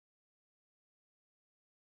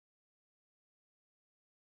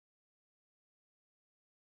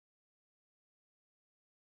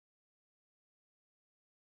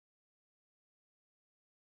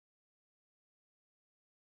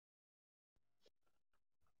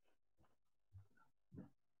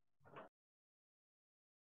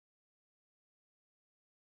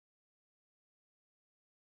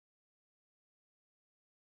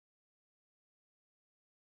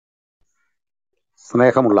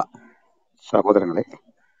സ്നേഹമുള്ള സഹോദരങ്ങളെ,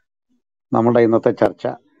 നമ്മളുടെ ഇന്നത്തെ ചർച്ച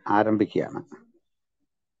ആരംഭിക്കുകയാണ്.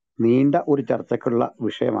 നീണ്ട ഒരു ചർച്ചയ്ക്കുള്ള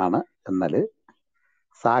വിഷയമാണ്. എന്നാൽ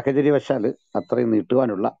സാഹചര്യവശാൽ അത്രയും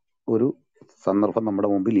നീട്ടുവാനുള്ള ഒരു സന്ദർഭം നമ്മുടെ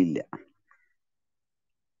മുമ്പിൽ ഇല്ല.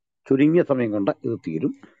 ചുരുങ്ങിയ സമയം കൊണ്ട് ഇത്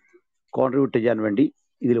തീരും. കോൺട്രിബ്യൂട്ട് ചെയ്യാൻ വേണ്ടി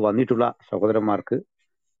ഇതിൽ വന്നിട്ടുള്ള സഹോദരന്മാർക്ക്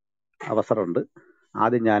അവസരമുണ്ട്.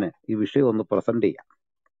 ആദ്യം ഞാൻ ഈ വിഷയം ഒന്ന് പ്രസന്റ് ചെയ്യാം.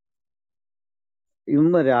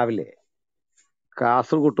 ഇന്ന് രാവിലെ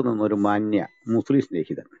കാസർഗോട്ട് നിന്നൊരു മാന്യ മുസ്ലിം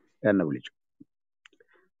സ്നേഹിതൻ എന്നെ വിളിച്ചു.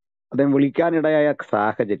 അദ്ദേഹം വിളിക്കാനിടയായ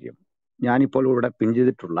സാഹചര്യം ഞാനിപ്പോൾ ഇവിടെ പിൻ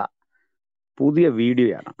ചെയ്തിട്ടുള്ള പുതിയ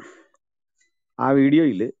വീഡിയോയാണ്. ആ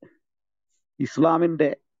വീഡിയോയിൽ ഇസ്ലാമിൻ്റെ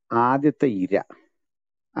ആദ്യത്തെ ഇര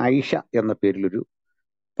ആയിഷ എന്ന പേരിലൊരു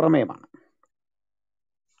പ്രമേയമാണ്.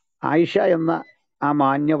 ആയിഷ എന്ന ആ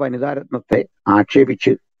മാന്യ വനിതാരത്നത്തെ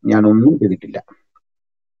ആക്ഷേപിച്ച് ഞാനൊന്നും ചെയ്തിട്ടില്ല.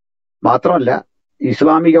 മാത്രമല്ല,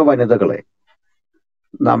 ഇസ്ലാമിക വനിതകളെ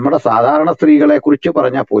നമ്മുടെ സാധാരണ സ്ത്രീകളെ കുറിച്ച്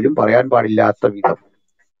പറഞ്ഞാൽ പോലും പറയാൻ പാടില്ലാത്ത വിധം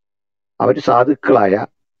അവർ സാധുക്കളായ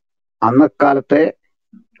അന്നക്കാലത്തെ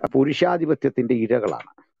പുരുഷാധിപത്യത്തിന്റെ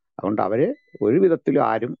ഇരകളാണ്. അതുകൊണ്ട് അവര് ഒരു വിധത്തിലും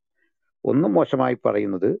ആരും ഒന്നും മോശമായി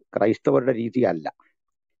പറയുന്നത് ക്രൈസ്തവരുടെ രീതിയല്ല.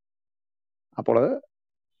 അപ്പോൾ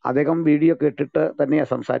അദ്ദേഹം വീഡിയോ കേട്ടിട്ട്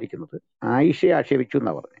തന്നെയാണ് സംസാരിക്കുന്നത്. ആയിഷയെ ആക്ഷേപിച്ചു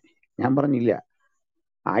എന്നാ പറഞ്ഞത്. ഞാൻ പറഞ്ഞില്ല,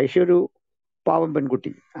 ആയിഷ ഒരു പാവം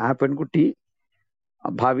പെൺകുട്ടി. ആ പെൺകുട്ടി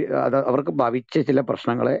അവർക്ക് ഭവിച്ച ചില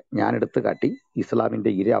പ്രശ്നങ്ങളെ ഞാൻ എടുത്തു കാട്ടി.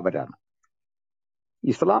 ഇസ്ലാമിന്റെ ഇര അവരാണ്.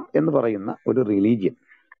 ഇസ്ലാം എന്ന് പറയുന്ന ഒരു റിലീജിയൻ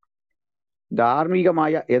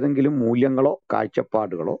ധാർമ്മികമായ ഏതെങ്കിലും മൂല്യങ്ങളോ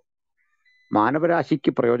കാഴ്ചപ്പാടുകളോ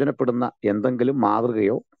മാനവരാശിക്ക് പ്രയോജനപ്പെടുന്ന എന്തെങ്കിലും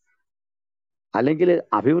മാതൃകയോ അല്ലെങ്കിൽ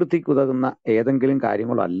അഭിവൃദ്ധിക്കുതകുന്ന ഏതെങ്കിലും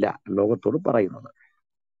കാര്യങ്ങളോ അല്ല ലോകത്തോട് പറയുന്നത്.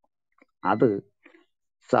 അത്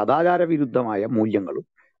സദാചാര വിരുദ്ധമായ മൂല്യങ്ങളും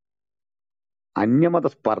അന്യമത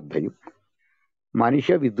സ്പർദ്ധയും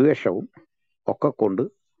മനുഷ്യവിദ്വേഷവും ഒക്കെ കൊണ്ട്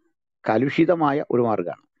കലുഷിതമായ ഒരു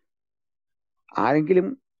മാർഗമാണ്. ആരെങ്കിലും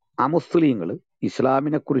അമുസ്ലിങ്ങൾ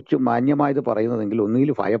ഇസ്ലാമിനെ കുറിച്ച് മാന്യമായത് പറയുന്നതെങ്കിൽ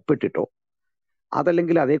ഒന്നുകിൽ ഭയപ്പെട്ടിട്ടോ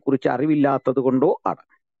അതല്ലെങ്കിൽ അതേക്കുറിച്ച് അറിവില്ലാത്തത് കൊണ്ടോ ആണ്.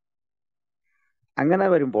 അങ്ങനെ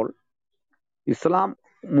വരുമ്പോൾ ഇസ്ലാം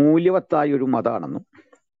മൂല്യവത്തായ ഒരു മതമാണെന്നും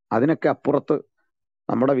അതിനൊക്കെ അപ്പുറത്ത്,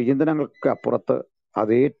 നമ്മുടെ വിചിന്തനങ്ങൾക്ക് അപ്പുറത്ത്,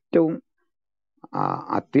 അത് ഏറ്റവും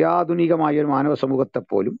അത്യാധുനികമായ ഒരു മാനവ സമൂഹത്തെ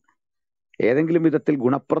പോലും ഏതെങ്കിലും വിധത്തിൽ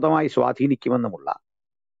ഗുണപ്രദമായി സ്വാധീനിക്കുമെന്നുമുള്ള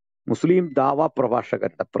മുസ്ലിം ദാവാ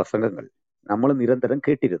പ്രഭാഷകരുടെ പ്രസംഗങ്ങൾ നമ്മൾ നിരന്തരം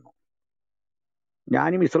കേട്ടിരുന്നു.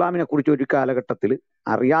 ഞാനും ഇസ്ലാമിനെ കുറിച്ച് ഒരു കാലഘട്ടത്തിൽ,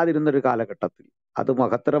 അറിയാതിരുന്നൊരു കാലഘട്ടത്തിൽ, അത്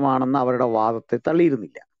മഹത്തരമാണെന്ന അവരുടെ വാദത്തെ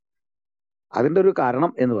തള്ളിയിരുന്നില്ല. അതിൻ്റെ ഒരു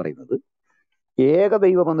കാരണം എന്ന് പറയുന്നത്,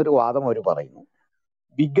 ഏകദൈവം എന്നൊരു വാദം അവർ പറയുന്നു,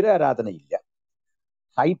 വിഗ്രഹാരാധനയില്ല,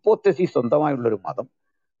 ഹൈപ്പോത്തസിസ് സ്വന്തമായുള്ളൊരു മതം,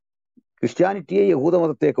 ക്രിസ്ത്യാനിറ്റിയെ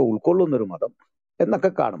യഹൂദമതത്തെയൊക്കെ ഉൾക്കൊള്ളുന്നൊരു മതം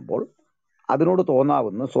എന്നൊക്കെ കാണുമ്പോൾ അതിനോട്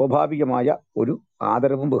തോന്നാവുന്ന സ്വാഭാവികമായ ഒരു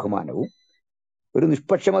ആദരവും ബഹുമാനവും ഒരു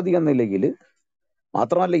നിഷ്പക്ഷമതി എന്ന നിലയിൽ,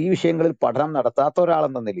 മാത്രമല്ല ഈ വിഷയങ്ങളിൽ പഠനം നടത്താത്ത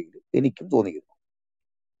ഒരാളെന്ന നിലയിൽ എനിക്കും തോന്നിയിരുന്നു.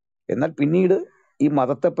 എന്നാൽ പിന്നീട് ഈ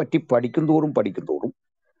മതത്തെപ്പറ്റി പഠിക്കും തോറും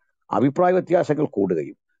അഭിപ്രായ വ്യത്യാസങ്ങൾ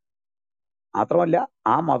കൂടുകയും, മാത്രമല്ല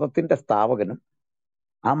ആ മതത്തിന്റെ സ്ഥാപകനും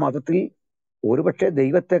ആ മതത്തിൽ ഒരുപക്ഷെ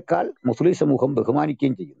ദൈവത്തെക്കാൾ മുസ്ലിം സമൂഹം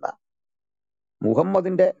ബഹുമാനിക്കുകയും ചെയ്യുന്ന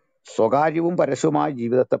മുഹമ്മദിന്റെ സ്വകാര്യവും പരസ്യവുമായ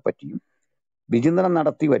ജീവിതത്തെപ്പറ്റിയും വിചിന്തനം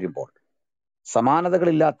നടത്തി വരുമ്പോൾ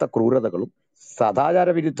സമാനതകളില്ലാത്ത ക്രൂരതകളും സദാചാര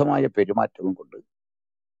വിരുദ്ധമായ പെരുമാറ്റവും കൊണ്ട്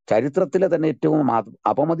ചരിത്രത്തിലെ തന്നെ ഏറ്റവും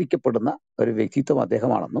അപമതിക്കപ്പെടുന്ന ഒരു വ്യക്തിത്വം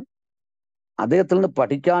അദ്ദേഹമാണെന്നും അദ്ദേഹത്തിൽ നിന്ന്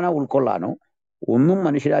പഠിക്കാനോ ഉൾക്കൊള്ളാനോ ഒന്നും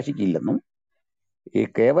മനുഷ്യരാശിക്കില്ലെന്നും ഈ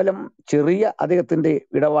കേവലം ചെറിയ അദ്ദേഹത്തിന്റെ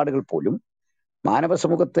ഇടപാടുകൾ പോലും മാനവ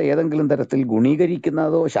സമൂഹത്തെ ഏതെങ്കിലും തരത്തിൽ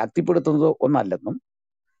ഗുണീകരിക്കുന്നതോ ശക്തിപ്പെടുത്തുന്നതോ ഒന്നല്ലെന്നും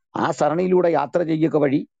ആ സരണിയിലൂടെ യാത്ര ചെയ്യുക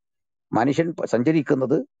വഴി മനുഷ്യൻ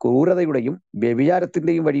സഞ്ചരിക്കുന്നത് ക്രൂരതയുടെയും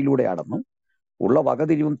വ്യഭിചാരത്തിന്റെയും വഴിയിലൂടെയാണെന്നും ഉള്ള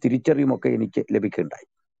വകതിരിവും തിരിച്ചറിവും ഒക്കെ എനിക്ക് ലഭിക്കുകയുണ്ടായി.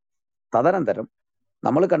 തദനന്തരം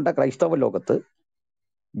നമ്മൾ കണ്ട ക്രൈസ്തവ ലോകത്ത്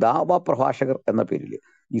ദാവാ പ്രഭാഷകർ എന്ന പേരിൽ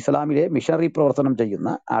ഇസ്ലാമിലെ മിഷണറി പ്രവർത്തനം ചെയ്യുന്ന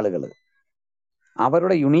ആളുകൾ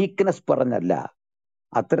അവരുടെ യുണീക്ക്നെസ് പറഞ്ഞല്ല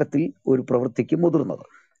അത്തരത്തിൽ ഒരു പ്രവൃത്തിക്ക് മുതിർന്നത്.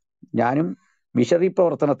 ഞാനും മിഷണറി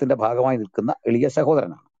പ്രവർത്തനത്തിന്റെ ഭാഗമായി നിൽക്കുന്ന എളിയ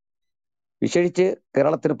സഹോദരനാണ്. വിശേഷിച്ച്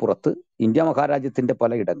കേരളത്തിന് പുറത്ത് ഇന്ത്യ മഹാരാജ്യത്തിന്റെ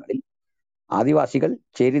പലയിടങ്ങളിൽ ആദിവാസികൾ,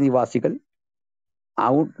 ചേരി നിവാസികൾ,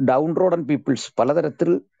 ഡൗൺ റോഡൻ പീപ്പിൾസ്, പലതരത്തിൽ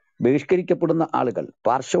ബഹിഷ്കരിക്കപ്പെടുന്ന ആളുകൾ,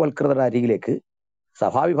 പാർശ്വവൽകൃതരുടെ അരികിലേക്ക്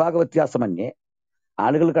സഭാവിഭാഗ വ്യത്യാസമന്യേ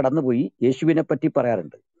ആളുകൾ കടന്നുപോയി യേശുവിനെ പറ്റി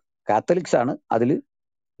പറയാറുണ്ട്. കാത്തലിക്സ് ആണ് അതിൽ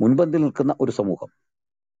മുൻപന്തിൽ നിൽക്കുന്ന ഒരു സമൂഹം.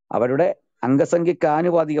 അവരുടെ അംഗസംഖ്യയ്ക്ക്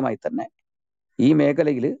ആനുപാതികമായി തന്നെ ഈ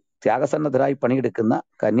മേഖലയിൽ ത്യാഗസന്നദ്ധരായി പണിയെടുക്കുന്ന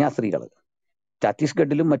കന്യാസ്ത്രീകൾ,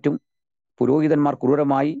 ഛത്തീസ്ഗഡിലും മറ്റും പുരോഹിതന്മാർ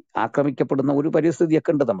ക്രൂരമായി ആക്രമിക്കപ്പെടുന്ന ഒരു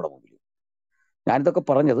പരിസ്ഥിതിയൊക്കെ ഉണ്ട് നമ്മുടെ മുമ്പിൽ. ഞാനിതൊക്കെ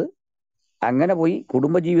പറഞ്ഞത് അങ്ങനെ പോയി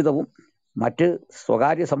കുടുംബജീവിതവും മറ്റ്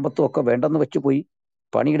സ്വകാര്യ സമ്പത്തും ഒക്കെ വേണ്ടെന്ന് വെച്ച് പോയി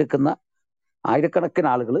പണിയെടുക്കുന്ന ആയിരക്കണക്കിന്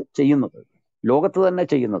ആളുകൾ ചെയ്യുന്നത്, ലോകത്ത് തന്നെ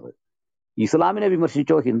ചെയ്യുന്നത്, ഇസ്ലാമിനെ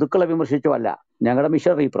വിമർശിച്ചോ ഹിന്ദുക്കളെ വിമർശിച്ചോ അല്ല ഞങ്ങളുടെ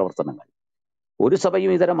മിഷണറി പ്രവർത്തനങ്ങൾ. ഒരു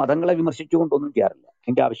സഭയും ഇതര മതങ്ങളെ വിമർശിച്ചുകൊണ്ടൊന്നും ചെയ്യാറില്ല,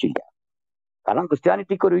 അതിന്റെ ആവശ്യമില്ല. കാരണം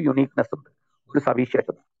ക്രിസ്ത്യാനിറ്റിക്ക് ഒരു യുണീക്നെസ് ഉണ്ട്, ഒരു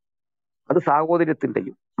സവിശേഷത. അത്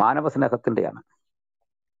സാഹോദര്യത്തിന്റെയും മാനവ സ്നേഹത്തിന്റെയാണ്.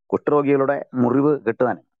 കുഷ്ഠരോഗികളുടെ മുറിവ്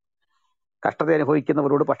കെട്ടുവാനും, കഷ്ടത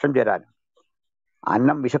അനുഭവിക്കുന്നവരോട് പക്ഷം ചേരാനും,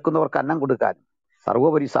 വിശക്കുന്നവർക്ക് അന്നം കൊടുക്കാനും,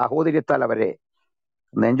 സർവോപരി സാഹോദര്യത്താൽ അവരെ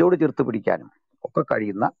നെഞ്ചോട് ചേർത്ത് പിടിക്കാനും ഒക്കെ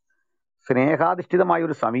കഴിയുന്ന സ്നേഹാധിഷ്ഠിതമായ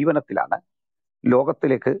ഒരു സമീപനത്തിലാണ്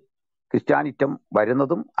ലോകത്തിലേക്ക് ക്രിസ്ത്യാനിറ്റം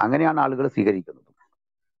വരുന്നതും അങ്ങനെയാണ് ആളുകൾ സ്വീകരിക്കുന്നതും.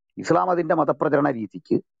 ഇസ്ലാം അതിന്റെ മതപ്രചരണ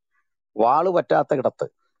രീതിക്ക് വാള് പറ്റാത്ത ഇടത്ത്,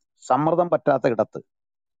 സമ്മർദ്ദം പറ്റാത്ത ഇടത്ത്,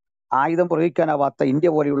 ആയുധം പ്രയോഗിക്കാനാവാത്ത ഇന്ത്യ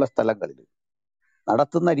പോലെയുള്ള സ്ഥലങ്ങളിൽ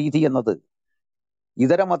നടത്തുന്ന രീതി എന്നത്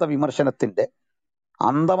ഇതര മത വിമർശനത്തിന്റെ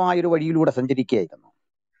അന്ധമായൊരു വഴിയിലൂടെ സഞ്ചരിക്കുകയായിരുന്നു.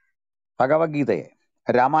 ഭഗവത്ഗീതയെ,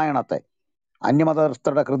 രാമായണത്തെ,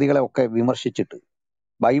 അന്യമതസ്ഥരുടെ കൃതികളെ ഒക്കെ വിമർശിച്ചിട്ട്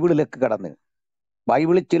ബൈബിളിലേക്ക് കടന്ന്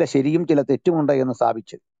ബൈബിളിൽ ചില ശരിയും ചില തെറ്റുമുണ്ട് എന്ന്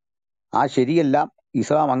സ്ഥാപിച്ച് ആ ശരിയെല്ലാം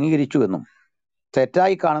ഇസ്ലാം അംഗീകരിച്ചു എന്നും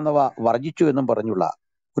തെറ്റായി കാണുന്നവ വർജിച്ചു എന്നും പറഞ്ഞുള്ള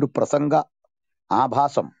ഒരു പ്രസംഗ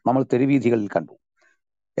ആഭാസം നമ്മൾ തെരുവീഥികളിൽ കണ്ടു.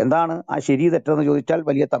 എന്താണ് ആ ശരി തെറ്റെന്ന് ചോദിച്ചാൽ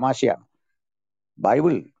വലിയ തമാശയാണ്.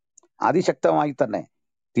 ബൈബിൾ അതിശക്തമായി തന്നെ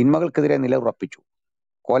തിന്മകൾക്കെതിരെ നിലയുറപ്പിച്ചു.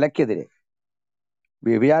 കൊലയ്ക്കെതിരെ,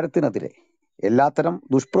 വ്യഭിചാരത്തിനെതിരെ, എല്ലാത്തരം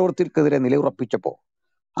ദുഷ്പ്രവൃത്തിക്കെതിരെ നിലയുറപ്പിച്ചപ്പോൾ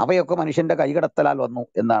അവയൊക്കെ മനുഷ്യന്റെ കൈകടത്തലാൽ വന്നു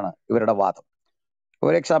എന്നാണ് ഇവരുടെ വാദം.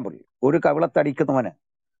 ഫോർ എക്സാമ്പിൾ, ഒരു കവിളത്തടിക്കുന്നവന്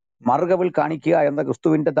മറുകവിൾ കാണിക്കുക എന്ന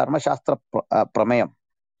ക്രിസ്തുവിന്റെ ധർമ്മശാസ്ത്ര പ്രമേയം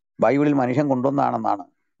ബൈബിളിൽ മനുഷ്യൻ കൊണ്ടുവന്നാണെന്നാണ്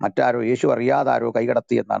മറ്റാരോ, യേശു അറിയാതാരോ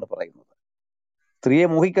കൈകടത്തി എന്നാണ് പറയുന്നത്. സ്ത്രീയെ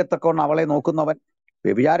മോഹിക്കത്തക്കവണ്ണം അവളെ നോക്കുന്നവൻ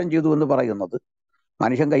വ്യഭിചാരം ചെയ്തു എന്ന് പറയുന്നത്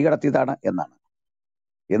മനുഷ്യൻ കൈകടത്തിയതാണ് എന്നാണ്.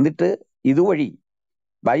 എന്നിട്ട് ഇതുവഴി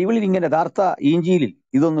ബൈബിളിൽ ഇങ്ങനെ യഥാർത്ഥ ഈഞ്ചിയിലിൽ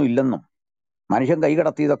ഇതൊന്നും ഇല്ലെന്നും മനുഷ്യൻ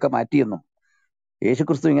കൈകടത്തിയതൊക്കെ മാറ്റിയെന്നും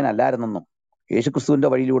യേശുക്രിസ്തു ഇങ്ങനെ അല്ലായിരുന്നെന്നും യേശുക്രിസ്തുവിന്റെ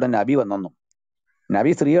വഴിയിലൂടെ നബി വന്നെന്നും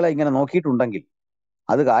നബി സ്ത്രീകളെ ഇങ്ങനെ നോക്കിയിട്ടുണ്ടെങ്കിൽ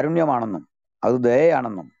അത് കാരുണ്യമാണെന്നും അത്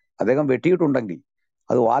ദയയാണെന്നും അദ്ദേഹം വെട്ടിയിട്ടുണ്ടെങ്കിൽ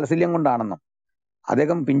അത് വാത്സല്യം കൊണ്ടാണെന്നും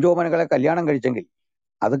അദ്ദേഹം പിഞ്ചോമനകളെ കല്യാണം കഴിച്ചെങ്കിൽ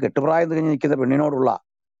അത് കെട്ടുപ്രായം തിരിഞ്ഞ് നിൽക്കുന്ന പെണ്ണിനോടുള്ള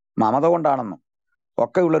മമത കൊണ്ടാണെന്നും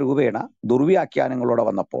ഒക്കെയുള്ള രൂപേണ ദുർവ്യാഖ്യാനങ്ങളോടെ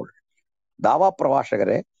വന്നപ്പോൾ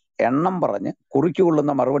ദാവാപ്രഭാഷകരെ എണ്ണം പറഞ്ഞ്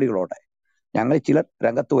കുറിക്കുകൊള്ളുന്ന മറുപടികളോടെ ഞങ്ങൾ ചിലർ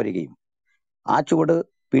രംഗത്ത് വരികയും ആ ചുവട്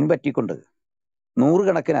പിൻപറ്റിക്കൊണ്ട്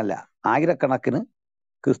നൂറുകണക്കിനല്ല ആയിരക്കണക്കിന്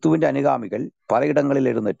ക്രിസ്തുവിന്റെ അനുഗാമികൾ പലയിടങ്ങളിൽ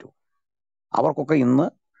എഴുന്നേറ്റു. അവർക്കൊക്കെ ഇന്ന്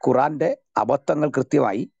ഖുറാന്റെ അബദ്ധങ്ങൾ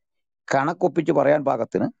കൃത്യമായി കണക്കൊപ്പിച്ച് പറയാൻ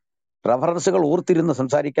പാകത്തിന്, റഫറൻസുകൾ ഓർത്തിരുന്ന്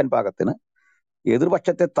സംസാരിക്കാൻ പാകത്തിന്,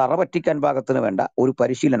 എതിർപക്ഷത്തെ തറപറ്റിക്കാൻ പാകത്തിന് വേണ്ട ഒരു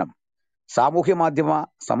പരിശീലനം സാമൂഹ്യ മാധ്യമ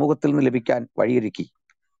സമൂഹത്തിൽ നിന്ന് ലഭിക്കാൻ വഴിയൊരുക്കി.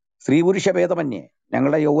 സ്ത്രീ പുരുഷ ഭേദമന്യേ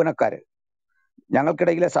ഞങ്ങളുടെ യൗവനക്കാര്,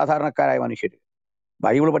 ഞങ്ങൾക്കിടയിലെ സാധാരണക്കാരായ മനുഷ്യർ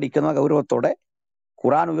ബൈബിൾ പഠിക്കുന്ന ഗൗരവത്തോടെ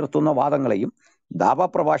ഖുറാൻ ഉയർത്തുന്ന വാദങ്ങളെയും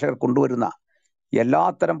ദാവാപ്രഭാഷകർ കൊണ്ടുവരുന്ന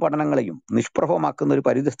എല്ലാത്തരം പഠനങ്ങളെയും നിഷ്പ്രഭമാക്കുന്ന ഒരു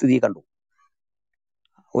പരിതസ്ഥിതി കണ്ടു.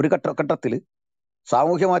 ഒരു ഘട്ടത്തിൽ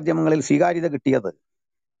സാമൂഹ്യ മാധ്യമങ്ങളിൽ സ്വീകാര്യത കിട്ടിയത്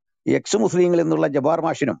എക്സ് മുസ്ലിങ്ങൾ എന്നുള്ള ജബാർ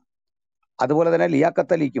മാഷിനും അതുപോലെ തന്നെ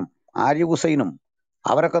ലിയാഖത്ത് അലിക്കും ആര്യ ഹുസൈനും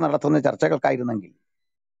അവരൊക്കെ നടത്തുന്ന ചർച്ചകൾക്കായിരുന്നെങ്കിൽ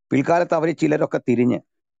പിൽക്കാലത്ത് അവർ ചിലരൊക്കെ തിരിഞ്ഞ്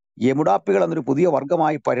യമുഡാപ്പികൾ എന്നൊരു പുതിയ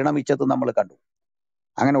വർഗമായി പരിണമിച്ചത് നമ്മൾ കണ്ടു.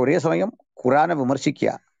 അങ്ങനെ ഒരേ സമയം ഖുറാനെ വിമർശിക്കുക,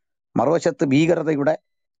 മറുവശത്ത് ഭീകരതയുടെ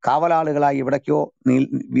കാവലാളുകളായി എവിടേക്കോ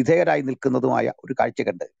വിധേയരായി നിൽക്കുന്നതുമായ ഒരു കാഴ്ച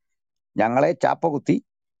കണ്ട് ഞങ്ങളെ ചാപ്പകുത്തി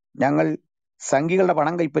ഞങ്ങൾ സംഘികളുടെ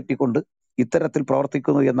പണം കൈപ്പറ്റിക്കൊണ്ട് ഇത്തരത്തിൽ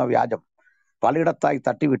പ്രവർത്തിക്കുന്നു എന്ന വ്യാജം പലയിടത്തായി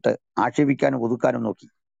തട്ടിവിട്ട് ആക്ഷേപിക്കാനും ഒതുക്കാനും നോക്കി.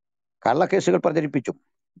 കള്ളക്കേസുകൾ പ്രചരിപ്പിച്ചും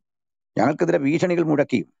ഞങ്ങൾക്കെതിരെ ഭീഷണികൾ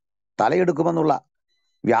മുഴക്കിയും തലയെടുക്കുമെന്നുള്ള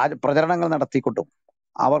വ്യാജ പ്രചരണങ്ങൾ നടത്തിക്കൊണ്ടും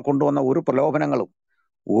അവർ കൊണ്ടുവന്ന ഒരു പ്രലോഭനങ്ങളും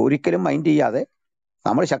ഒരിക്കലും മൈൻഡ് ചെയ്യാതെ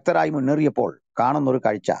നമ്മൾ ശക്തരായി മുന്നേറിയപ്പോൾ കാണുന്നൊരു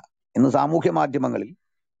കാഴ്ച, ഇന്ന് സാമൂഹ്യ മാധ്യമങ്ങളിൽ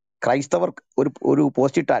ക്രൈസ്തവർ ഒരു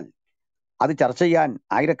പോസ്റ്റ് ഇട്ടാൽ അത് ചർച്ച ചെയ്യാൻ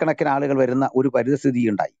ആയിരക്കണക്കിന് ആളുകൾ വരുന്ന ഒരു പരിസ്ഥിതി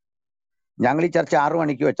ഉണ്ടായി. ഞങ്ങൾ ഈ ചർച്ച 6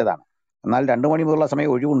 മണിക്ക് വെച്ചതാണ്, എന്നാൽ 2 മണി മുതലുള്ള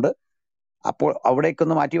സമയം ഒഴിവുണ്ട്, അപ്പോൾ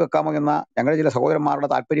അവിടേക്കൊന്ന് മാറ്റിവെക്കാമോ എന്ന ഞങ്ങളുടെ ചില സഹോദരന്മാരുടെ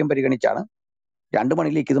താല്പര്യം പരിഗണിച്ചാണ് 2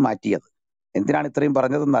 മണിയിലേക്ക് ഇത് മാറ്റിയത്. എന്തിനാണ് ഇത്രയും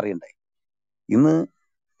പറഞ്ഞതെന്ന് അറിയണ്ടേ? ഇന്ന്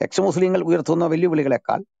എക്സ് മുസ്ലിങ്ങൾ ഉയർത്തുന്ന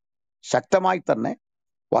വെല്ലുവിളികളെക്കാൾ ശക്തമായി തന്നെ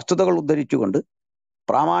വസ്തുതകൾ ഉദ്ധരിച്ചുകൊണ്ട്,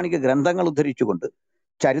 പ്രാമാണിക ഗ്രന്ഥങ്ങൾ ഉദ്ധരിച്ചുകൊണ്ട്,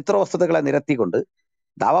 ചരിത്ര വസ്തുതകളെ നിരത്തിക്കൊണ്ട്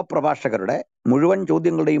ദാവപ്രഭാഷകരുടെ മുഴുവൻ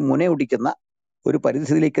ചോദ്യങ്ങളുടെയും മുനയൊടിക്കുന്ന ഒരു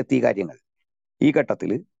പരിസ്ഥിതിയിലേക്ക് എത്തിയ കാര്യങ്ങൾ ഈ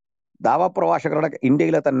ഘട്ടത്തിൽ ദാവപ്രഭാഷകരുടെ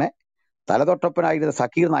ഇന്ത്യയിലെ തന്നെ തലതൊട്ടപ്പനായിരുന്ന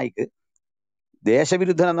സക്കീർ നായിക്ക്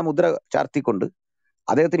ദേശവിരുദ്ധൻ എന്ന മുദ്ര ചാർത്തിക്കൊണ്ട്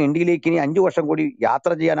അദ്ദേഹത്തിന് ഇന്ത്യയിലേക്ക് ഇനി 5 വർഷം കൂടി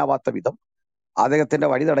യാത്ര ചെയ്യാനാവാത്ത വിധം അദ്ദേഹത്തിന്റെ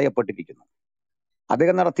വഴി തടയപ്പെട്ടിരിക്കുന്നു.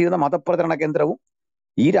 അദ്ദേഹം നടത്തിയിരുന്ന മതപ്രചരണ കേന്ദ്രവും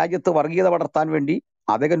ഈ രാജ്യത്ത് വർഗീയത വളർത്താൻ വേണ്ടി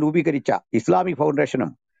അദ്ദേഹം രൂപീകരിച്ച ഇസ്ലാമിക്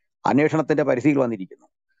ഫൗണ്ടേഷനും അന്വേഷണത്തിന്റെ പരിധിയിൽ വന്നിരിക്കുന്നു.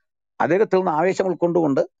 അദ്ദേഹത്തിൽ നിന്ന് ആവേശം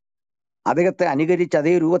ഉൾക്കൊണ്ടുകൊണ്ട് അദ്ദേഹത്തെ അനുകരിച്ച്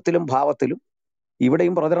അതേ രൂപത്തിലും ഭാവത്തിലും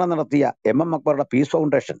ഇവിടെയും പ്രചരണം നടത്തിയ അക്ബറുടെ പീസ്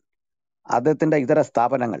ഫൗണ്ടേഷൻ, അദ്ദേഹത്തിന്റെ ഇതര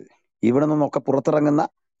സ്ഥാപനങ്ങൾ, ഇവിടെ നിന്നൊക്കെ പുറത്തിറങ്ങുന്ന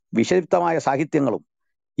വിഷലിപ്തമായ സാഹിത്യങ്ങളും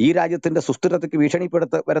ഈ രാജ്യത്തിന്റെ സുസ്ഥിരതയ്ക്ക്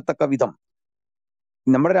വരത്തക്ക വിധം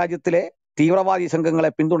നമ്മുടെ രാജ്യത്തിലെ തീവ്രവാദി സംഘങ്ങളെ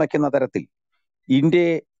പിന്തുണയ്ക്കുന്ന തരത്തിൽ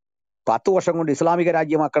ഇന്ത്യയെ 10 വർഷം കൊണ്ട് ഇസ്ലാമിക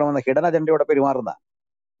രാജ്യമാക്കണമെന്ന ഹിഡൻ അജണ്ടയോടെ പെരുമാറുന്ന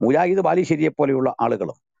മുജാഹിദ് ബാലിശ്ശേരിയെ പോലെയുള്ള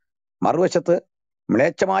ആളുകളും, മറുവശത്ത്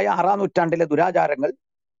മ്ലേച്ഛമായ 6-ാം നൂറ്റാണ്ടിലെ ദുരാചാരങ്ങൾ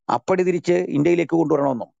അപ്പടി തിരിച്ച് ഇന്ത്യയിലേക്ക്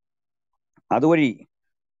കൊണ്ടുവരണമെന്നും അതുവഴി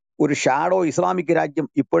ഒരു ഷാഡോ ഇസ്ലാമിക് രാജ്യം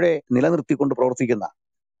ഇപ്പോഴേ നിലനിർത്തിക്കൊണ്ട് പ്രവർത്തിക്കുന്ന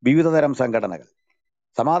വിവിധ തരം സംഘടനകൾ,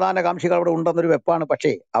 സമാധാനകാംക്ഷികൾ അവിടെ ഉണ്ടെന്നൊരു വെപ്പാണ്.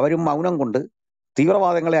 പക്ഷേ അവരും മൗനം കൊണ്ട്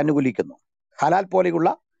തീവ്രവാദങ്ങളെ അനുകൂലിക്കുന്നു. ഹലാൽ പോലെയുള്ള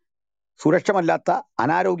സുരക്ഷമല്ലാത്ത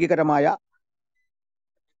അനാരോഗ്യകരമായ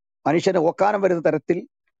മനുഷ്യന് ഓക്കാനം വരുന്ന തരത്തിൽ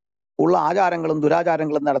ഉള്ള ആചാരങ്ങളും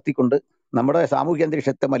ദുരാചാരങ്ങളും നടത്തിക്കൊണ്ട് നമ്മുടെ സാമൂഹ്യ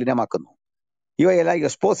അന്തരീക്ഷത്തെ മലിനമാക്കുന്നു. ഇവയെല്ലാം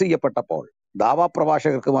എക്സ്പോസ് ചെയ്യപ്പെട്ടപ്പോൾ ദാവാ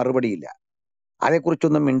പ്രഭാഷകർക്ക് മറുപടിയില്ല,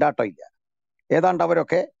 അതേക്കുറിച്ചൊന്നും മിണ്ടാട്ടമില്ല. ഏതാണ്ട്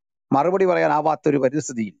അവരൊക്കെ മറുപടി പറയാനാവാത്തൊരു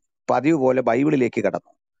പരിസ്ഥിതിയിൽ പതിവ് പോലെ ബൈബിളിലേക്ക്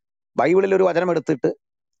കടന്നു. ബൈബിളിൽ ഒരു വചനം എടുത്തിട്ട്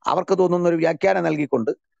അവർക്ക് തോന്നുന്ന ഒരു വ്യാഖ്യാനം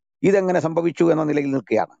നൽകിക്കൊണ്ട് ഇതെങ്ങനെ സംഭവിച്ചു എന്ന നിലയിൽ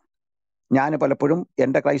നിൽക്കുകയാണ്. ഞാൻ പലപ്പോഴും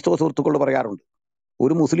എൻ്റെ ക്രൈസ്തവ സുഹൃത്തുക്കളോട് പറയാറുണ്ട്,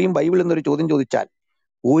 ഒരു മുസ്ലിം ബൈബിളിൽ നിന്നൊരു ചോദ്യം ചോദിച്ചാൽ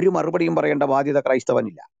ഒരു മറുപടിയും പറയേണ്ട ബാധ്യത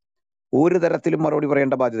ക്രൈസ്തവനില്ല, ഒരു തരത്തിലും മറുപടി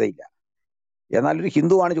പറയേണ്ട ബാധ്യതയില്ല. എന്നാൽ ഒരു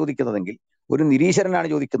ഹിന്ദുവാണ് ചോദിക്കുന്നതെങ്കിൽ, ഒരു നിരീശ്വരനാണ്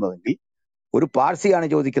ചോദിക്കുന്നതെങ്കിൽ, ഒരു പാഴ്സിയാണ്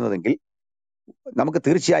ചോദിക്കുന്നതെങ്കിൽ നമുക്ക്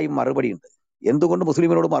തീർച്ചയായും മറുപടിയുണ്ട്. എന്തുകൊണ്ട്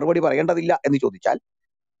മുസ്ലിമിനോട് മറുപടി പറയേണ്ടതില്ല എന്ന് ചോദിച്ചാൽ,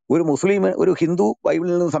 ഒരു ഹിന്ദു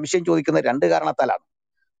ബൈബിളിൽ നിന്ന് സംശയം ചോദിക്കുന്ന 2 കാരണത്താലാണ്.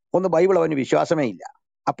 ഒന്ന്, ബൈബിൾ അവന് വിശ്വാസമേ ഇല്ല,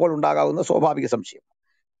 അപ്പോൾ ഉണ്ടാകാവുന്ന സ്വാഭാവിക സംശയം.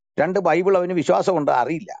 2, ബൈബിൾ അവന് വിശ്വാസമുണ്ട്,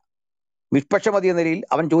 അറിയില്ല. നിഷ്പക്ഷമതി എന്ന നിലയിൽ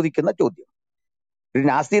അവൻ ചോദിക്കുന്ന ചോദ്യം. ഒരു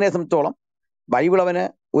നാസ്തികനെ സംബന്ധിച്ചോളം ബൈബിൾ അവന്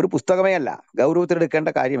ഒരു പുസ്തകമേ അല്ല, ഗൗരവത്തിലെടുക്കേണ്ട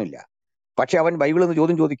കാര്യമില്ല. പക്ഷെ അവൻ ബൈബിളിൽ നിന്ന്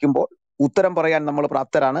ചോദ്യം ചോദിക്കുമ്പോൾ ഉത്തരം പറയാൻ നമ്മൾ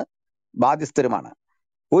പ്രാപ്തരാണ്, ബാധ്യസ്ഥരുമാണ്.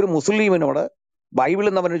 ഒരു മുസ്ലിമിനോട് ബൈബിളിൽ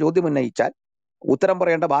നിന്ന് അവനൊരു ചോദ്യം ഉന്നയിച്ചാൽ ഉത്തരം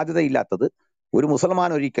പറയേണ്ട ബാധ്യതയില്ലാത്തത് ഒരു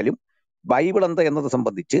മുസൽമാൻ ഒരിക്കലും ബൈബിൾ എന്ത് എന്നത്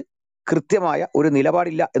സംബന്ധിച്ച് കൃത്യമായ ഒരു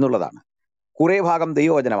നിലപാടില്ല എന്നുള്ളതാണ്. കുറേ ഭാഗം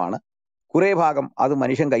ദൈവവചനമാണ്, കുറേ ഭാഗം അത്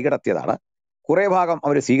മനുഷ്യൻ കൈകടത്തിയതാണ്, കുറേ ഭാഗം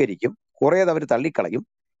അവർ സ്വീകരിക്കും, കുറേത് അവർ തള്ളിക്കളയും.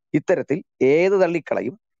 ഇത്തരത്തിൽ ഏത്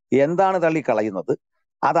തള്ളിക്കളയും, എന്താണ് തള്ളിക്കളയുന്നത്,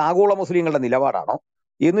 അത് ആഗോള മുസ്ലിങ്ങളുടെ നിലപാടാണോ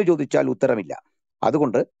എന്ന് ചോദിച്ചാൽ ഉത്തരമില്ല.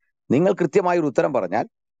 അതുകൊണ്ട് നിങ്ങൾ കൃത്യമായൊരു ഉത്തരം പറഞ്ഞാൽ,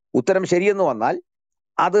 ഉത്തരം ശരിയെന്ന് വന്നാൽ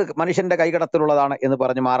അത് മനുഷ്യന്റെ കൈകടത്തിലുള്ളതാണ് എന്ന്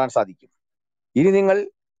പറഞ്ഞ് മാറാൻ സാധിക്കും. ഇനി നിങ്ങൾ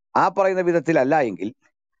ആ പറയുന്ന വിധത്തിലല്ല എങ്കിൽ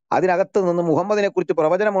അതിനകത്ത് നിന്ന് മുഹമ്മദിനെ കുറിച്ച്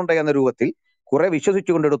പ്രവചനമുണ്ട് എന്ന രൂപത്തിൽ കുറെ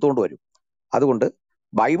വിശ്വസിച്ചുകൊണ്ട് എടുത്തുകൊണ്ട് വരും. അതുകൊണ്ട്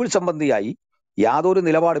ബൈബിൾ സംബന്ധിയായി യാതൊരു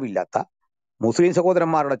നിലപാടുമില്ലാത്ത മുസ്ലിം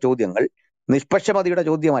സഹോദരന്മാരുടെ ചോദ്യങ്ങൾ നിഷ്പക്ഷമതിയുടെ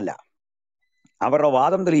ചോദ്യമല്ല, അവരുടെ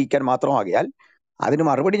വാദം തെളിയിക്കാൻ മാത്രമാകിയാൽ അതിന്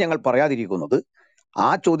മറുപടി ഞങ്ങൾ പറയാതിരിക്കുന്നത് ആ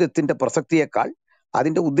ചോദ്യത്തിന്റെ പ്രസക്തിയേക്കാൾ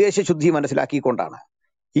അതിന്റെ ഉദ്ദേശശുദ്ധി മനസ്സിലാക്കിക്കൊണ്ടാണ്.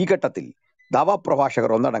 ഈ ഘട്ടത്തിൽ ദാവാ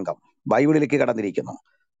പ്രഭാഷകർ ഒന്നടങ്കം ബൈബിളിലേക്ക് കടന്നിരിക്കുന്നു.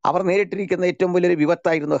 അവർ നേരിട്ടിരിക്കുന്ന ഏറ്റവും വലിയൊരു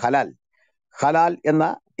വിപത്തായിരുന്നു ഹലാൽ. ഹലാൽ എന്ന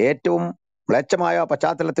ഏറ്റവും മ്ലേച്ഛമായ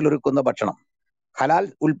പശ്ചാത്തലത്തിൽ ഒരുക്കുന്ന ഭക്ഷണം, ഹലാൽ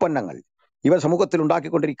ഉൽപ്പന്നങ്ങൾ, ഇവ സമൂഹത്തിൽ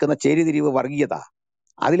ഉണ്ടാക്കിക്കൊണ്ടിരിക്കുന്ന ചേരിതിരിവ്, വർഗീയത,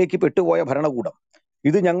 അതിലേക്ക് പെട്ടുപോയ ഭരണകൂടം,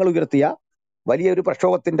 ഇത് ഞങ്ങൾ ഉയർത്തിയ വലിയൊരു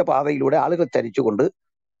പ്രക്ഷോഭത്തിന്റെ പാതയിലൂടെ ആളുകൾ ചരിച്ചുകൊണ്ട്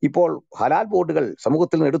ഇപ്പോൾ ഹലാൽ ബോർഡുകൾ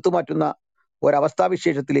സമൂഹത്തിൽ നിന്ന് എടുത്തുമാറ്റുന്ന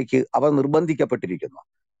ഒരവസ്ഥാവിശേഷത്തിലേക്ക് അവർ നിർബന്ധിക്കപ്പെട്ടിരിക്കുന്നു.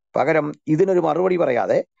 പകരം ഇതിനൊരു മറുപടി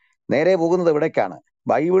പറയാതെ നേരെ പോകുന്നത് എവിടേക്കാണ്?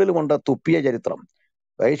 ബൈബിളിലുമുണ്ട് തുപ്പിയ ചരിത്രം.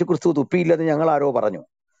 യേശുക്രിസ്തു തുപ്പിയില്ലെന്ന് ഞങ്ങൾ ആരോ പറഞ്ഞു.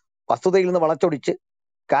 വസ്തുതയിൽ നിന്ന് വളച്ചൊടിച്ച്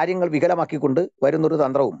കാര്യങ്ങൾ വികലമാക്കിക്കൊണ്ട് വരുന്നൊരു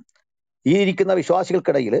തന്ത്രവും. ഈ ഇരിക്കുന്ന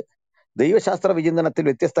വിശ്വാസികൾക്കിടയിൽ ദൈവശാസ്ത്ര വിചിന്തനത്തിൽ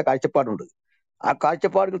വ്യത്യസ്ത കാഴ്ചപ്പാടുണ്ട്. ആ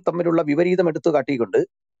കാഴ്ചപ്പാടുകൾ തമ്മിലുള്ള വിപരീതം എടുത്തു കാട്ടിക്കൊണ്ട്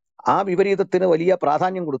ആ വിപരീതത്തിന് വലിയ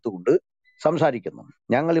പ്രാധാന്യം കൊടുത്തുകൊണ്ട് സംസാരിക്കുന്നു.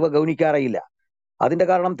 ഞങ്ങൾ ഇവ ഗൗനിക്കാറേയില്ല. അതിന്റെ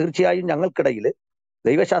കാരണം തീർച്ചയായും ഞങ്ങൾക്കിടയിൽ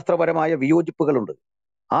ദൈവശാസ്ത്രപരമായ വിയോജിപ്പുകളുണ്ട്.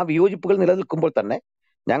 ആ വിയോജിപ്പുകൾ നിലനിൽക്കുമ്പോൾ തന്നെ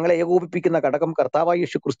ഞങ്ങളെ ഏകോപിപ്പിക്കുന്ന ഘടകം കർത്താവായ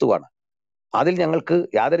യേശുക്രിസ്തുവാണ്. അതിൽ ഞങ്ങൾക്ക്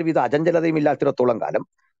യാതൊരുവിധ അചഞ്ചലതയും ഇല്ലാത്തിടത്തോളം കാലം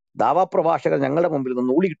ദാവാപ്രഭാഷകർ ഞങ്ങളുടെ മുമ്പിൽ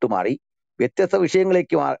നിന്ന് ഊളിയിട്ട് മാറി വ്യത്യസ്ത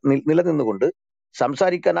വിഷയങ്ങളിലേക്ക് നിലനിന്നുകൊണ്ട്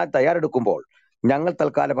സംസാരിക്കാനായി തയ്യാറെടുക്കുമ്പോൾ ഞങ്ങൾ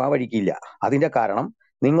തൽക്കാലം ആ വഴിക്കില്ല. അതിന്റെ കാരണം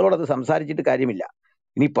നിങ്ങളോടത് സംസാരിച്ചിട്ട് കാര്യമില്ല.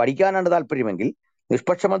 ഇനി പഠിക്കാനാണ് താല്പര്യമെങ്കിൽ,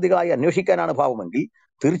 നിഷ്പക്ഷമതികളായി അന്വേഷിക്കാനാണ് ഭാവമെങ്കിൽ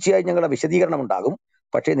തീർച്ചയായും ഞങ്ങളുടെ വിശദീകരണം ഉണ്ടാകും.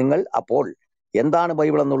 പക്ഷേ നിങ്ങൾ അപ്പോൾ എന്താണ്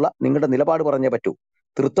ബൈബിൾ എന്നുള്ള നിങ്ങളുടെ നിലപാട് പറഞ്ഞേ പറ്റൂ.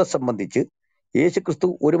 തൃത്വം സംബന്ധിച്ച്, യേശുക്രിസ്തു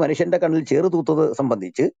ഒരു മനുഷ്യന്റെ കണ്ണിൽ ചേറുതൂത്തത്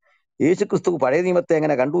സംബന്ധിച്ച്, യേശുക്രിസ്തു പഴയ നിയമത്തെ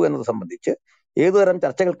എങ്ങനെ കണ്ടു എന്നത് സംബന്ധിച്ച് ഏതുതരം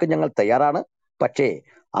ചർച്ചകൾക്ക് ഞങ്ങൾ തയ്യാറാണ്. പക്ഷേ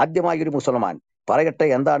ആദ്യമായി ഒരു മുസൽമാൻ പറയട്ടെ,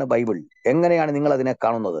 എന്താണ് ബൈബിൾ? എങ്ങനെയാണ് നിങ്ങൾ അതിനെ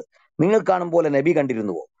കാണുന്നത്? നിങ്ങൾ കാണും പോലെ നബി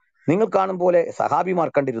കണ്ടിരുന്നുവോ? നിങ്ങൾ കാണും പോലെ സഹാബിമാർ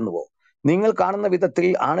കണ്ടിരുന്നുവോ? നിങ്ങൾ കാണുന്ന വിധത്തിൽ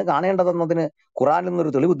ആണ് കാണേണ്ടതെന്നതിന് ഖുറാനിൽ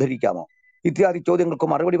നിന്നൊരു തെളിവ് ഉദ്ധരിക്കാമോ? ഇത്യാദി ചോദ്യങ്ങൾക്ക്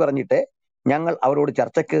മറുപടി പറഞ്ഞിട്ട് ഞങ്ങൾ അവരോട്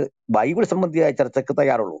ബൈബിൾ സംബന്ധിയായ ചർച്ചയ്ക്ക്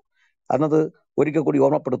തയ്യാറുള്ളൂ. എന്നത് ഒരിക്കൽ കൂടി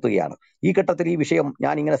ഓർമ്മപ്പെടുത്തുകയാണ്. ഈ ഘട്ടത്തിൽ ഈ വിഷയം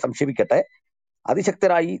ഞാൻ ഇങ്ങനെ സംക്ഷേപിക്കട്ടെ.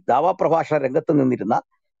 അതിശക്തരായി ദാവാപ്രഭാഷണ രംഗത്ത് നിന്നിരുന്ന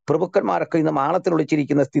പ്രഭുക്കന്മാരൊക്കെ ഇന്ന് മാളത്തിൽ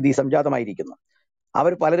ഒളിച്ചിരിക്കുന്ന സ്ഥിതി സംജാതമായിരിക്കുന്നു.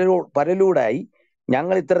 അവർ പലരിലൂടെയായി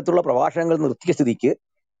ഞങ്ങൾ ഇത്തരത്തിലുള്ള പ്രഭാഷണങ്ങൾ നിർത്തിയ സ്ഥിതിക്ക്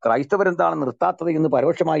ക്രൈസ്തവരെന്താണ് നിർത്താത്തത് എന്ന്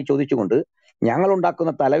പരോക്ഷമായി ചോദിച്ചുകൊണ്ട് ഞങ്ങൾ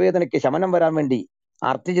ഉണ്ടാക്കുന്ന തലവേദനയ്ക്ക് ശമനം വരാൻ വേണ്ടി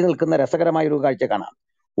അർത്ഥിച്ചു നിൽക്കുന്ന രസകരമായ ഒരു കാഴ്ച കാണാം.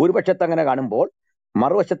 ഒരു പക്ഷത്ത് അങ്ങനെ കാണുമ്പോൾ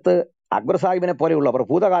മറുവശത്ത് അക്ബർ സാഹിബിനെ പോലെയുള്ളവർ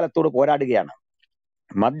ഭൂതകാലത്തോട് പോരാടുകയാണ്.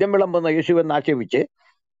 മദ്യം വിളമ്പുന്ന യേശുവെന്ന് ആക്ഷേപിച്ച്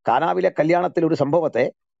കാനാവിലെ കല്യാണത്തിൽ ഒരു സംഭവത്തെ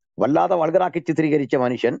വല്ലാതെ വൾഗറാക്കി ചിത്രീകരിച്ച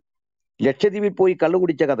മനുഷ്യൻ ലക്ഷദ്വീപിൽ പോയി കള്ളു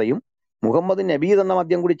കുടിച്ച കഥയും മുഹമ്മദ് നബീദ് എന്ന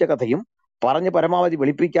മദ്യം കുടിച്ച കഥയും പറഞ്ഞ് പരമാവധി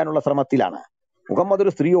വെളുപ്പിക്കാനുള്ള ശ്രമത്തിലാണ്. മുഹമ്മദ്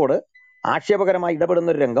ഒരു സ്ത്രീയോട് ആക്ഷേപകരമായി ഇടപെടുന്ന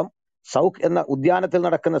ഒരു രംഗം, സൗഖ് എന്ന ഉദ്യാനത്തിൽ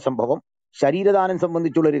നടക്കുന്ന സംഭവം, ശരീരദാനം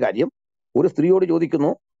സംബന്ധിച്ചുള്ള ഒരു കാര്യം. ഒരു സ്ത്രീയോട്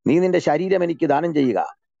ചോദിക്കുന്നു, നീ നിന്റെ ശരീരം എനിക്ക് ദാനം ചെയ്യുക.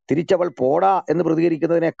 തിരിച്ചവൾ പോടാ എന്ന്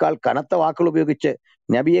പ്രതികരിക്കുന്നതിനേക്കാൾ കനത്ത വാക്കുകൾ ഉപയോഗിച്ച്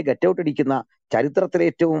നബിയെ ഗെറ്റൗട്ട് അടിക്കുന്ന ചരിത്രത്തിലെ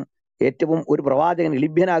ഏറ്റവും ഒരു പ്രവാചകൻ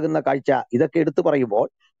ഇളിഭ്യനാകുന്ന കാഴ്ച. ഇതൊക്കെ എടുത്തു പറയുമ്പോൾ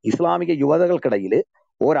ഇസ്ലാമിക യുവതകൾക്കിടയിൽ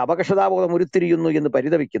ഒരു അപകർഷതാബോധം ഉരുത്തിരിയുന്നു എന്ന്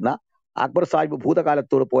പരിതപിക്കുന്ന അക്ബർ സാഹിബ്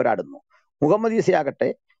ഭൂതകാലത്തോട് പോരാടുന്നു. മുഹമ്മദ് ഈസയാകട്ടെ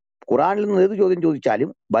ഖുറാനിൽ നിന്ന് ഏത് ചോദ്യം ചോദിച്ചാലും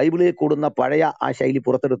ബൈബിളിൽ കൂടുന്ന പഴയ ആ ശൈലി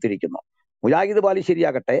പുറത്തെടുത്തിരിക്കുന്നു. മുജാഹിദ്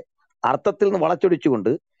ബാലിശ്ശേരിയാകട്ടെ അർത്ഥത്തിൽ നിന്ന്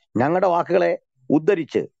വളച്ചൊടിച്ചുകൊണ്ട് ഞങ്ങളുടെ വാക്കുകളെ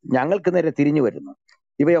ഉദ്ധരിച്ച് ഞങ്ങൾക്ക് നേരെ തിരിഞ്ഞു വരുന്നു.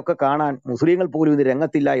 ഇവയൊക്കെ കാണാൻ മുസ്ലിങ്ങൾ പോലും ഇത്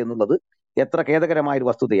രംഗത്തില്ല എന്നുള്ളത് എത്ര ഖേദകരമായൊരു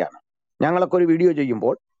വസ്തുതയാണ്. ഞങ്ങളൊക്കെ ഒരു വീഡിയോ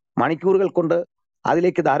ചെയ്യുമ്പോൾ മണിക്കൂറുകൾ കൊണ്ട്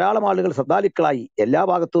അതിലേക്ക് ധാരാളം ആളുകൾ ശ്രദ്ധാലുക്കളായി എല്ലാ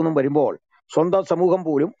ഭാഗത്തു നിന്നും വരുമ്പോൾ സ്വന്തം സമൂഹം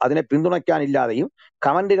പോലും അതിനെ പിന്തുണയ്ക്കാനില്ലാതെയും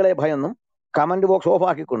കമന്റുകളെ ഭയന്നും കമന്റ് ബോക്സ്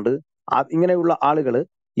ഓഫാക്കിക്കൊണ്ട് ഇങ്ങനെയുള്ള ആളുകൾ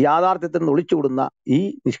യാഥാർത്ഥ്യത്തിൽ നിന്ന് ഒളിച്ചുവിടുന്ന ഈ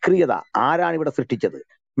നിഷ്ക്രിയത ആരാണ് ഇവിടെ സൃഷ്ടിച്ചത്?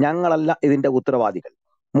 ഞങ്ങളല്ല ഇതിന്റെ ഉത്തരവാദികൾ.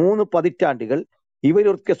 3 പതിറ്റാണ്ടുകൾ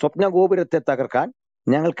ഇവരൊക്കെ സ്വപ്നഗോപുരത്തെ തകർക്കാൻ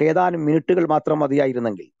ഞങ്ങൾക്ക് ഏതാനും മിനിറ്റുകൾ മാത്രം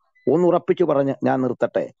മതിയായിരുന്നെങ്കിൽ ഒന്ന് ഉറപ്പിച്ചു പറഞ്ഞ് ഞാൻ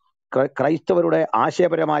നിർത്തട്ടെ. ക്രൈസ്തവരുടെ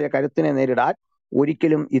ആശയപരമായ കരുത്തിനെ നേരിടാൻ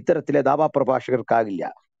ഒരിക്കലും ഇത്തരത്തിലെ ദാവാപ്രഭാഷകർക്കാകില്ല.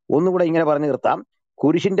 ഒന്നുകൂടെ ഇങ്ങനെ പറഞ്ഞു നിർത്താം.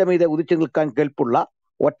 കുരിശിന്റെ മീതെ ഉദിച്ചു നിൽക്കാൻ കേൾപ്പുള്ള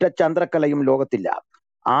ഒറ്റ ചന്ദ്രക്കലയും ലോകത്തില്ല.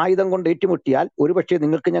 ആയുധം കൊണ്ട് ഏറ്റുമുട്ടിയാൽ ഒരുപക്ഷെ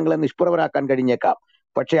നിങ്ങൾക്ക് ഞങ്ങളെ നിഷ്പ്രഭരാക്കാൻ കഴിഞ്ഞേക്കാം.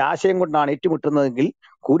 പക്ഷെ ആശയം കൊണ്ടാണ് ഏറ്റുമുട്ടുന്നതെങ്കിൽ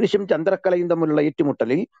കുരിശും ചന്ദ്രക്കലയും തമ്മിലുള്ള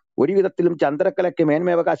ഏറ്റുമുട്ടലിൽ ഒരു വിധത്തിലും ചന്ദ്രക്കലയ്ക്ക്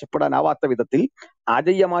മേന്മയവകാശപ്പെടാനാവാത്ത വിധത്തിൽ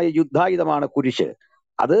അജയ്യമായ യുദ്ധായുധമാണ് കുരിശ്.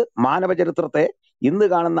 അത് മാനവചരിത്രത്തെ ഇന്ന്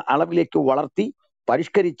കാണുന്ന അളവിലേക്ക് വളർത്തി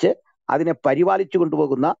പരിഷ്കരിച്ച് അതിനെ പരിപാലിച്ചു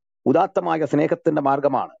കൊണ്ടുപോകുന്ന ഉദാത്തമായ സ്നേഹത്തിന്റെ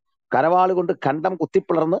മാർഗമാണ്. കരവാളുകൊണ്ട് ഖണ്ഡം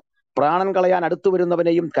കുത്തിപ്പിളർന്ന് പ്രാണൻ കളയാൻ അടുത്തു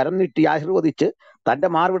വരുന്നവനെയും കരം നീട്ടി ആശീർവദിച്ച് തന്റെ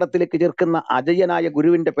മാർവിടത്തിലേക്ക് ചേർക്കുന്ന അജയ്യനായ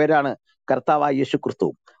ഗുരുവിന്റെ പേരാണ് കർത്താവായ യേശു ക്രിസ്തു.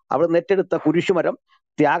 അവിടെ നെറ്റെടുത്ത കുരിശുമരം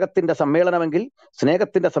ത്യാഗത്തിന്റെ സമ്മേളനമെങ്കിൽ,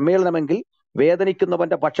 സ്നേഹത്തിന്റെ സമ്മേളനമെങ്കിൽ,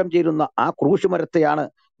 വേദനിക്കുന്നവന്റെ പക്ഷം ചേരുന്ന ആ ക്രൂശുമരത്തെയാണ്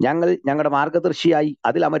ഞങ്ങളുടെ മാർഗദർശിയായി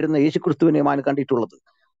അതിൽ അമരുന്ന യേശുക്രിസ്തുവിനെയുമാണ് കണ്ടിട്ടുള്ളത്.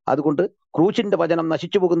 അതുകൊണ്ട് ക്രൂശിന്റെ വചനം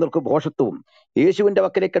നശിച്ചു പോകുന്നവർക്ക് ഭോഷത്വവും യേശുവിന്റെ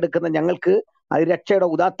വക്കിലേക്ക് എടുക്കുന്ന ഞങ്ങൾക്ക് അത് രക്ഷയുടെ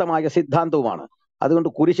ഉദാത്തമായ സിദ്ധാന്തവുമാണ്. അതുകൊണ്ട്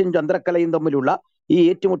കുരിശും ചന്ദ്രക്കലയും തമ്മിലുള്ള ഈ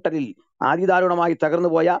ഏറ്റുമുട്ടലിൽ ആദിദാരുണമായി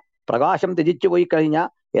തകർന്നുപോയ, പ്രകാശം ത്യജിച്ചു പോയി കഴിഞ്ഞ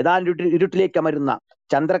ഏതാണ്ട് ഇരുട്ടിലേക്ക് അമരുന്ന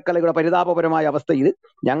ചന്ദ്രക്കലയുടെ പരിതാപപരമായ അവസ്ഥയിൽ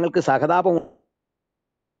ഞങ്ങൾക്ക് സഹതാപം.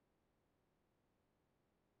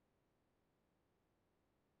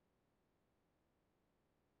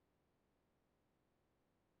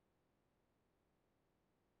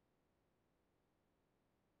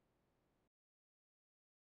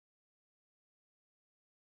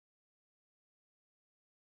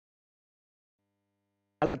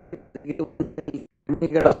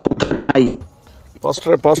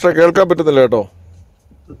 പാസ്റ്ററെ കേൾക്കാൻ പറ്റുന്നില്ല കേട്ടോ.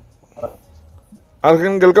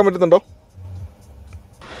 ആർക്കെങ്കിലും കേൾക്കാൻ പറ്റുന്നുണ്ടോ?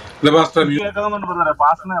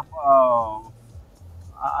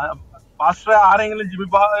 പാസ്റ്ററെ ആരെങ്കിലും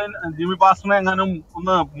ജിമ്മി പാസ്റ്ററിനെ എങ്ങാനും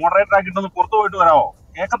ഒന്ന് മോഡറേറ്റർ ആക്കിയിട്ടൊന്ന് പുറത്തു പോയിട്ട് വരാമോ?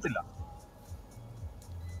 കേൾക്കത്തില്ല.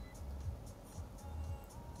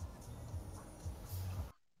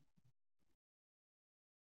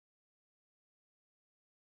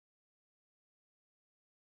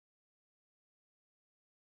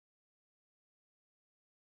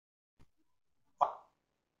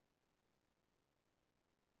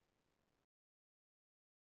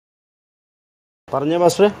 പറഞ്ഞ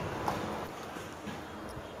പാസ്റ്ററെ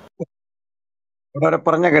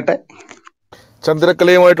പറഞ്ഞ കേട്ടെ.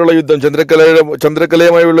 ചന്ദ്രക്കലയുമായിട്ടുള്ള യുദ്ധം,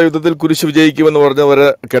 ചന്ദ്രക്കലയുമായുള്ള യുദ്ധത്തിൽ കുരിശ് വിജയിക്കുമെന്ന് പറഞ്ഞവരെ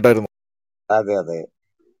കേട്ടായിരുന്നു. അതെ അതെ,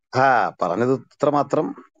 പറഞ്ഞത് ഇത്രമാത്രം.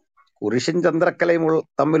 കുരിശും ചന്ദ്രക്കലയും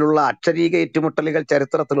തമ്മിലുള്ള അക്ഷരീക ഏറ്റുമുട്ടലുകൾ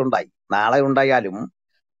ചരിത്രത്തിലുണ്ടായി, നാളെ ഉണ്ടായാലും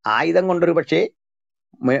ആയുധം കൊണ്ടൊരു പക്ഷേ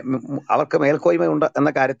അവർക്ക് മേൽക്കോയ്മയുണ്ട് എന്ന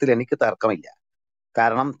കാര്യത്തിൽ എനിക്ക് തർക്കമില്ല.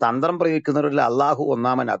 കാരണം തന്ത്രം പ്രയോഗിക്കുന്നവരിൽ അള്ളാഹു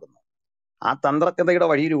ഒന്നാമനാകുന്നു. ആ തന്ത്രജ്ഞതയുടെ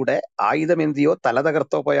വഴിയിലൂടെ ആയുധമെന്തിയോ തല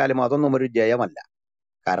തകർത്തോ പോയാലും അതൊന്നും ഒരു ജയമല്ല.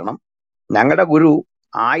 കാരണം ഞങ്ങളുടെ ഗുരു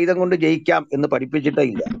ആയുധം കൊണ്ട് ജയിക്കാം എന്ന് പഠിപ്പിച്ചിട്ടേ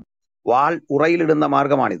ഇല്ല. വാൾ ഉറയിലിടുന്ന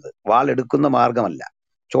മാർഗമാണിത്, വാൾ എടുക്കുന്ന മാർഗമല്ല,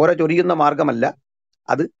 ചോര ചൊരിയുന്ന മാർഗമല്ല,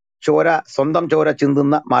 അത് സ്വന്തം ചോര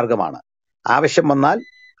ചിന്തുന്ന മാർഗമാണ്. ആവശ്യം വന്നാൽ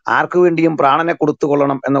ആർക്കു വേണ്ടിയും പ്രാണനെ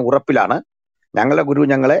കൊടുത്തുകൊള്ളണം എന്ന ഉറപ്പിലാണ് ഞങ്ങളുടെ ഗുരു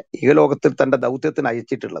ഞങ്ങളെ ഇഹലോകത്തിൽ തന്റെ ദൗത്യത്തിന്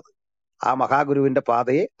അയച്ചിട്ടുള്ളത്. ആ മഹാഗുരുവിന്റെ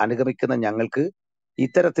പാതയെ അനുഗമിക്കുന്ന ഞങ്ങൾക്ക്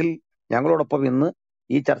ഇത്തരത്തിൽ ഞങ്ങളോടൊപ്പം ഇന്ന്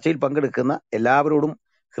ഈ ചർച്ചയിൽ പങ്കെടുക്കുന്ന എല്ലാവരോടും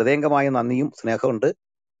ഹൃദയംഗമായ നന്ദിയും സ്നേഹമുണ്ട്.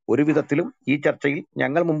 ഒരു വിധത്തിലും ഈ ചർച്ചയിൽ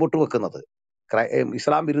ഞങ്ങൾ മുമ്പോട്ട് വെക്കുന്നത്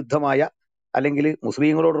ഇസ്ലാം വിരുദ്ധമായ അല്ലെങ്കിൽ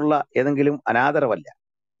മുസ്ലിങ്ങളോടുള്ള ഏതെങ്കിലും അനാദരവല്ല.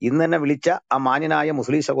 ഇന്ന് തന്നെ വിളിച്ച ആ മാന്യനായ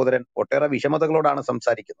മുസ്ലിം സഹോദരൻ ഒട്ടേറെ വിഷമതകളോടാണ്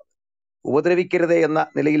സംസാരിക്കുന്നത്. ഉപദ്രവിക്കരുതേ എന്ന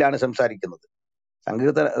നിലയിലാണ് സംസാരിക്കുന്നത്.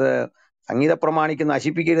 സംഗീത പ്രമാണിക്ക്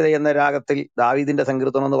നശിപ്പിക്കരുതേ എന്ന രാഗത്തിൽ ദാവീദിന്റെ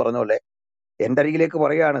സങ്കീർത്തനം എന്ന് പറഞ്ഞ പോലെ എന്റെ അരികിലേക്ക്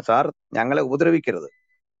പറയുകയാണ്, സാർ ഞങ്ങളെ ഉപദ്രവിക്കരുത്,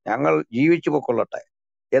 ഞങ്ങൾ ജീവിച്ചു പൊക്കൊള്ളട്ടെ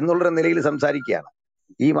എന്നുള്ളൊരു നിലയിൽ സംസാരിക്കുകയാണ്.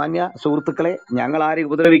 ഈ മാന്യ സുഹൃത്തുക്കളെ, ഞങ്ങൾ ആരെയും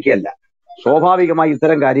ഉപദ്രവിക്കുകയല്ല. സ്വാഭാവികമായി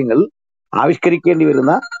ഇത്തരം കാര്യങ്ങൾ ആവിഷ്കരിക്കേണ്ടി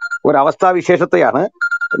വരുന്ന ഒരവസ്ഥാവിശേഷത്തെയാണ്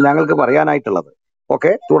ഞങ്ങൾക്ക് പറയാനായിട്ടുള്ളത്.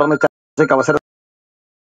 ഓക്കെ, തുടർന്ന് ചർച്ചയ്ക്ക് അവസരം.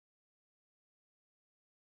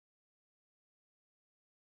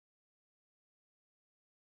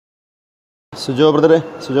 സുജോ ബ്രദറെ,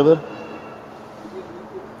 സുജോ ബ്രദർ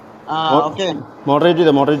ഓക്കെ. മോഡറേറ്റ്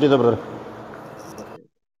ചെയ്ത ബ്രദർ.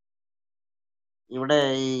 ഇവിടെ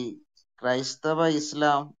ഈ ക്രൈസ്തവ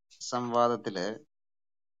ഇസ്ലാം സംവാദത്തില്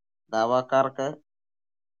ദാവാക്കാർക്ക്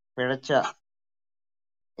പിഴച്ച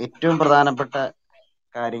ഏറ്റവും പ്രധാനപ്പെട്ട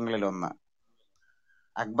കാര്യങ്ങളിലൊന്ന്,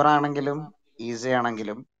 അക്ബർ ആണെങ്കിലും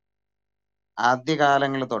ഈസയാണെങ്കിലും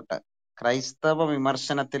ആദ്യകാലങ്ങൾ തൊട്ട് ക്രൈസ്തവ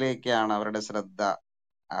വിമർശനത്തിലേക്കാണ് അവരുടെ ശ്രദ്ധ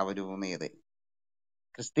അവരൂന്നിയത്.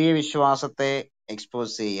 ക്രിസ്തീയ വിശ്വാസത്തെ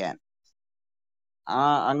എക്സ്പോസ് ചെയ്യാൻ,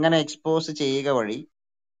 അങ്ങനെ എക്സ്പോസ് ചെയ്യുക വഴി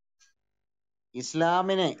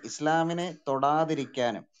ഇസ്ലാമിനെ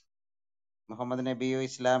തൊടാതിരിക്കാനും, മുഹമ്മദ് നബിയോ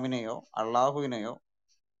ഇസ്ലാമിനെയോ അള്ളാഹുവിനെയോ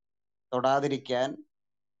തൊടാതിരിക്കാൻ,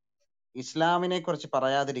 ഇസ്ലാമിനെ കുറിച്ച്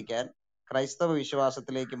പറയാതിരിക്കാൻ ക്രൈസ്തവ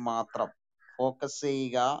വിശ്വാസത്തിലേക്ക് മാത്രം ഫോക്കസ്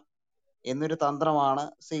ചെയ്യുക എന്നൊരു തന്ത്രമാണ്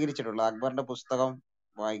സ്വീകരിച്ചിട്ടുള്ളത്. അക്ബറിന്റെ പുസ്തകം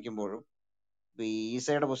വായിക്കുമ്പോഴും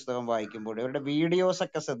ഈസയുടെ പുസ്തകം വായിക്കുമ്പോഴും ഇവരുടെ വീഡിയോസ്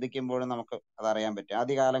ഒക്കെ ശ്രദ്ധിക്കുമ്പോഴും നമുക്ക് അതറിയാൻ പറ്റും.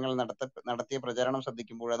 ആദ്യകാലങ്ങളിൽ നടത്തിയ പ്രചരണം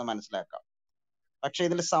ശ്രദ്ധിക്കുമ്പോഴും അത് മനസ്സിലാക്കാം. പക്ഷെ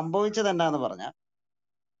ഇതിൽ സംഭവിച്ചത് എന്താന്ന് പറഞ്ഞാൽ,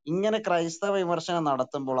 ഇങ്ങനെ ക്രൈസ്തവ വിമർശനം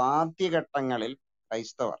നടത്തുമ്പോൾ ആദ്യഘട്ടങ്ങളിൽ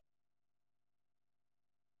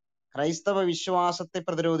ക്രൈസ്തവ വിശ്വാസത്തെ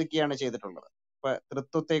പ്രതിരോധിക്കുകയാണ് ചെയ്തിട്ടുള്ളത്. ഇപ്പൊ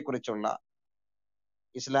തൃത്വത്തെക്കുറിച്ചുള്ള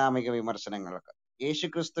ഇസ്ലാമിക വിമർശനങ്ങൾക്ക്,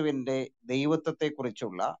 യേശുക്രിസ്തുവിന്റെ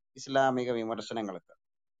ദൈവത്വത്തെക്കുറിച്ചുള്ള ഇസ്ലാമിക വിമർശനങ്ങൾക്ക്,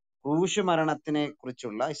 ക്രൂശ് മരണത്തിനെ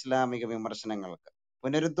കുറിച്ചുള്ള ഇസ്ലാമിക വിമർശനങ്ങൾക്ക്,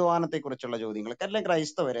 പുനരുദ്ധാനത്തെക്കുറിച്ചുള്ള ചോദ്യങ്ങൾക്ക് എല്ലാം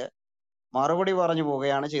ക്രൈസ്തവര് മറുപടി പറഞ്ഞു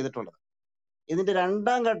പോവുകയാണ് ചെയ്തിട്ടുള്ളത്. ഇതിന്റെ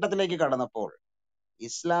രണ്ടാം ഘട്ടത്തിലേക്ക് കടന്നപ്പോൾ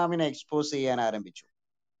ഇസ്ലാമിനെ എക്സ്പോസ് ചെയ്യാൻ ആരംഭിച്ചു.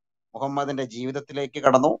 മുഹമ്മദിന്റെ ജീവിതത്തിലേക്ക്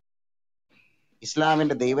കടന്നു,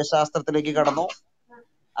 ഇസ്ലാമിന്റെ ദൈവശാസ്ത്രത്തിലേക്ക് കടന്നു,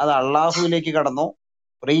 അത് അള്ളാഹുവിലേക്ക് കടന്നു,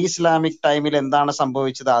 പ്രീ ഇസ്ലാമിക് ടൈമിൽ എന്താണ്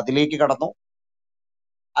സംഭവിച്ചത് അതിലേക്ക് കടന്നു.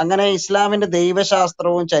 അങ്ങനെ ഇസ്ലാമിന്റെ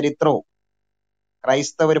ദൈവശാസ്ത്രവും ചരിത്രവും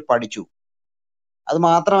ക്രൈസ്തവർ പഠിച്ചു. അത്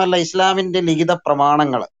മാത്രമല്ല, ഇസ്ലാമിന്റെ ലിഖിത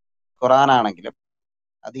പ്രമാണങ്ങൾ, ഖുറാനാണെങ്കിലും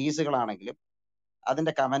ഹദീസുകളാണെങ്കിലും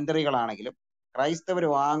അതിന്റെ കമന്ററികളാണെങ്കിലും ക്രൈസ്തവർ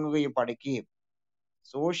വാങ്ങുകയും പഠിക്കുകയും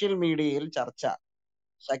സോഷ്യൽ മീഡിയയിൽ ചർച്ച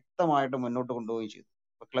ശക്തമായിട്ട് മുന്നോട്ട് കൊണ്ടുപോവുകയും ചെയ്തു.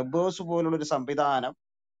 ഇപ്പൊ ക്ലബ് ഹൗസ് പോലുള്ളൊരു സംവിധാനം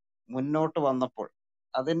മുന്നോട്ട് വന്നപ്പോൾ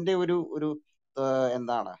അതിന്റെ ഒരു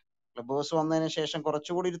എന്താണ്, ക്ലബ് ഹൗസ് വന്നതിന് ശേഷം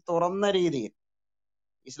കുറച്ചുകൂടി ഒരു തുറന്ന രീതിയിൽ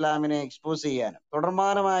ഇസ്ലാമിനെ എക്സ്പോസ് ചെയ്യാനും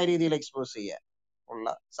തുടർമാനമായ രീതിയിൽ എക്സ്പോസ് ചെയ്യാൻ ഉള്ള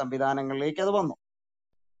സംവിധാനങ്ങളിലേക്ക് അത് വന്നു.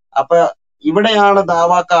 അപ്പൊ ഇവിടെയാണ്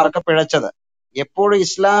ദാവാക്കാർക്ക് പിഴച്ചത്. എപ്പോഴും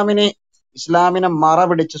ഇസ്ലാമിനെ മറ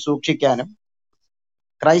പിടിച്ച് സൂക്ഷിക്കാനും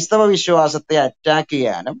ക്രൈസ്തവ വിശ്വാസത്തെ അറ്റാക്ക്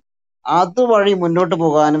ചെയ്യാനും അതുവഴി മുന്നോട്ട്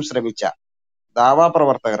പോകാനും ശ്രമിച്ച ദാവാ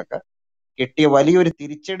പ്രവർത്തകർക്ക് കിട്ടിയ വലിയൊരു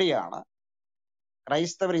തിരിച്ചടിയാണ്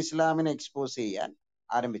ക്രൈസ്തവർ ഇസ്ലാമിനെ എക്സ്പോസ് ചെയ്യാൻ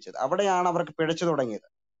ആരംഭിച്ചത്. അവിടെയാണ് അവർക്ക് പിഴച്ചു തുടങ്ങിയത്.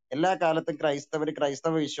 എല്ലാ കാലത്തും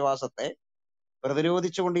ക്രൈസ്തവ വിശ്വാസത്തെ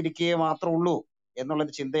പ്രതിരോധിച്ചുകൊണ്ടിരിക്കുകയെ മാത്രമുള്ളൂ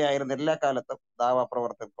എന്നുള്ളൊരു ചിന്തയായിരുന്നു എല്ലാ കാലത്തും ദാവാ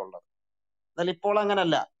പ്രവർത്തകർക്കുള്ളത്. എന്നാൽ ഇപ്പോൾ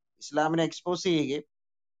അങ്ങനല്ല. ഇസ്ലാമിനെ എക്സ്പോസ് ചെയ്യുകയും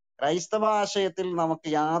ക്രൈസ്തവ ആശയത്തിൽ നമുക്ക്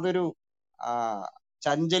യാതൊരു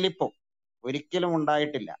ചഞ്ചലിപ്പും ഒരിക്കലും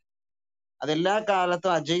ഉണ്ടായിട്ടില്ല. അതെല്ലാ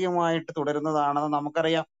കാലത്തും അജയ്യമായിട്ട് തുടരുന്നതാണെന്ന്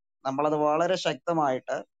നമുക്കറിയാം. നമ്മളത് വളരെ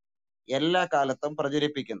ശക്തമായിട്ട് എല്ലാ കാലത്തും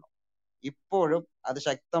പ്രചരിപ്പിക്കുന്നു. ഇപ്പോഴും അത്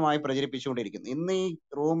ശക്തമായി പ്രചരിപ്പിച്ചുകൊണ്ടിരിക്കുന്നു. ഇന്ന് ഈ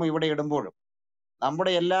റൂം ഇവിടെ ഇടുമ്പോഴും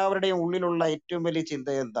നമ്മുടെ എല്ലാവരുടെയും ഉള്ളിലുള്ള ഏറ്റവും വലിയ ചിന്ത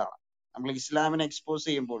എന്താണ്? നമ്മൾ ഇസ്ലാമിനെ എക്സ്പോസ്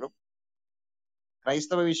ചെയ്യുമ്പോഴും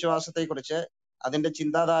ക്രൈസ്തവ വിശ്വാസത്തെക്കുറിച്ച് അതിന്റെ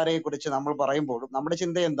ചിന്താധാരയെക്കുറിച്ച് നമ്മൾ പറയുമ്പോഴും നമ്മുടെ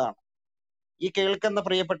ചിന്ത എന്താണ്? ഈ കേൾക്കുന്ന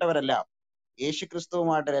പ്രിയപ്പെട്ടവരെല്ലാം യേശു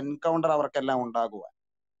ക്രിസ്തുവുമായിട്ടൊരു എൻകൗണ്ടർ അവർക്കെല്ലാം ഉണ്ടാകുവാൻ,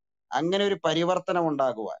 അങ്ങനെ ഒരു പരിവർത്തനം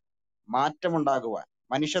ഉണ്ടാകുവാൻ, മാറ്റമുണ്ടാകുവാൻ,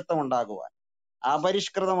 മനുഷ്യത്വം ഉണ്ടാകുവാൻ,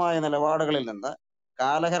 അപരിഷ്കൃതമായ നിലപാടുകളിൽ നിന്ന്,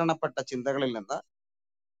 കാലഹരണപ്പെട്ട ചിന്തകളിൽ നിന്ന്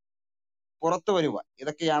പുറത്തു വരുവാൻ,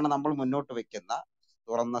 ഇതൊക്കെയാണ് നമ്മൾ മുന്നോട്ട് വെക്കുന്ന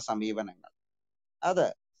തുറന്ന സമീപനങ്ങൾ. അത്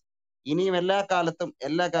ഇനിയും എല്ലാ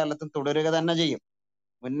കാലത്തും തുടരുക തന്നെ ചെയ്യും.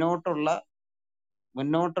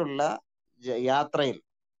 മുന്നോട്ടുള്ള യാത്രയിൽ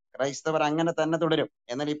ക്രൈസ്തവർ അങ്ങനെ തന്നെ തുടരും.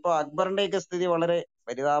 എന്നാൽ ഇപ്പൊ അക്ബറിന്റെയൊക്കെ സ്ഥിതി വളരെ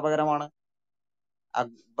പരിതാപകരമാണ്.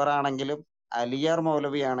 അക്ബർ ആണെങ്കിലും അലിയാർ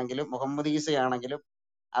മൗലവി ആണെങ്കിലും മുഹമ്മദ് ഈസയാണെങ്കിലും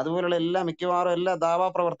അതുപോലുള്ള മിക്കവാറും എല്ലാ ദാവാ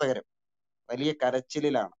പ്രവർത്തകരും വലിയ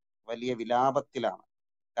കരച്ചിലിലാണ്, വലിയ വിലാപത്തിലാണ്.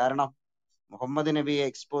 കാരണം മുഹമ്മദ് നബിയെ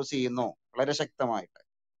എക്സ്പോസ് ചെയ്യുന്നു വളരെ ശക്തമായിട്ട്.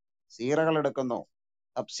 സീറകൾ എടുക്കുന്നു,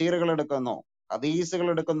 തഫ്സീറുകൾ എടുക്കുന്നു, ഹദീസുകൾ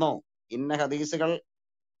എടുക്കുന്നു. ഇന്ന ഹദീസുകൾ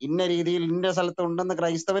ഇന്ന രീതിയിൽ ഇന്ന സ്ഥലത്ത് ഉണ്ടെന്ന്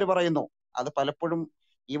ക്രൈസ്തവർ പറയുന്നു. അത് പലപ്പോഴും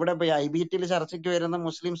ഇവിടെ ഇപ്പൊ IBTയിൽ ചർച്ചയ്ക്ക് വരുന്ന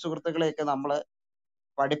മുസ്ലിം സുഹൃത്തുക്കളെയൊക്കെ നമ്മൾ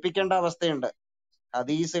പഠിപ്പിക്കേണ്ട അവസ്ഥയുണ്ട്.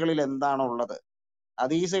 ഹദീസുകളിൽ എന്താണുള്ളത്,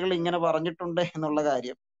 ഹദീസുകൾ ഇങ്ങനെ പറഞ്ഞിട്ടുണ്ട് എന്നുള്ള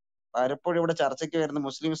കാര്യം പലപ്പോഴും ഇവിടെ ചർച്ചയ്ക്ക് വരുന്ന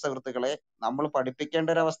മുസ്ലിം സുഹൃത്തുക്കളെ നമ്മൾ പഠിപ്പിക്കേണ്ട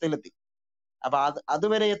ഒരു അവസ്ഥയിലെത്തി. അപ്പൊ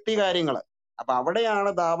അതുവരെ എത്തി കാര്യങ്ങള്. അപ്പൊ അവിടെയാണ്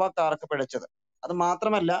ദാവാക്കാർക്ക് പിഴച്ചത്. അത്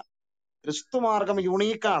മാത്രമല്ല, ക്രിസ്തു മാർഗം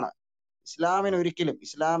യുണീക്കാണ്.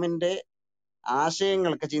 ഇസ്ലാമിന്റെ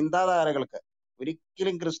ആശയങ്ങൾക്ക്, ചിന്താധാരകൾക്ക്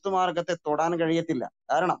ഒരിക്കലും ക്രിസ്തു മാർഗത്തെ തൊടാൻ കഴിയത്തില്ല.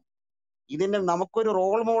 കാരണം നമുക്കൊരു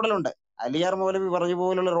റോൾ മോഡൽ ഉണ്ട്. അലിയാർ മൗലവി പറഞ്ഞ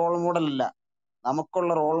പോലുള്ള റോൾ മോഡൽ അല്ല.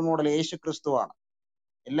 നമുക്കുള്ള റോൾ മോഡൽ യേശു ക്രിസ്തുവാണ്.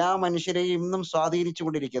 എല്ലാ മനുഷ്യരെയും ഇന്നും സ്വാധീനിച്ചു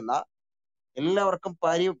കൊണ്ടിരിക്കുന്ന, എല്ലാവർക്കും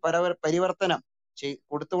പരിവർത്തനം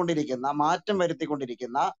കൊടുത്തുകൊണ്ടിരിക്കുന്ന, മാറ്റം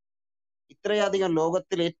വരുത്തിക്കൊണ്ടിരിക്കുന്ന, ഇത്രയധികം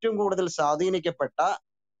ലോകത്തിൽ ഏറ്റവും കൂടുതൽ സ്വാധീനിക്കപ്പെട്ട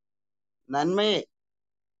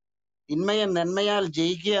തിന്മയെ നന്മയാൽ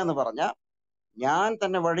ജയിക്കുക എന്ന് പറഞ്ഞ, ഞാൻ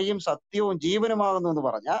തന്നെ വഴിയും സത്യവും ജീവനുമാകുന്നു എന്ന്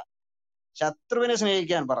പറഞ്ഞ, ശത്രുവിനെ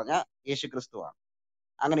സ്നേഹിക്കാൻ പറഞ്ഞ യേശുക്രിസ്തുവാണ്.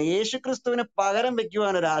 അങ്ങനെ യേശുക്രിസ്തുവിന് പകരം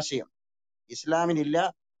വെക്കുവാൻ ഒരു ആശയം ഇസ്ലാമിനില്ല.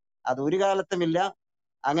 അത് ഒരു കാലത്തുമില്ല.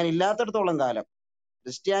 അങ്ങനെ ഇല്ലാത്തിടത്തോളം കാലം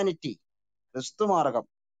ക്രിസ്തു മാർഗം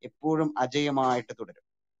എപ്പോഴും അജയമായിട്ട് തുടരും.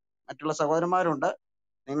 മറ്റുള്ള സഹോദരന്മാരുണ്ട്,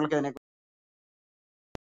 നിങ്ങൾക്ക് അതിനെ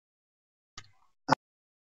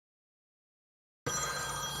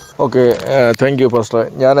ഓക്കെ, താങ്ക് യു പാസ്റ്റർ.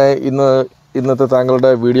 ഞാൻ ഇന്നത്തെ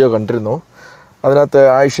താങ്കളുടെ വീഡിയോ കണ്ടിരുന്നു. അതിനകത്ത്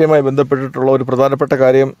ആയിഷയുമായി ബന്ധപ്പെട്ടിട്ടുള്ള ഒരു പ്രധാനപ്പെട്ട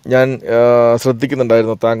കാര്യം ഞാൻ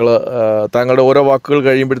ശ്രദ്ധിക്കുന്നുണ്ടായിരുന്നു. താങ്കളുടെ ഓരോ വാക്കുകൾ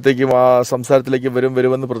കഴിയുമ്പോഴത്തേക്കും ആ സംസാരത്തിലേക്ക്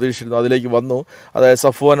വരുമെന്ന് പ്രതീക്ഷിച്ചിരുന്നു. അതിലേക്ക് വന്നു. അതായത്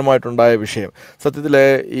സഫ്വാനുമായിട്ടുണ്ടായ വിഷയം. സത്യത്തിൽ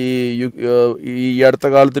ഈ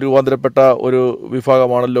അടുത്ത കാലത്ത് രൂപാന്തരപ്പെട്ട ഒരു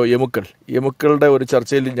വിഭാഗമാണല്ലോ യമുക്കളുടെ ഒരു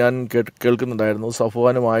ചർച്ചയിൽ ഞാൻ കേൾക്കുന്നുണ്ടായിരുന്നു.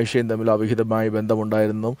 സഫ്വാനും ആയിഷയും തമ്മിൽ അവിഹിതമായ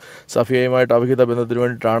ബന്ധമുണ്ടായിരുന്നു. സഫിയയുമായിട്ട് അവിഹിത ബന്ധത്തിന്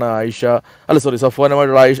വേണ്ടിയിട്ടാണ്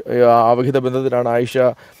സഫ്വാനുമായിട്ടുള്ള അവിഹിത ബന്ധത്തിനാണ് ആയിഷ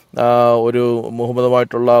ഒരു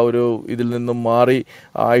മുഹമ്മദുമായിട്ടുള്ള ഒരു ഇതിൽ നിന്നും മാറി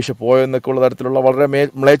ആയിഷ പോയെന്നൊക്കെ ഉള്ള തരത്തിലുള്ള വളരെ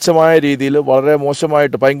മ്ലേച്ഛമായ രീതിയിൽ, വളരെ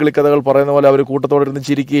മോശമായിട്ട് പൈങ്കിളിക്കഥകൾ പറയുന്ന പോലെ അവർ കൂട്ടത്തോടെ ഇരുന്ന്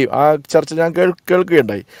ചിരിക്കുകയും ആ ചർച്ച ഞാൻ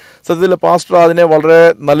കേൾക്കുകയുണ്ടായി. സത്യത്തിൽ പാസ്റ്റർ അതിനെ വളരെ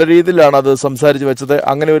നല്ല രീതിയിലാണ് അത് സംസാരിച്ച് വെച്ചത്.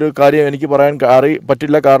 അങ്ങനെ ഒരു കാര്യം എനിക്ക് പറയാൻ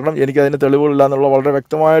പറ്റില്ല. കാരണം എനിക്കതിന് തെളിവുകളില്ല എന്നുള്ള വളരെ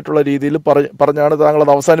വ്യക്തമായിട്ടുള്ള രീതിയിൽ പറഞ്ഞാണ് താങ്കൾ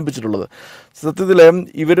അത് അവസാനിപ്പിച്ചിട്ടുള്ളത്. സത്യത്തിൽ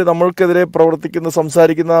ഇവർ നമ്മൾക്കെതിരെ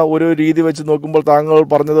സംസാരിക്കുന്ന ഒരു രീതി വെച്ച് നോക്കുമ്പോൾ താങ്കൾ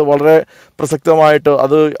പറഞ്ഞത് വളരെ പ്രസക്തമായിട്ട്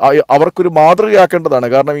അത് അവർക്കൊരു മാതൃകയാക്കേണ്ടതാണ്.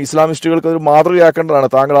 കാരണം ഇസ്ലാമിസ്റ്റുകൾക്ക് ഒരു മാതൃകയാക്കേണ്ടതാണ്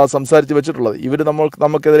താങ്കൾ ആ സംസാരിച്ച് വെച്ചിട്ടുള്ളത്. ഇവർ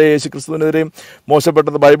നമുക്കെതിരെ യേശുക്രിസ്തുവിനെതിരെയും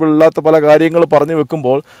മോശപ്പെട്ടത് ബൈബിളില്ലാത്ത പല കാര്യങ്ങൾ പറഞ്ഞു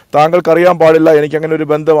വെക്കുമ്പോൾ താങ്കൾക്കറിയാൻ പാടില്ല എനിക്കങ്ങനെ ഒരു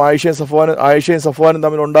ബന്ധം ആയിഷയും സഫ്വാനും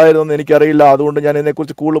തമ്മിൽ ഉണ്ടായിരുന്നെന്ന് എനിക്കറിയില്ല, അതുകൊണ്ട് ഞാൻ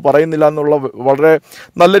ഇതിനെക്കുറിച്ച് കൂടുതൽ പറയുന്നില്ല എന്നുള്ള വളരെ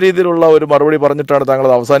നല്ല രീതിയിലുള്ള ഒരു മറുപടി പറഞ്ഞിട്ടാണ് താങ്കൾ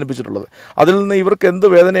അത് അവസാനിപ്പിച്ചിട്ടുള്ളത്. അതിൽ നിന്ന് ഇവർക്ക് എന്ത്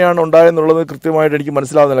വേദനയാണ് ഉണ്ടായെന്നുള്ളത് കൃത്യമായിട്ട് എനിക്ക്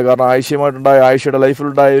മനസ്സിലാവുന്നില്ല. കാരണം ആയിഷയുടെ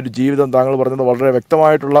ലൈഫിലുണ്ടായ ഒരു ജീവിതം താങ്കൾ പറഞ്ഞത് വളരെ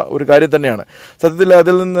വ്യക്തമായിട്ടുള്ള ഒരു കാര്യം തന്നെയാണ്. സത്യത്തിൽ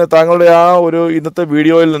അതിൽ നിന്ന് താങ്കളുടെ ആ ഒരു ഇന്നത്തെ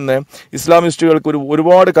വീഡിയോയിൽ നിന്ന് ഇസ്ലാമിസ്റ്റുകൾക്ക്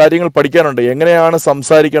ഒരുപാട് കാര്യങ്ങൾ പഠിക്കാനുണ്ട്. എങ്ങനെയാണ്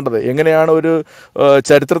സംസാരിക്കേണ്ടത്, എങ്ങനെയാണ് ഒരു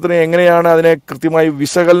ചരിത്രത്തിനെ എങ്ങനെയാണ് അതിനെ കൃത്യമായി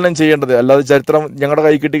വിശകലനം ചെയ്യേണ്ടത്. അല്ലാതെ ചരിത്രം ഞങ്ങളുടെ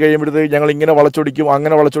കൈ കിട്ടി കഴിയുമ്പോഴത്തേക്ക് ഞങ്ങൾ ഇങ്ങനെ വളച്ചൊടിക്കും,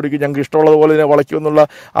 അങ്ങനെ വളച്ചൊടിക്കും, ഞങ്ങൾക്ക് ഇഷ്ടമുള്ളതുപോലെ ഇതിനെ വളയ്ക്കും എന്നുള്ള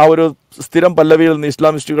ആ ഒരു സ്ഥിരം പല്ലവിയിൽ നിന്ന്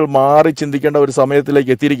ഇസ്ലാമിസ്റ്റുകൾ മാറി ചിന്തിക്കേണ്ട ഒരു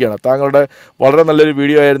സമയത്തിലേക്ക് എത്തിയിരിക്കുകയാണ്. താങ്കളുടെ വളരെ നല്ലൊരു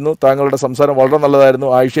വീഡിയോ ആയിരുന്നു. താങ്കളുടെ സംസാരം വളരെ നല്ലതായിരുന്നു.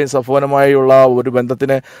 ആയിഷയും സഫ്വാനുമായുള്ള ഒരു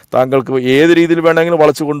ബന്ധത്തിനെ താങ്കൾക്ക് ഏത് രീതിയിൽ വേണമെങ്കിലും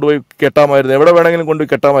വളച്ചു കൊണ്ടുപോയി കെട്ടാമായിരുന്നു, എവിടെ വേണമെങ്കിലും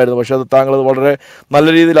കൊണ്ടുപോയി കെട്ടാമായിരുന്നു. പക്ഷേ അത് താങ്കൾ വളരെ നല്ല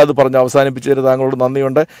രീതിയിൽ അത് പറഞ്ഞ് അവസാനിപ്പിച്ചതിന് താങ്കളോട്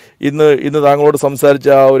നന്ദിയുണ്ട്. ഇന്ന് താങ്കളോട് സംസാരിച്ച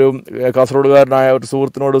ആ ഒരു കാസർഗോഡുകാരനായ ഒരു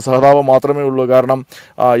സുഹൃത്തിനോട് സഹതാപം മാത്രമേ ഉള്ളൂ. കാരണം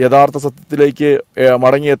യഥാർത്ഥ സത്യത്തിലേക്ക്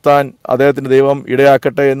മടങ്ങിയെത്താൻ അദ്ദേഹത്തിന് ദൈവം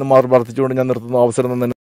ഇടയാക്കട്ടെ എന്ന് മാത്രം പ്രാർത്ഥിച്ചുകൊണ്ട് ഞാൻ നിർത്തുന്നു. അവസരം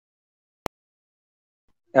തന്നെ.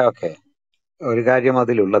 ഓക്കെ, ഒരു കാര്യം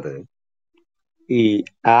അതിലുള്ളത്, ഈ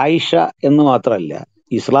ആയിഷ എന്ന് മാത്രമല്ല,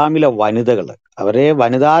 ഇസ്ലാമിലെ വനിതകൾ, അവരെ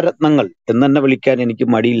വനിതാരത്നങ്ങൾ എന്ന് തന്നെ വിളിക്കാൻ എനിക്ക്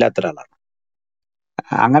മടിയില്ലാത്ത ഒരാളാണ്.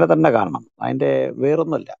 അങ്ങനെ തന്നെ കാണണം. അതിന്റെ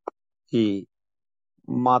വേറൊന്നുമല്ല. ഈ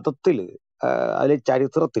മതത്തില് അതിലെ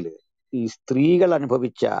ചരിത്രത്തില് ഈ സ്ത്രീകൾ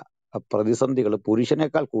അനുഭവിച്ച പ്രതിസന്ധികൾ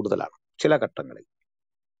പുരുഷനേക്കാൾ കൂടുതലാണ് ചില ഘട്ടങ്ങളിൽ.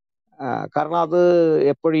 കാരണം അത്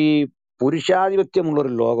എപ്പോഴും ഈ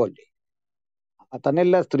പുരുഷാധിപത്യമുള്ളൊരു ലോകമല്ലേ.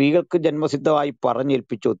 തന്നെയല്ല, സ്ത്രീകൾക്ക് ജന്മസിദ്ധമായി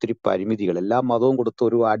പറഞ്ഞേൽപ്പിച്ച ഒത്തിരി പരിമിതികൾ, എല്ലാ മതവും കൊടുത്ത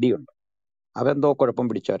ഒരു അടിയുണ്ട്. അവരെന്തോ കുഴപ്പം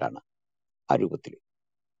പിടിച്ചവരാണ് ആ രൂപത്തിൽ.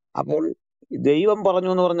 അപ്പോൾ ദൈവം പറഞ്ഞു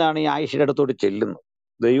എന്ന് പറഞ്ഞാണ് ഈ ആയിഷയുടെ അടുത്തോട്ട് ചെല്ലുന്നത്.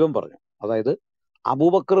 ദൈവം പറഞ്ഞു, അതായത്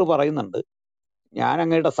അബൂബക്കർ പറയുന്നുണ്ട്, ഞാൻ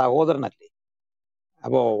അങ്ങയുടെ സഹോദരനല്ലേ.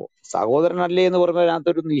 അപ്പോ സഹോദരനല്ലേ എന്ന്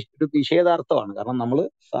പറഞ്ഞതിനകത്തൊരു ഒരു നിഷേധാർത്ഥമാണ്. കാരണം നമ്മൾ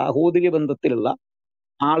സാഹോദര്യ ബന്ധത്തിലുള്ള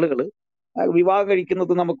ആളുകൾ വിവാഹം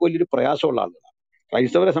കഴിക്കുന്നത് നമുക്ക് വലിയൊരു പ്രയാസമുള്ള ആളുകളാണ്.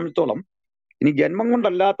 ക്രൈസ്തവരെ സംബന്ധിച്ചോളം ഇനി ജന്മം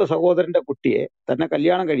കൊണ്ടല്ലാത്ത സഹോദരന്റെ കുട്ടിയെ തന്നെ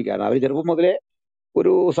കല്യാണം കഴിക്കാറ്. അവർ ചെറുപ്പം മുതലേ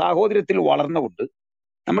ഒരു സാഹോദര്യത്തിൽ വളർന്നുകൊണ്ട്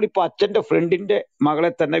നമ്മളിപ്പോ അച്ഛന്റെ ഫ്രണ്ടിന്റെ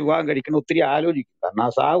മകളെ തന്നെ വിവാഹം കഴിക്കണം ഒത്തിരി ആലോചിക്കും. കാരണം ആ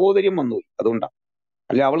സാഹോദര്യം വന്നുപോയി, അതുകൊണ്ടാണ്.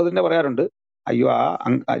 അല്ലെ അവള് തന്നെ പറയാറുണ്ട്, അയ്യോ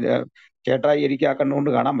ചേട്ടായി എനിക്ക് ആ കണ്ണുകൊണ്ട്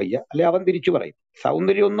കാണാൻ വയ്യ. അല്ലെ അവൻ തിരിച്ചു പറയും.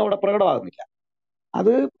 സൗന്ദര്യമൊന്നും അവിടെ പ്രകടമാകുന്നില്ല.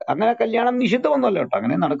 അത് അങ്ങനെ കല്യാണം നിഷിദ്ധമൊന്നുമല്ല കേട്ടോ,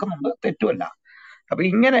 അങ്ങനെ നടക്കുന്നുണ്ട്, തെറ്റുമല്ല. അപ്പൊ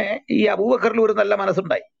ഇങ്ങനെ ഈ അബൂബക്കറിൽ ഒരു നല്ല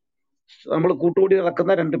മനസ്സുണ്ടായി. നമ്മൾ കൂട്ടുകൂടി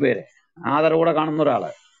നടക്കുന്ന രണ്ടുപേരെ ആദരവോടെ കാണുന്ന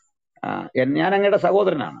ഒരാള്, ഞാൻ അങ്ങയുടെ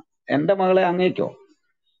സഹോദരനാണ്, എന്റെ മകളെ അങ്ങേക്കോ,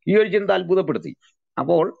 ഈ ഒരു ചിന്ത അത്ഭുതപ്പെടുത്തി.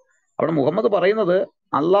 അപ്പോൾ അവിടെ മുഹമ്മദ് പറയുന്നത്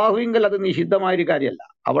അള്ളാഹുവിങ്കൽ അത് നിഷിദ്ധമായ ഒരു കാര്യമല്ല,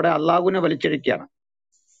 അവിടെ അള്ളാഹുവിനെ വലിച്ചഴിക്കുകയാണ്.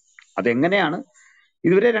 അതെങ്ങനെയാണ്?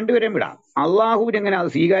 ഇതുവരെ രണ്ടുപേരെയും വിടാം, അള്ളാഹുവിന് എങ്ങനെ അത്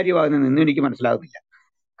സ്വീകാര്യമാകുന്നതെന്ന് ഇന്നും എനിക്ക് മനസ്സിലാകുന്നില്ല.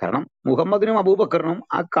 കാരണം മുഹമ്മദിനും അബൂബക്കറിനും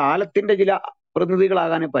ആ കാലത്തിന്റെ ചില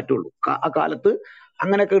പ്രതിനിധികളാകാനേ പറ്റുള്ളൂ. ആ കാലത്ത്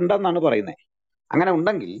അങ്ങനെയൊക്കെ ഉണ്ടെന്നാണ് പറയുന്നത്. അങ്ങനെ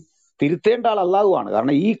ഉണ്ടെങ്കിൽ തിരുത്തേണ്ട ആൾ അള്ളാഹുവാണ്.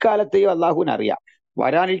 കാരണം ഈ കാലത്തെയും അള്ളാഹുവിന് അറിയാം,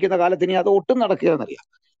 വരാനിരിക്കുന്ന കാലത്ത് ഇനി അത് ഒട്ടും നടക്കുകയെന്നറിയാം.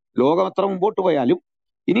 ലോകം എത്ര മുമ്പോട്ട് പോയാലും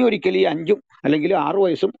ഇനി ഒരിക്കലും ഈ 5 അല്ലെങ്കിൽ 6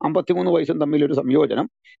 വയസ്സും 53 വയസ്സും തമ്മിൽ ഒരു സംയോജനം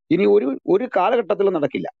ഇനി ഒരു കാലഘട്ടത്തിൽ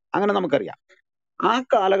നടക്കില്ല. അങ്ങനെ നമുക്കറിയാം. ആ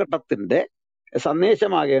കാലഘട്ടത്തിന്റെ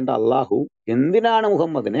സന്ദേശമാകേണ്ട അള്ളാഹു എന്തിനാണ്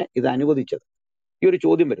മുഹമ്മദിനെ ഇത് അനുവദിച്ചത്? ഈ ഒരു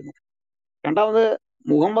ചോദ്യം വരുന്നു. രണ്ടാമത്,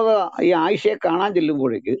 മുഹമ്മദ് ഈ ആയിഷയെ കാണാൻ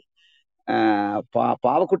ചെല്ലുമ്പോഴേക്ക്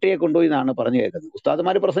പാവക്കുട്ടിയെ കൊണ്ടുപോയി എന്നാണ് പറഞ്ഞു കേൾക്കുന്നത്.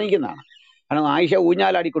 ഉസ്താദുമാര് പ്രസംഗിക്കുന്നതാണ്. കാരണം ആയിഷ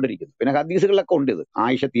ഊഞ്ഞാലാടിക്കൊണ്ടിരിക്കുന്നു. പിന്നെ ഹദീസുകളിലൊക്കെ ഉണ്ട് ഇത്,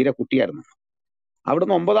 ആയിഷ തീരെ കുട്ടിയായിരുന്നു.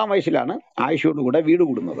 അവിടുന്ന് 9-ാം വയസ്സിലാണ് ആയിഷയോട് കൂടെ വീട്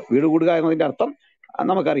കൂടുന്നത്. വീട് കൂടുക എന്നതിന്റെ അർത്ഥം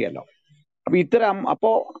നമുക്കറിയാലോ.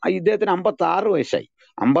 അപ്പോ ഇദ്ദേഹത്തിന് 56 വയസ്സായി.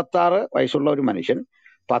 56 വയസ്സുള്ള ഒരു മനുഷ്യൻ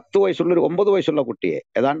 10 വയസ്സുള്ള ഒരു 9 വയസ്സുള്ള കുട്ടിയെ,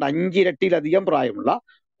 ഏതാണ്ട് 5 ഇരട്ടിയിലധികം പ്രായമുള്ള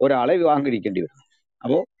ഒരാളെ വിവാഹം കഴിക്കേണ്ടി വരുന്നു.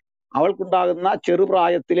 അപ്പോ അവൾക്കുണ്ടാകുന്ന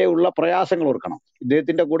ചെറുപ്രായത്തിലെ ഉള്ള പ്രയാസങ്ങൾ ഓർക്കണം.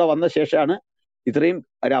 ഇദ്ദേഹത്തിന്റെ കൂടെ വന്ന ശേഷമാണ് ഇത്രയും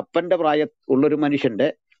ഒരു അപ്പന്റെ ഉള്ളൊരു മനുഷ്യന്റെ,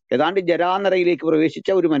 ഏതാണ്ട് ജരാനരയിലേക്ക്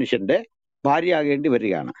പ്രവേശിച്ച ഒരു മനുഷ്യന്റെ ഭാര്യയാകേണ്ടി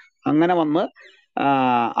വരികയാണ്. അങ്ങനെ വന്ന്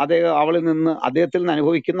അദ്ദേഹത്തിൽ നിന്ന്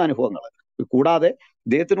അനുഭവിക്കുന്ന അനുഭവങ്ങൾ കൂടാതെ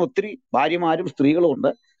ഇദ്ദേഹത്തിന് ഒത്തിരി ഭാര്യമാരും സ്ത്രീകളും ഉണ്ട്.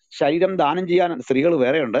 ശരീരം ദാനം ചെയ്യാൻ സ്ത്രീകൾ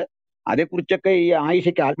വേറെയുണ്ട്. അതേക്കുറിച്ചൊക്കെ ഈ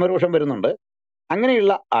ആയിഷയ്ക്ക് ആത്മരോഷം വരുന്നുണ്ട്.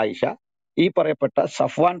 അങ്ങനെയുള്ള ആയിഷ ഈ പറയപ്പെട്ട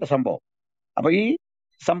സഫ്വാന്റെ സംഭവം, അപ്പൊ ഈ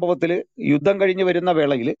സംഭവത്തിൽ യുദ്ധം കഴിഞ്ഞ് വരുന്ന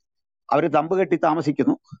വേളയിൽ അവർ തമ്പ് കെട്ടി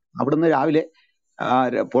താമസിക്കുന്നു. അവിടുന്ന് രാവിലെ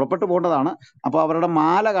പുറപ്പെട്ടു പോകേണ്ടതാണ്. അപ്പൊ അവരുടെ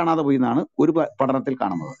മാല കാണാതെ പോയി എന്നാണ് ഒരു പഠനത്തിൽ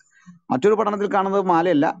കാണുന്നത്. മറ്റൊരു പഠനത്തിൽ കാണുന്നത്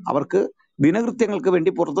മാലയല്ല, അവർക്ക് ദിനകൃത്യങ്ങൾക്ക്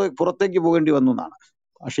വേണ്ടി പുറത്തേക്ക് പോകേണ്ടി വന്നു എന്നാണ്.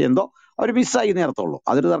 പക്ഷെ എന്തോ അവർ മിസ്സായി നേരത്തുള്ളൂ,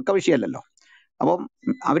 അതൊരു തർക്ക വിഷയമല്ലല്ലോ. അപ്പം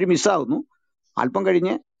അവർ മിസ്സാകുന്നു. അല്പം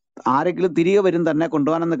കഴിഞ്ഞ് ആരെങ്കിലും തിരികെ വരും തന്നെ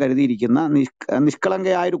കൊണ്ടുപോകാനെന്ന് കരുതിയിരിക്കുന്ന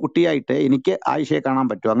നിഷ്കളങ്കയായ ഒരു കുട്ടിയായിട്ട് എനിക്ക് ആയിഷയെ കാണാൻ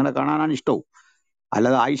പറ്റും. അങ്ങനെ കാണാനാണ് ഇഷ്ടവും.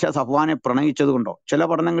 അല്ലാതെ ആയിഷ സഫ്വാനെ പ്രണയിച്ചത് കൊണ്ടോ. ചില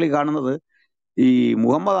പഠനങ്ങളിൽ കാണുന്നത് ഈ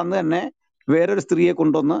മുഹമ്മദ് അന്ന് തന്നെ വേറൊരു സ്ത്രീയെ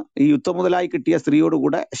കൊണ്ടുവന്ന് ഈ യുദ്ധം മുതലായി കിട്ടിയ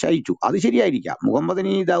സ്ത്രീയോടുകൂടെ ശയിച്ചു. അത് ശരിയായിരിക്കാം, മുഹമ്മദിന്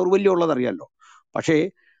ഈ ദൗർബല്യം ഉള്ളത് അറിയാലോ. പക്ഷേ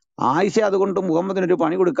ആയിഷ അതുകൊണ്ട് മുഹമ്മദിനൊരു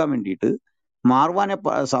പണി കൊടുക്കാൻ വേണ്ടിയിട്ട്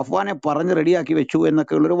സഫ്വാനെ പറഞ്ഞ് റെഡിയാക്കി വെച്ചു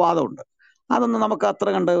എന്നൊക്കെ ഉള്ളൊരു വാദമുണ്ട്. അതൊന്നും നമുക്ക് അത്ര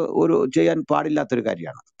കണ്ട് ചെയ്യാൻ പാടില്ലാത്തൊരു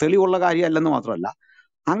കാര്യമാണ്. തെളിവുള്ള കാര്യമല്ലെന്ന് മാത്രമല്ല,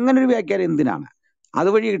 അങ്ങനെ ഒരു വ്യാഖ്യാനം എന്തിനാണ്?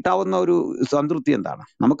 അതുവഴി കിട്ടാവുന്ന ഒരു സംതൃപ്തി എന്താണ്?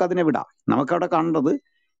 നമുക്കതിനെ വിടാം. നമുക്കവിടെ കാണേണ്ടത്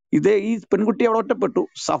ഈ പെൺകുട്ടി അവിടെ ഒറ്റപ്പെട്ടു,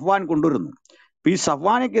 സഫ്വാൻ കൊണ്ടുവരുന്നു. ഈ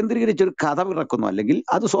സഫ്വാനെ കേന്ദ്രീകരിച്ചൊരു കഥ പിറക്കുന്നു. അല്ലെങ്കിൽ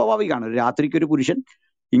അത് സ്വാഭാവികമാണ്. ഒരു രാത്രിക്ക് ഒരു പുരുഷൻ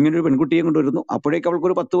ഇങ്ങനൊരു പെൺകുട്ടിയെ കൊണ്ടുവരുന്നു. അപ്പോഴേക്ക് അവൾക്ക്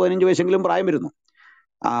ഒരു 10-15 വയസ്സെങ്കിലും പ്രായം വരുന്നു,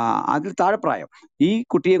 അതിൽ താഴെ പ്രായം. ഈ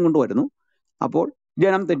കുട്ടിയെ കൊണ്ടുവരുന്നു. അപ്പോൾ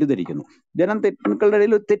ജനം തെറ്റിദ്ധരിക്കുന്നു. പെൺകളുടെ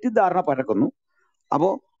ഇടയിൽ ഒരു തെറ്റിദ്ധാരണ പരക്കുന്നു. അപ്പോ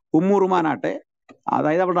ഉമ്മുറുമാനാട്ടെ,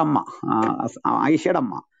 അതായത് അവളുടെ അമ്മ, ആയിഷയുടെ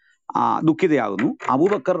അമ്മ ദുഃഖിതയാകുന്നു.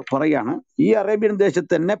 അബൂബക്കർ പറയാണ്, ഈ അറേബ്യൻ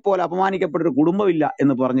ദേശത്ത് എന്നെ പോലെ അപമാനിക്കപ്പെട്ടൊരു കുടുംബമില്ല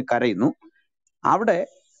എന്ന് പറഞ്ഞ് കരയുന്നു. അവിടെ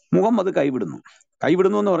മുഹമ്മദ്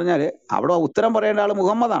കൈവിടുന്നു എന്ന് പറഞ്ഞാൽ അവിടെ ഉത്തരം പറയേണ്ട ആള്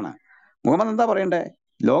മുഹമ്മദാണ്. മുഹമ്മദ് എന്താ പറയണ്ടേ?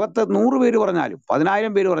 ലോകത്ത് 100 പേര് പറഞ്ഞാലും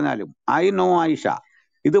 10,000 പേര് പറഞ്ഞാലും ഐ നോ ആയിഷ,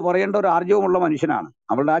 ഇത് പറയേണ്ട ഒരു ആർജവമുള്ള മനുഷ്യനാണ്.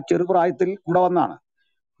 അവളുടെ ആ ചെറുപ്രായത്തിൽ കൂടെ വന്നാണ്.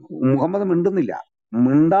 മുഹമ്മദ് മിണ്ടുന്നില്ല.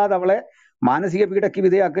 മിണ്ടാതെ അവളെ മാനസിക പീഡയ്ക്ക്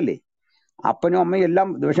വിധേയാക്കല്ലേ. അപ്പനും അമ്മയും എല്ലാം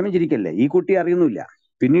വിഷമിച്ചിരിക്കല്ലേ. ഈ കുട്ടി അറിയുന്നില്ല.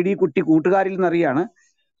 പിന്നീട് ഈ കുട്ടി കൂട്ടുകാരിൽ നിന്നറിയാണ്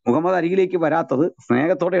മുഹമ്മദ് അരികിലേക്ക് വരാത്തത്,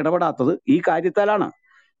 സ്നേഹത്തോടെ ഇടപെടാത്തത് ഈ കാര്യത്താലാണ്.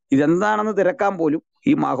 ഇതെന്താണെന്ന് തിരക്കാൻ പോലും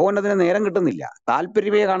ഈ മഹോന്നതിന് നേരം കിട്ടുന്നില്ല,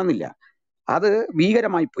 താല്പര്യമേ കാണുന്നില്ല. അത്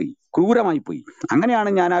ഭീകരമായി പോയി, ക്രൂരമായി പോയി. അങ്ങനെയാണ്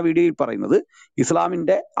ഞാൻ ആ വീഡിയോയിൽ പറയുന്നത്,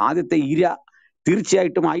 ഇസ്ലാമിന്റെ ആദ്യത്തെ ഇര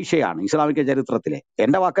തീർച്ചയായിട്ടും ആയിഷയാണ് ഇസ്ലാമിക ചരിത്രത്തിലെ.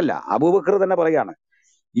 എന്റെ വാക്കല്ല, അബൂബക്കർ തന്നെ പറയാണ്,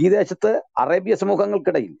 ഈ ദേശത്ത് അറേബ്യ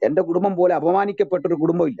സമൂഹങ്ങൾക്കിടയിൽ എന്റെ കുടുംബം പോലെ അപമാനിക്കപ്പെട്ടൊരു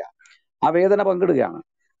കുടുംബമില്ല. ആ വേദന പങ്കിടുകയാണ്.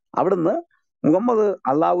 അവിടുന്ന് മുഹമ്മദ്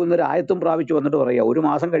അള്ളാഹു എന്നൊരു ആയത്തും പ്രാപിച്ചു വന്നിട്ട് പറയാ, ഒരു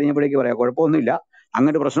മാസം കഴിഞ്ഞപ്പോഴേക്ക് പറയാ, കുഴപ്പമൊന്നുമില്ല,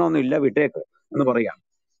 അങ്ങനെ പ്രശ്നമൊന്നുമില്ല, വിട്ടേക്ക് എന്ന് പറയാം.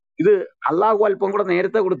 ഇത് അള്ളാഹു അല്പം കൂടെ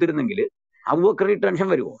നേരത്തെ കൊടുത്തിരുന്നെങ്കിൽ അബൂബക്കറിന് ടെൻഷൻ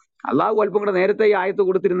വരുമോ? അള്ളാഹു അല്പം കൂടെ നേരത്തെ ഈ ആയത്ത്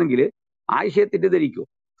കൊടുത്തിരുന്നെങ്കിൽ ആയിഷയെ തെറ്റിദ്ധരിക്കൂ.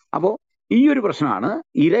 അപ്പോ ഈ ഒരു പ്രശ്നമാണ്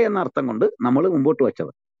ഇര എന്ന അർത്ഥം കൊണ്ട് നമ്മൾ മുമ്പോട്ട്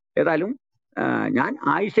വെച്ചത്. ഏതായാലും ഞാൻ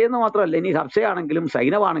ആയിഷയെന്ന് മാത്രമല്ല, ഇനി ഹഫ്സയാണെങ്കിലും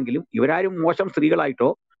സൈനവാണെങ്കിലും ഇവരാരും മോശം സ്ത്രീകളായിട്ടോ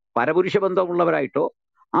പരപുരുഷ ബന്ധമുള്ളവരായിട്ടോ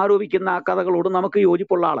ആരോപിക്കുന്ന ആ കഥകളോട് നമുക്ക്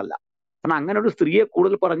യോജിപ്പുള്ള ആളല്ല. കാരണം അങ്ങനെ ഒരു സ്ത്രീയെ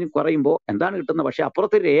കൂടുതൽ പറയുമ്പോൾ എന്താണ് കിട്ടുന്നത്? പക്ഷെ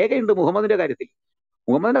അപ്പുറത്ത് രേഖയുണ്ട് മുഹമ്മദിന്റെ കാര്യത്തിൽ.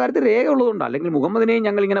 മുഹമ്മദിന്റെ കാര്യത്തിൽ രേഖ ഉള്ളതുകൊണ്ട്, അല്ലെങ്കിൽ മുഹമ്മദിനെയും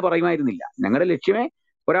ഞങ്ങൾ ഇങ്ങനെ പറയുമായിരുന്നില്ല. ഞങ്ങളുടെ ലക്ഷ്യമേ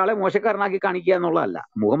ഒരാളെ മോശക്കാരനാക്കി കാണിക്കുക എന്നുള്ളതല്ല.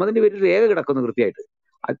 മുഹമ്മദിന്റെ പേരിൽ രേഖ കിടക്കുന്നു കൃത്യമായിട്ട്.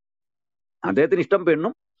 അദ്ദേഹത്തിന് ഇഷ്ടം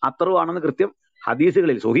പെണ്ണും അത്തറുവാണെന്ന് കൃത്യം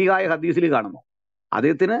ഹദീസുകളിൽ, സ്വഹീഹായ ഹദീസിൽ കാണുന്നു.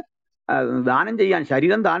 അദ്ദേഹത്തിന് ദാനം ചെയ്യാൻ,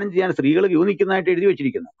 ശരീരം ദാനം ചെയ്യാൻ സ്ത്രീകൾ ക്യൂ നിൽക്കുന്നതായിട്ട് എഴുതി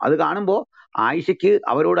വെച്ചിരിക്കുന്നു. അത് കാണുമ്പോൾ ആയിഷയ്ക്ക്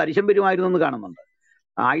അവരോട് അരിശം വരുമായിരുന്നു എന്ന് കാണുന്നുണ്ട്.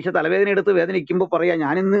 ആയിഷ തലവേദന എടുത്ത് വേദനിക്കുമ്പോൾ പറയാ,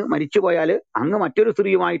 ഞാനിന്ന് മരിച്ചു പോയാൽ അങ്ങ് മറ്റൊരു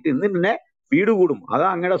സ്ത്രീയുമായിട്ട് ഇന്ന് നിന്നെ വീട് കൂടും, അതാ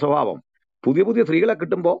അങ്ങയുടെ സ്വഭാവം. പുതിയ പുതിയ സ്ത്രീകളെ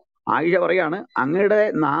കിട്ടുമ്പോൾ ആയിഷ പറയാണ്, അങ്ങയുടെ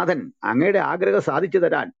നാഥൻ അങ്ങയുടെ ആഗ്രഹം സാധിച്ചു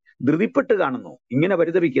തരാൻ ധൃതിപ്പെട്ട് കാണുന്നു. ഇങ്ങനെ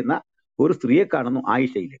പരിതപിക്കുന്ന ഒരു സ്ത്രീയെ കാണുന്നു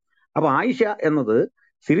ആയിഷയിൽ. അപ്പൊ ആയിഷ എന്നത്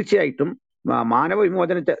തീർച്ചയായിട്ടും മാനവ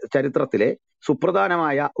വിമോചന ചരിത്രത്തിലെ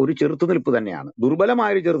സുപ്രധാനമായ ഒരു ചെറുത്തുനിൽപ്പ് തന്നെയാണ്. ദുർബലമായ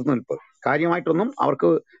ഒരു ചെറുത്തുനിൽപ്പ്. കാര്യമായിട്ടൊന്നും അവർക്ക്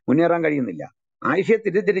മുന്നേറാൻ കഴിയുന്നില്ല. ആയിഷയെ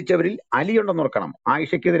തെറ്റിദ്ധരിച്ചവരിൽ അലി ഉണ്ടെന്ന് ഓർക്കണം.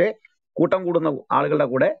 ആയിഷയ്ക്കെതിരെ കൂട്ടം കൂടുന്ന ആളുകളുടെ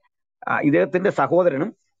കൂടെ ഇദ്ദേഹത്തിന്റെ സഹോദരനും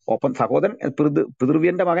ഒപ്പം സഹോദരൻ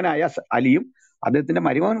പിതൃവ്യന്റെ മകനായ അലിയും അദ്ദേഹത്തിന്റെ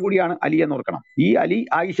മരുമകൻ കൂടിയാണ് അലി എന്ന് ഓർക്കണം. ഈ അലി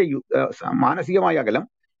ആയിഷ മാനസികമായ അകലം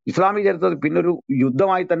ഇസ്ലാമിക ചരിത്രത്തിൽ പിന്നൊരു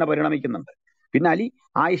യുദ്ധമായി തന്നെ പരിണമിക്കുന്നുണ്ട്. പിന്നെ അലി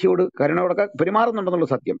ആയിഷയോട് കരുണയോടൊക്കെ പെരുമാറുന്നുണ്ടെന്നുള്ള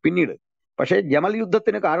സത്യം പിന്നീട്. പക്ഷേ ജമൽ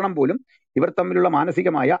യുദ്ധത്തിന് കാരണം പോലും ഇവർ തമ്മിലുള്ള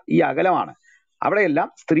മാനസികമായ ഈ അകലമാണ്. അവിടെയെല്ലാം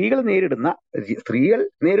സ്ത്രീകൾ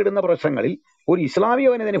നേരിടുന്ന പ്രശ്നങ്ങളിൽ ഒരു ഇസ്ലാമിക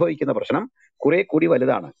വനിത അനുഭവിക്കുന്ന പ്രശ്നം കുറെ കൂടി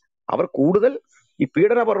വലുതാണ്. അവർ കൂടുതൽ ഈ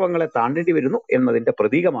പീഡനപർവ്വങ്ങളെ താണ്ടേണ്ടി വരുന്നു എന്നതിന്റെ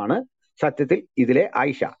പ്രതീകമാണ് സത്യത്തിൽ ഇതിലെ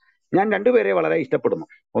ആയിഷ. ഞാൻ രണ്ടുപേരെ വളരെ ഇഷ്ടപ്പെടുന്നു.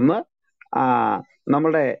 ഒന്ന്,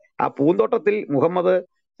 നമ്മളുടെ ആ പൂന്തോട്ടത്തിൽ മുഹമ്മദ്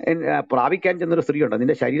പ്രാപിക്കാൻ ചെന്നൊരു സ്ത്രീയുണ്ട്,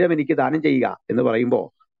 നിന്റെ ശരീരം എനിക്ക് ദാനം ചെയ്യുക എന്ന് പറയുമ്പോൾ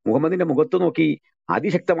മുഹമ്മദിന്റെ മുഖത്ത് നോക്കി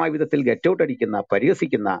അതിശക്തമായ വിധത്തിൽ ഗെറ്റൗട്ട് അടിക്കുന്ന,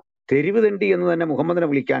 പരിഹസിക്കുന്ന, തെരുവ് തെണ്ടി എന്ന് തന്നെ മുഹമ്മദിനെ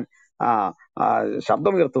വിളിക്കാൻ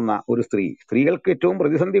ശബ്ദമുയർത്തുന്ന ഒരു സ്ത്രീ. സ്ത്രീകൾക്ക് ഏറ്റവും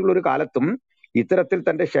പ്രതിസന്ധിയുള്ള ഒരു കാലത്തും ഇത്തരത്തിൽ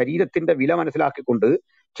തന്റെ ശരീരത്തിന്റെ വില മനസ്സിലാക്കിക്കൊണ്ട്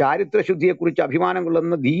ചാരിത്രശുദ്ധിയെക്കുറിച്ച് അഭിമാനം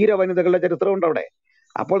കൊള്ളുന്ന ധീര വനിതകളുടെ ചരിത്രമുണ്ട് അവിടെ.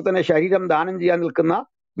 അപ്പോൾ തന്നെ ശരീരം ദാനം ചെയ്യാൻ നിൽക്കുന്ന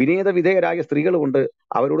വിനീത വിധേയരായ സ്ത്രീകളുമുണ്ട്.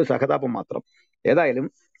 അവരോട് സഹതാപം മാത്രം. ഏതായാലും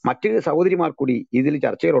മറ്റ് സഹോദരിമാർ കൂടി ഇതിൽ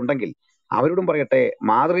ചർച്ചയിലുണ്ടെങ്കിൽ അവരോടും പറയട്ടെ,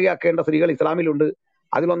 മാതൃകയാക്കേണ്ട സ്ത്രീകൾ ഇസ്ലാമിലുണ്ട്.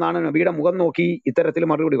 അതിലൊന്നാണ് നബിയുടെ മുഖം നോക്കി ഇത്തരത്തിൽ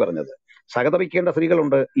മറുപടി പറഞ്ഞത്. സഹതപിക്കേണ്ട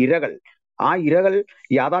സ്ത്രീകളുണ്ട്, ഇരകൾ. ആ ഇരകൾ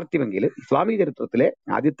യാഥാർത്ഥ്യമെങ്കിൽ ഇസ്ലാമിക ചരിത്രത്തിലെ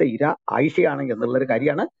ആദ്യത്തെ ഇര ആയിഷയാണ് എന്നുള്ളൊരു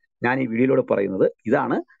കാര്യമാണ് ഞാൻ ഈ വീഡിയോയിലൂടെ പറയുന്നത്.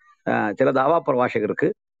 ഇതാണ് ചില ദാവാ പ്രഭാഷകർക്ക്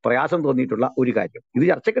പ്രയാസം തോന്നിയിട്ടുള്ള ഒരു കാര്യം. ഇത്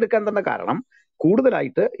ചർച്ചക്കെടുക്കാൻ തന്നെ കാരണം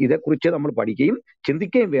കൂടുതലായിട്ട് ഇതേക്കുറിച്ച് നമ്മൾ പഠിക്കുകയും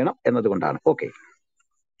ചിന്തിക്കുകയും വേണം എന്നതുകൊണ്ടാണ്. ഓക്കെ,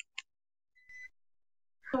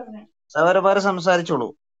 സഹോദരന്മാരെ സംസാരിച്ചോളൂ.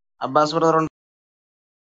 അബ്ബാസ് ബ്രദർ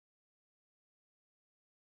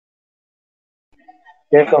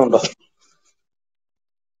കേൾക്കുന്നുണ്ടോ?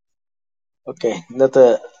 ഓക്കെ. ഇന്നത്തെ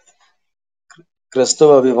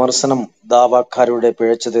ക്രിസ്തുവ വിമർശനം ദാവാക്കാരുടെ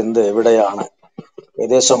പിഴച്ചത് എവിടെയാണ്?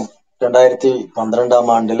 ഏകദേശം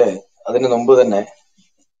 2012 അതിനു മുമ്പ് തന്നെ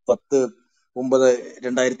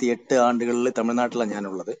 2008 ആണ്ടുകളിൽ തമിഴ്നാട്ടിലാണ്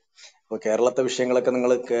ഞാനുള്ളത്. അപ്പോൾ കേരളത്തെ വിഷയങ്ങളൊക്കെ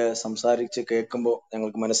നിങ്ങൾക്ക് സംസാരിച്ച് കേൾക്കുമ്പോൾ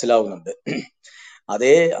ഞങ്ങൾക്ക് മനസ്സിലാവുന്നുണ്ട്.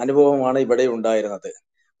 അതേ അനുഭവമാണ് ഇവിടെ ഉണ്ടായിരുന്നത്.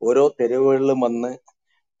 ഓരോ തെരുവുകളിലും വന്ന്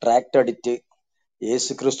ട്രാക്ട് അടിച്ച്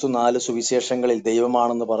യേശു ക്രിസ്തു 4 സുവിശേഷങ്ങളിൽ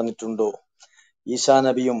ദൈവമാണെന്ന് പറഞ്ഞിട്ടുണ്ടോ, ഈശാ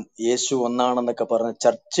നബിയും യേശു ഒന്നാണെന്നൊക്കെ പറഞ്ഞ്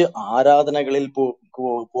ചർച്ച് ആരാധനകളിൽ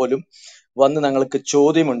പോലും വന്ന് ഞങ്ങൾക്ക്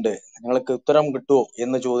ചോദ്യമുണ്ട്, ഞങ്ങൾക്ക് ഉത്തരം കിട്ടുമോ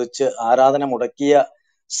എന്ന് ചോദിച്ച് ആരാധന മുടക്കിയ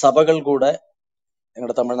സഭകൾ കൂടെ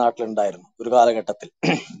ഞങ്ങളുടെ തമിഴ്നാട്ടിലുണ്ടായിരുന്നു ഒരു കാലഘട്ടത്തിൽ.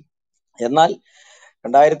 എന്നാൽ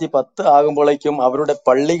 2010 ആകുമ്പോഴേക്കും അവരുടെ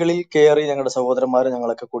പള്ളികളിൽ കയറി ഞങ്ങളുടെ സഹോദരന്മാരെ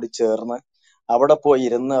ഞങ്ങളൊക്കെ കൂടി ചേർന്ന് അവിടെ പോയി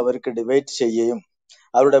ഇരുന്ന് അവർക്ക് ഡിബേറ്റ് ചെയ്യുകയും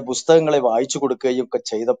അവരുടെ പുസ്തകങ്ങളെ വായിച്ചു കൊടുക്കുകയും ഒക്കെ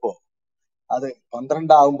ചെയ്തപ്പോ അത്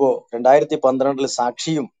 2012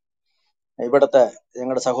 സാക്ഷിയും ഇവിടത്തെ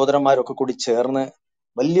ഞങ്ങളുടെ സഹോദരന്മാരൊക്കെ കൂടി ചേർന്ന്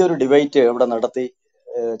വലിയൊരു ഡിബേറ്റ് ഇവിടെ നടത്തി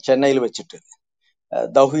ചെന്നൈയിൽ വെച്ചിട്ട്.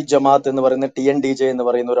 തൗഹീദ് ജമാഅത്ത് എന്ന് പറയുന്ന TNDJ എന്ന്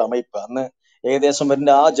പറയുന്ന ഒരു അമൈപ്പ്, അന്ന് ഏകദേശം വരുന്ന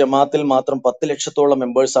ആ ജമാഅത്തിൽ മാത്രം 10 ലക്ഷത്തോളം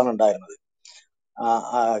മെമ്പേഴ്സാണ് ഉണ്ടായിരുന്നത്.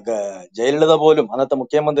 ജയലളിത പോലും, അന്നത്തെ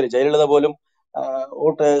മുഖ്യമന്ത്രി ജയലളിത പോലും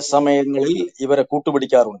വോട്ട് സമയങ്ങളിൽ ഇവരെ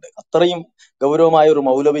കൂട്ടുപിടിക്കാറുണ്ട്. അത്രയും ഗൗരവമായ ഒരു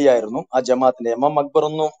മൗലവിയായിരുന്നു ആ ജമാഅത്തിന്റെ. MM അക്ബർ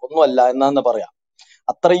ഒന്നുമല്ല എന്നാന്ന് പറയാം.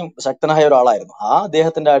 അത്രയും ശക്തനായ ഒരാളായിരുന്നു. ആ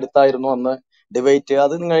അദ്ദേഹത്തിന്റെ അടുത്തായിരുന്നു അന്ന് ഡിബേറ്റ്.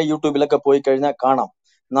 അത് നിങ്ങൾ യൂട്യൂബിലൊക്കെ പോയി കഴിഞ്ഞാൽ കാണാം.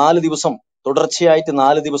 ദിവസം തുടർച്ചയായിട്ട്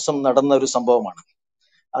 4 ദിവസം നടന്ന ഒരു സംഭവമാണ്.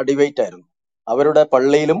 ആ ഡിബേറ്റ് ആയിരുന്നു. അവരുടെ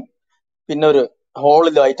പള്ളിയിലും പിന്നെ ഒരു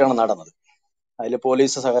ഹാളിലുമായിട്ടാണ് നടന്നത്. അതിൽ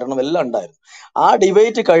പോലീസ് സഹകരണം എല്ലാം ഉണ്ടായിരുന്നു. ആ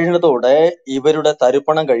ഡിബേറ്റ് കഴിഞ്ഞതോടെ ഇവരുടെ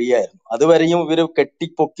തരുപ്പണം കഴിയായിരുന്നു. അതുവരെയും ഇവർ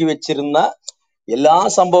കെട്ടിപ്പൊക്കി വെച്ചിരുന്ന എല്ലാ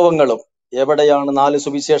സംഭവങ്ങളും, എവിടെയാണ് 4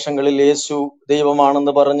 സുവിശേഷങ്ങളിൽ യേശു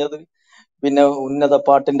ദൈവമാണെന്ന് പറഞ്ഞത്, പിന്നെ ഉന്നത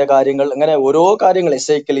പാട്ടിന്റെ കാര്യങ്ങൾ, അങ്ങനെ ഓരോ കാര്യങ്ങൾ,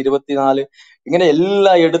 എസ്ഐക്കൽ 24, ഇങ്ങനെ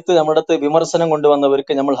എല്ലാം എടുത്ത് നമ്മുടെ അടുത്ത് വിമർശനം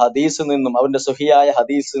കൊണ്ടുവന്നവർക്ക് നമ്മൾ ഹദീസിൽ നിന്നും, അവരുടെ സ്വഹിയായ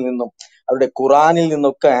ഹദീസിൽ നിന്നും, അവരുടെ ഖുറാനിൽ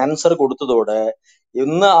നിന്നൊക്കെ ആൻസർ കൊടുത്തതോടെ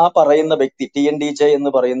ഇന്ന് ആ പറയുന്ന വ്യക്തി TNDJ എന്ന്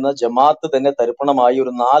പറയുന്ന ജമാഅത്ത് തന്നെ തരിപ്പണമായി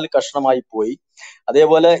ഒരു 4 കഷ്ണമായി പോയി.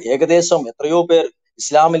 അതേപോലെ ഏകദേശം എത്രയോ പേർ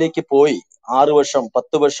ഇസ്ലാമിലേക്ക് പോയി. 6 വർഷം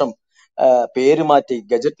 10 വർഷം പേര് മാറ്റി,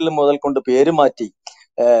 ഗജറ്റിൽ മുതൽ കൊണ്ട് പേര് മാറ്റി,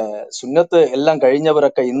 സുന്നത്ത് എല്ലാം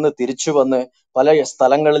കഴിഞ്ഞവരൊക്കെ ഇന്ന് തിരിച്ചു വന്ന് പല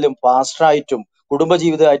സ്ഥലങ്ങളിലും പാസ്റ്ററായിട്ടും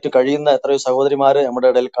കുടുംബജീവിതമായിട്ട് കഴിയുന്ന എത്രയോ സഹോദരിമാര് നമ്മുടെ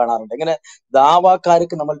ഇടയിൽ കാണാറുണ്ട്. ഇങ്ങനെ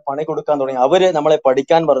ദാവാക്കാർക്ക് നമ്മൾ പണി കൊടുക്കാൻ തുടങ്ങി. അവര് നമ്മളെ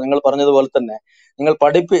പഠിക്കാൻ പറഞ്ഞു. നിങ്ങൾ പറഞ്ഞതുപോലെ തന്നെ നിങ്ങൾ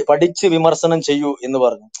പഠിച്ച് വിമർശനം ചെയ്യൂ എന്ന്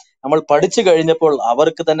പറഞ്ഞു. നമ്മൾ പഠിച്ചു കഴിഞ്ഞപ്പോൾ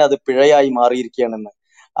അവർക്ക് തന്നെ അത് പിഴയായി മാറിയിരിക്കുകയാണെന്ന്.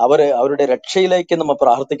 അവരുടെ രക്ഷയിലേക്ക് നമ്മൾ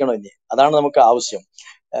പ്രാർത്ഥിക്കണം. ഇനി അതാണ് നമുക്ക് ആവശ്യം.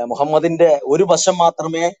 മുഹമ്മദിന്റെ ഒരു വശം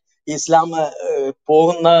മാത്രമേ ഇസ്ലാം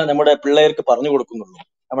പോകുന്ന നമ്മുടെ പിള്ളേർക്ക് പറഞ്ഞു കൊടുക്കുന്നുള്ളൂ,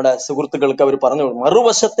 നമ്മുടെ സുഹൃത്തുക്കൾക്ക് അവർ പറഞ്ഞു കൊടുക്കും.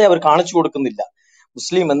 മറുവശത്തെ അവർ കാണിച്ചു കൊടുക്കുന്നില്ല.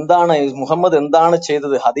 മുസ്ലിം എന്താണ്, മുഹമ്മദ് എന്താണ്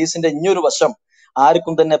ചെയ്തത്, ഹദീസിന്റെ ഇനിയൊരു വശം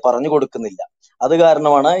ആർക്കും തന്നെ പറഞ്ഞു കൊടുക്കുന്നില്ല. അത്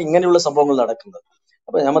കാരണമാണ് ഇങ്ങനെയുള്ള സംഭവങ്ങൾ നടക്കുന്നത്.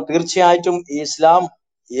 അപ്പൊ നമ്മൾ തീർച്ചയായിട്ടും ഈ ഇസ്ലാം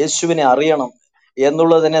യേശുവിനെ അറിയണം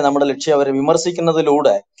എന്നുള്ളത് തന്നെ നമ്മുടെ ലക്ഷ്യം. അവരെ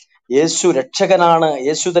വിമർശിക്കുന്നതിലൂടെ യേശു രക്ഷകനാണ്,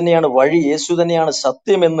 യേശു തന്നെയാണ് വഴി, യേശു തന്നെയാണ്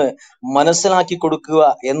സത്യം എന്ന് മനസ്സിലാക്കി കൊടുക്കുക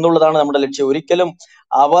എന്നുള്ളതാണ് നമ്മുടെ ലക്ഷ്യം. ഒരിക്കലും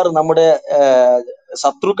അവർ നമ്മുടെ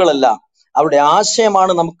ശത്രുക്കളല്ല, അവരുടെ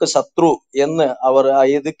ആശയമാണ് നമുക്ക് ശത്രു എന്ന് അവർ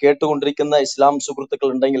ഇത് കേട്ടുകൊണ്ടിരിക്കുന്ന ഇസ്ലാം സുഹൃത്തുക്കൾ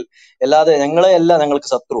ഉണ്ടെങ്കിൽ, അല്ലാതെ ഞങ്ങളെയല്ല ഞങ്ങൾക്ക്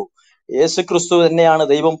ശത്രു, യേശു ക്രിസ്തു തന്നെയാണ്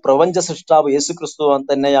ദൈവം, പ്രപഞ്ച സൃഷ്ടാവ് യേശു ക്രിസ്തു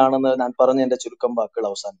തന്നെയാണെന്ന് ഞാൻ പറഞ്ഞ എന്റെ ചുരുക്കം വാക്കുകൾ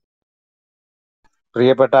അവസാനം.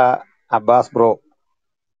 പ്രിയപ്പെട്ട അബ്ബാസ് ബ്രോ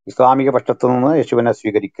ഇസ്ലാമിക പക്ഷത്തു നിന്ന് യേശുവിനെ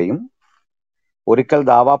സ്വീകരിക്കുകയും ഒരിക്കൽ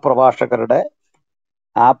ദാവാ പ്രഭാഷകരുടെ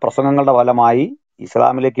ആ പ്രസംഗങ്ങളുടെ ഫലമായി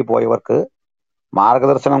ഇസ്ലാമിലേക്ക് പോയവർക്ക്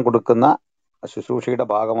മാർഗദർശനം കൊടുക്കുന്ന ശുശ്രൂഷയുടെ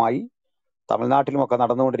ഭാഗമായി തമിഴ്നാട്ടിലുമൊക്കെ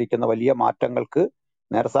നടന്നുകൊണ്ടിരിക്കുന്ന വലിയ മാറ്റങ്ങൾക്ക്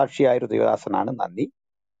നേർസാക്ഷിയായൊരു ദേവദാസനാണ്. നന്ദി.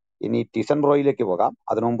 ഇനി ടിസൺ ബ്രോയിലേക്ക് പോകാം.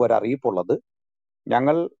 അതിനു മുമ്പ് ഒരു അറിയിപ്പുള്ളത്,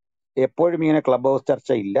 ഞങ്ങൾ എപ്പോഴും ഇങ്ങനെ ക്ലബ് ഹൗസ്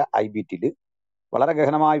ചർച്ച ഇല്ല. IBTയിൽ വളരെ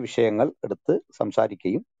ഗഹനമായ വിഷയങ്ങൾ എടുത്ത്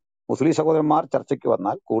സംസാരിക്കുകയും മുസ്ലിം സഹോദരന്മാർ ചർച്ചയ്ക്ക്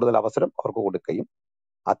വന്നാൽ കൂടുതൽ അവസരം അവർക്ക് കൊടുക്കുകയും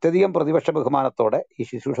അത്യധികം പ്രതിപക്ഷ ബഹുമാനത്തോടെ ഈ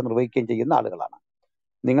ശുശ്രൂഷ നിർവഹിക്കുകയും ചെയ്യുന്ന ആളുകളാണ്.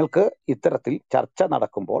 നിങ്ങൾക്ക് ഇത്തരത്തിൽ ചർച്ച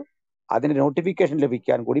നടക്കുമ്പോൾ അതിന് നോട്ടിഫിക്കേഷൻ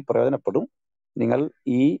ലഭിക്കാൻ കൂടി പ്രയോജനപ്പെടും. നിങ്ങൾ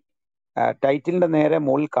ഈ ടൈറ്റിലിന്റെ നേരെ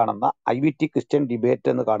മുകളിൽ കാണുന്ന IBT ക്രിസ്ത്യൻ ഡിബേറ്റ്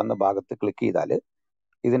എന്ന് കാണുന്ന ഭാഗത്ത് ക്ലിക്ക് ചെയ്താൽ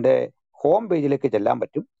ഇതിന്റെ ഹോം പേജിലേക്ക് ചെല്ലാൻ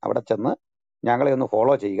പറ്റും. അവിടെ ചെന്ന് ഞങ്ങളെ ഒന്ന്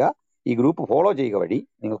ഫോളോ ചെയ്യുക. ഈ ഗ്രൂപ്പ് ഫോളോ ചെയ്യുക വഴി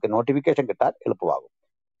നിങ്ങൾക്ക് നോട്ടിഫിക്കേഷൻ കിട്ടാൻ എളുപ്പമാകും.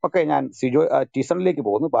 ഓക്കെ, ഞാൻ ടീസണിലേക്ക്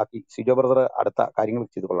പോകുന്നു. ബാക്കി സിജോ ബ്രദർ അടുത്ത കാര്യങ്ങൾ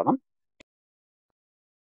ചെയ്തു കൊള്ളണം.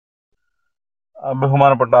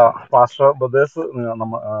 ബഹുമാനപ്പെട്ട പാസ്റ്റർ ബ്രദേഴ്സ്,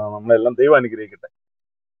 നമ്മളെല്ലാം ദൈവം അനുഗ്രഹിക്കട്ടെ.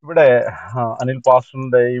 ഇവിടെ അനിൽ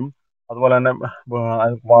പാസ്റ്ററിന്റെയും അതുപോലെ തന്നെ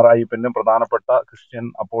അനിൽകുമാർ അയ്യപ്പന്റെയും പ്രധാനപ്പെട്ട ക്രിസ്ത്യൻ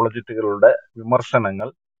അപ്പോളജിറ്റുകളുടെ വിമർശനങ്ങൾ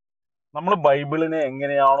നമ്മൾ ബൈബിളിനെ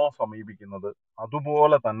എങ്ങനെയാണോ സമീപിക്കുന്നത്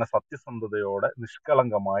അതുപോലെ തന്നെ സത്യസന്ധതയോടെ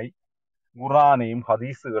നിഷ്കളങ്കമായി ഖുറാനെയും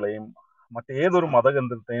ഹദീസുകളെയും മറ്റേതൊരു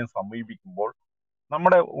മതഗ്രന്ഥത്തെയും സമീപിക്കുമ്പോൾ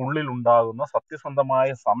നമ്മുടെ ഉള്ളിൽ ഉണ്ടാകുന്ന സത്യസന്ധമായ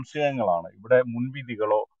സംശയങ്ങളാണ്. ഇവിടെ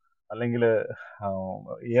മുൻവിധികളോ അല്ലെങ്കിൽ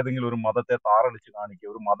ഏതെങ്കിലും ഒരു മതത്തെ താറടിച്ച് കാണിക്കുക,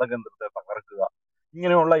 ഒരു മതഗ്രന്ഥത്തെ തകർക്കുക,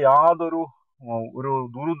 ഇങ്ങനെയുള്ള യാതൊരു ഒരു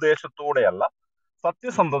ദുരുദ്ദേശത്തോടെയല്ല,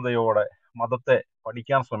 സത്യസന്ധതയോടെ മതത്തെ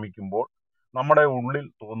പഠിക്കാൻ ശ്രമിക്കുമ്പോൾ നമ്മുടെ ഉള്ളിൽ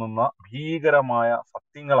തോന്നുന്ന ഭീകരമായ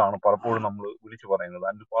സത്യങ്ങളാണ് പലപ്പോഴും നമ്മൾ വിളിച്ചു പറയുന്നത്.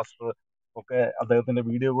 അനിൽ പാസ്റ്റർ ഒക്കെ അദ്ദേഹത്തിന്റെ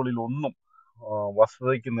വീഡിയോകളിൽ ഒന്നും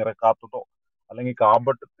വസ്തുതയ്ക്ക് നിരക്കാത്തതോ അല്ലെങ്കിൽ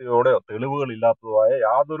കാപട്യത്തോടെയോ തെളിവുകളില്ലാത്തതായ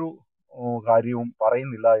യാതൊരു കാര്യവും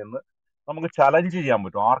പറയുന്നില്ല എന്ന് നമുക്ക് ചലഞ്ച് ചെയ്യാൻ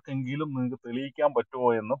പറ്റും. ആർക്കെങ്കിലും നിങ്ങൾക്ക് തെളിയിക്കാൻ പറ്റുമോ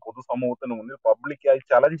എന്ന് പൊതുസമൂഹത്തിന് മുന്നിൽ പബ്ലിക്കായി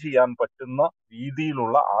ചലഞ്ച് ചെയ്യാൻ പറ്റുന്ന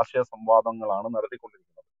രീതിയിലുള്ള ആശയ സംവാദങ്ങളാണ്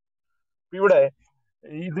നടത്തിക്കൊണ്ടിരിക്കുന്നത്. ഇവിടെ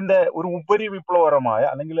ഇതിന്റെ ഒരു ഉപരി വിപ്ലവകരമായ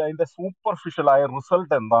അല്ലെങ്കിൽ അതിന്റെ സൂപ്പർഫിഷ്യലായ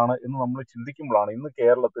റിസൾട്ട് എന്താണ് എന്ന് നമ്മൾ ചിന്തിക്കുമ്പോഴാണ് ഇന്ന്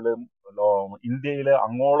കേരളത്തിലും ഇന്ത്യയിലെ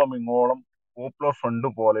അങ്ങോളം ഇങ്ങോളം പോപ്പുലർ ഫ്രണ്ട്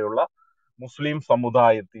പോലെയുള്ള മുസ്ലിം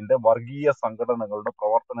സമുദായത്തിന്റെ വർഗീയ സംഘടനകളുടെ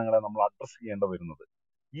പ്രവർത്തനങ്ങളെ നമ്മൾ അഡ്രസ് ചെയ്യേണ്ടി വരുന്നത്.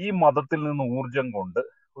 ഈ മതത്തിൽ നിന്ന് ഊർജം കൊണ്ട്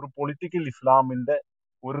ഒരു പൊളിറ്റിക്കൽ ഇസ്ലാമിന്റെ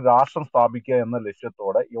ഒരു രാഷ്ട്രം സ്ഥാപിക്കുക എന്ന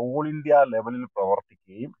ലക്ഷ്യത്തോടെ ഓൾ ഇന്ത്യ ലെവലിൽ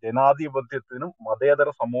പ്രവർത്തിക്കുകയും ജനാധിപത്യത്തിനും മതേതര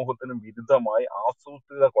സമൂഹത്തിനും വിരുദ്ധമായി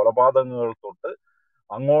ആസൂത്രിത കൊലപാതകങ്ങൾ തൊട്ട്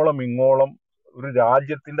അങ്ങോളം ഇങ്ങോളം ഒരു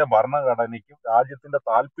രാജ്യത്തിന്റെ ഭരണഘടനയ്ക്കും രാജ്യത്തിന്റെ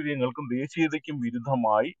താല്പര്യങ്ങൾക്കും ദേശീയതയ്ക്കും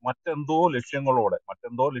വിരുദ്ധമായി മറ്റെന്തോ ലക്ഷ്യങ്ങൾ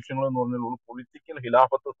എന്ന് പറഞ്ഞാൽ ഒരു പൊളിറ്റിക്കൽ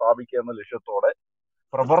ഖിലാഫത്ത് സ്ഥാപിക്കുക എന്ന ലക്ഷ്യത്തോടെ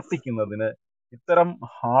പ്രവർത്തിക്കുന്നതിന് ഇത്തരം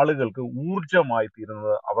ആളുകൾക്ക് ഊർജമായി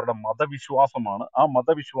തീരുന്നത് അവരുടെ മതവിശ്വാസമാണ്. ആ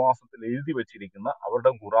മതവിശ്വാസത്തിൽ എഴുതി വെച്ചിരിക്കുന്ന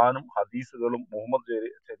അവരുടെ ഖുറാനും ഹദീസുകളും മുഹമ്മദ്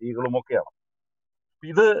ചര്യകളും ഒക്കെയാണ്.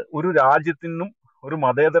 ഇത് ഒരു രാജ്യത്തിനും ഒരു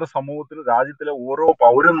മതേതര സമൂഹത്തിനും രാജ്യത്തിലെ ഓരോ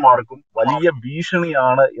പൗരന്മാർക്കും വലിയ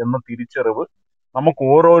ഭീഷണിയാണ് എന്ന തിരിച്ചറിവ് നമുക്ക്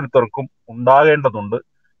ഓരോരുത്തർക്കും ഉണ്ടാകേണ്ടതുണ്ട്.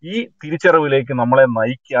 ഈ തിരിച്ചറിവിലേക്ക് നമ്മളെ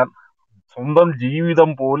നയിക്കാൻ സ്വന്തം ജീവിതം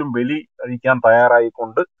പോലും ബലി കഴിക്കാൻ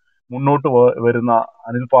തയ്യാറായിക്കൊണ്ട് മുന്നോട്ട് വരുന്ന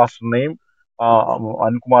അനിൽ പാസ്റ്ററിനെയും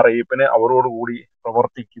അനിൽകുമാർ അയ്യപ്പനെ അവരോടുകൂടി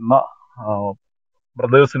പ്രവർത്തിക്കുന്ന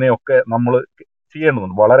ബ്രദേഴ്സിനെയും ഒക്കെ നമ്മൾ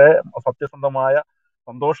ചെയ്യേണ്ടതുണ്ട്. വളരെ സത്യസന്ധമായ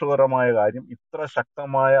സന്തോഷകരമായ കാര്യം, ഇത്ര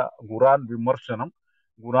ശക്തമായ ഖുറാൻ വിമർശനം,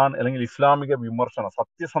 ഖുറാൻ അല്ലെങ്കിൽ ഇസ്ലാമിക വിമർശനം,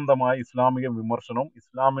 സത്യസന്ധമായ ഇസ്ലാമിക വിമർശനവും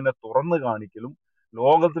ഇസ്ലാമിനെ തുറന്നു കാണിക്കലും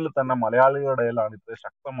ലോകത്തിൽ തന്നെ മലയാളികളുടെ ഇടയിലാണ് ഇത്ര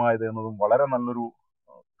ശക്തമായത് എന്നതും വളരെ നല്ലൊരു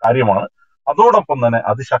കാര്യമാണ്. അതോടൊപ്പം തന്നെ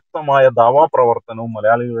അതിശക്തമായ ദാവാ പ്രവർത്തനവും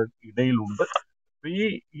മലയാളികളുടെ ഇടയിലുണ്ട്.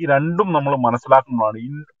 ഈ രണ്ടും നമ്മൾ മനസ്സിലാക്കുന്നതാണ്. ഈ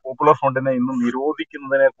പോപ്പുലർ ഫ്രണ്ടിനെ ഇന്ന്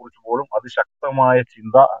നിരോധിക്കുന്നതിനെ കുറിച്ച് പോലും അതിശക്തമായ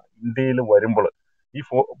ചിന്ത ഇന്ത്യയിൽ വരുമ്പോൾ ഈ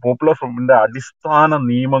പോപ്പുലർ ഫ്രണ്ടിന്റെ അടിസ്ഥാന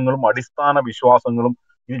നിയമങ്ങളും അടിസ്ഥാന വിശ്വാസങ്ങളും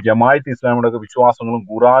ഈ ജമാഅത്ത് ഇസ്ലാമിയുടെ ഒക്കെ വിശ്വാസങ്ങളും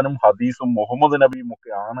ഖുറാനും ഹദീസും മുഹമ്മദ് നബിയും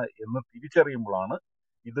ഒക്കെ ആണ് എന്ന് തിരിച്ചറിയുമ്പോഴാണ്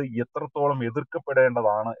ഇത് എത്രത്തോളം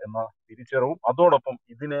എതിർക്കപ്പെടേണ്ടതാണ് എന്ന തിരിച്ചറിവും അതോടൊപ്പം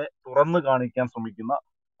ഇതിനെ തുറന്നു കാണിക്കാൻ ശ്രമിക്കുന്ന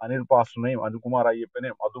അനിൽ പാസ്റ്ററിനെയും അനിൽകുമാർ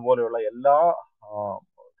അയ്യപ്പനെയും അതുപോലെയുള്ള എല്ലാ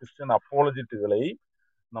ക്രിസ്ത്യൻ അപ്പോളജിറ്റുകളെയും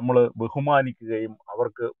നമ്മൾ ബഹുമാനിക്കുകയും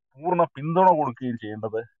അവർക്ക് പൂർണ്ണ പിന്തുണ കൊടുക്കുകയും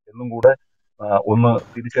ചെയ്യേണ്ടത് എന്നും കൂടെ ഒന്ന്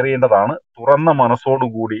തിരിച്ചറിയേണ്ടതാണ്. തുറന്ന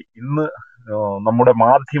മനസ്സോടുകൂടി ഇന്ന് നമ്മുടെ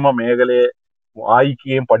മാധ്യമ മേഖലയെ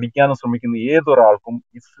വായിക്കുകയും പഠിക്കാനും ശ്രമിക്കുന്ന ഏതൊരാൾക്കും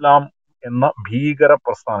ഇസ്ലാം എന്ന ഭീകര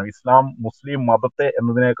പ്രസ്ഥാനം, ഇസ്ലാം മുസ്ലിം മതത്തെ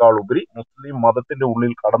എന്നതിനേക്കാൾ ഉപരി മുസ്ലിം മതത്തിന്റെ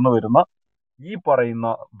ഉള്ളിൽ കടന്നു വരുന്ന ഈ പറയുന്ന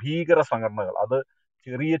ഭീകര സംഘടനകൾ, അത്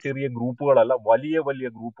ചെറിയ ചെറിയ ഗ്രൂപ്പുകളല്ല, വലിയ വലിയ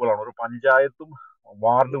ഗ്രൂപ്പുകളാണ്. ഒരു പഞ്ചായത്തും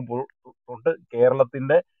വാർഡും തൊട്ട്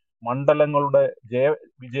കേരളത്തിന്റെ മണ്ഡലങ്ങളുടെ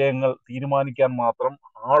വിജയങ്ങൾ തീരുമാനിക്കാൻ മാത്രം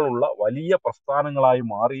ആളുള്ള വലിയ പ്രസ്ഥാനങ്ങളായി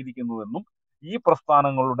മാറിയിരിക്കുന്നുവെന്നും ഈ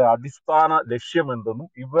പ്രസ്ഥാനങ്ങളുടെ അടിസ്ഥാന ലക്ഷ്യം എന്തെന്നും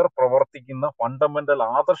ഇവർ പ്രവർത്തിക്കുന്ന ഫണ്ടമെന്റൽ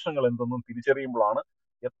ആദർശങ്ങൾ എന്തെന്നും തിരിച്ചറിയുമ്പോഴാണ്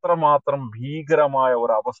എത്രമാത്രം ഭീകരമായ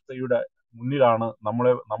ഒരു അവസ്ഥയുടെ മുന്നിലാണ്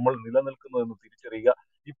നമ്മൾ നിലനിൽക്കുന്നതെന്ന് തിരിച്ചറിയുക.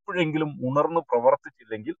 ഇപ്പോഴെങ്കിലും ഉണർന്ന്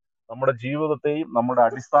പ്രവർത്തിച്ചില്ലെങ്കിൽ നമ്മുടെ ജീവിതത്തെയും നമ്മുടെ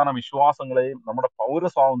അടിസ്ഥാന വിശ്വാസങ്ങളെയും നമ്മുടെ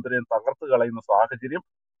പൗരസ്വാതന്ത്ര്യം തകർത്ത് കളയുന്ന സാഹചര്യം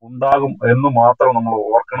ഉണ്ടാകും എന്ന് മാത്രം നമ്മൾ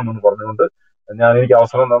ഓർക്കണമെന്ന് പറഞ്ഞുകൊണ്ട് എനിക്ക്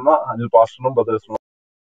അവസരം തന്ന അനിൽ പാസ്റ്ററിനും ബ്രദേഴ്സിനും.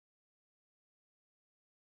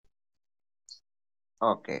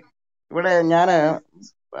 ഓക്കെ, ഇവിടെ ഞാൻ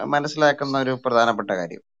മനസ്സിലാക്കുന്ന ഒരു പ്രധാനപ്പെട്ട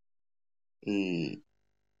കാര്യം, ഈ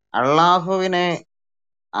അള്ളാഹുവിനെ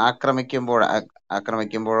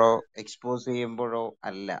ആക്രമിക്കുമ്പോഴോ എക്സ്പോസ് ചെയ്യുമ്പോഴോ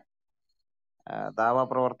അല്ല ദാവാ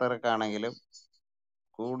പ്രവർത്തകർക്കാണെങ്കിലും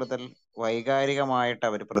കൂടുതൽ വൈകാരികമായിട്ട്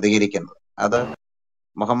അവർ പ്രതികരിക്കുന്നത്. അത്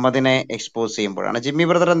മുഹമ്മദിനെ എക്സ്പോസ് ചെയ്യുമ്പോഴാണ്. ജിമ്മി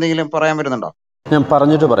ബ്രദർ എന്തെങ്കിലും പറയാൻ വരുന്നുണ്ടോ? ഞാൻ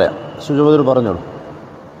പറഞ്ഞിട്ട് പറയാം. സുജോദർ പറഞ്ഞോളൂ.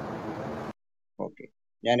 ഓക്കെ,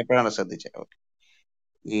 ഞാനിപ്പോഴാണ് ശ്രദ്ധിച്ചത്. ഓക്കെ,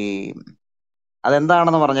 ഈ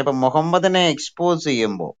അതെന്താണെന്ന് പറഞ്ഞപ്പോൾ മുഹമ്മദിനെ എക്സ്പോസ്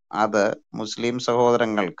ചെയ്യുമ്പോൾ അത് മുസ്ലിം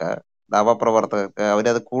സഹോദരങ്ങൾക്ക്, ദാവപ്രവർത്തകർക്ക്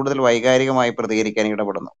അവരത് കൂടുതൽ വൈകാരികമായി പ്രതികരിക്കാൻ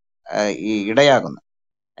ഇടയാകുന്നു.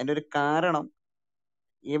 അതിൻ്റെ ഒരു കാരണം,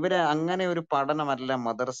 ഇവര് അങ്ങനെ ഒരു പഠനമല്ല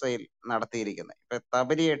മദർസയിൽ നടത്തിയിരിക്കുന്നത്. ഇപ്പൊ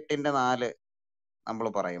തബരി 8:4 നമ്മൾ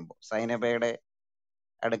പറയുമ്പോൾ സൈനബയുടെ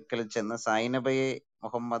അടുക്കൽ ചെന്ന് സൈനബയെ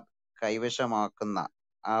മുഹമ്മദ് കൈവശമാക്കുന്ന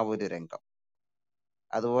ആ ഒരു രംഗം,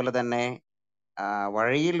 അതുപോലെ തന്നെ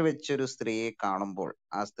വഴിയിൽ വെച്ചൊരു സ്ത്രീയെ കാണുമ്പോൾ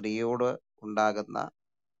ആ സ്ത്രീയോട് ഉണ്ടാകുന്ന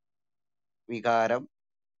വികാരം,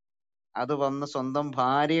 അത് വന്ന് സ്വന്തം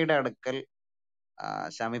ഭാര്യയുടെ അടുക്കൽ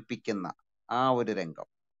ശമിപ്പിക്കുന്ന ആ ഒരു രംഗം,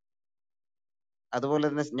 അതുപോലെ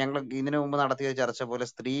തന്നെ ഞങ്ങൾ ഇതിനു മുമ്പ് നടത്തിയ ചർച്ച പോലെ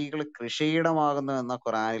സ്ത്രീകൾ കൃഷിയിടമാകുന്നു എന്ന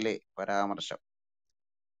ഖുറാനിലെ പരാമർശം,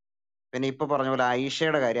 പിന്നെ ഇപ്പൊ പറഞ്ഞ പോലെ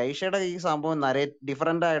ഐഷയുടെ കാര്യം, ഐഷയുടെ ഈ സംഭവം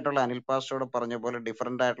ഡിഫറെന്റ് ആയിട്ടുള്ള, അനിൽ പാസ്റ്ററോട് പറഞ്ഞ പോലെ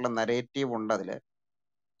ഡിഫറെന്റ് ആയിട്ടുള്ള നരേറ്റീവ് ഉണ്ട് അതില്.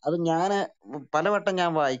 അത് ഞാൻ പലവട്ടം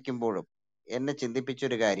ഞാൻ വായിക്കുമ്പോഴും എന്നെ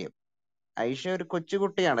ചിന്തിപ്പിച്ചൊരു കാര്യം, ഐഷ ഒരു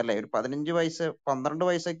കൊച്ചുകുട്ടിയാണല്ലേ, ഒരു 15 വയസ്സ് 12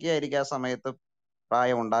 വയസ്സൊക്കെ ആയിരിക്കും ആ സമയത്ത്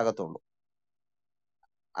പ്രായം ഉണ്ടാകത്തുള്ളൂ.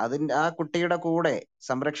 ആ കുട്ടിയുടെ കൂടെ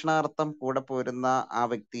സംരക്ഷണാർത്ഥം കൂടെ പോരുന്ന ആ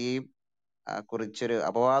വ്യക്തിയെയും കുറിച്ചൊരു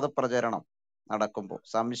അപവാദ പ്രചരണം നടക്കുമ്പോൾ,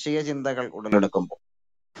 സംശയ ചിന്തകൾ ഉടലെടുക്കുമ്പോൾ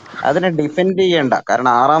അതിനെ ഡിഫെൻഡ് ചെയ്യേണ്ട,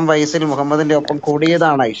 കാരണം 6-ാം വയസ്സിൽ മുഹമ്മദിന്റെ ഒപ്പം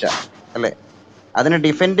കൂടിയതാണ് ഐഷ അല്ലെ, അതിനെ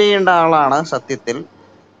ഡിഫെൻഡ് ചെയ്യേണ്ട ആളാണ് സത്യത്തിൽ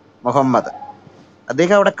മുഹമ്മദ്.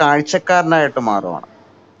 അദ്ദേഹം അവിടെ കാഴ്ചക്കാരനായിട്ട് മാറുകയാണ്,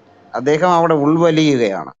 അദ്ദേഹം അവിടെ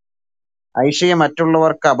ഉൾവലിയുകയാണ്, ഐഷയെ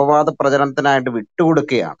മറ്റുള്ളവർക്ക് അപവാദ പ്രചരണത്തിനായിട്ട്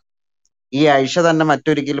വിട്ടുകൊടുക്കുകയാണ്. ഈ ഐഷ തന്നെ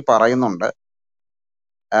മറ്റൊരിക്കൽ പറയുന്നുണ്ട്,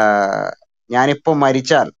 ഞാനിപ്പോ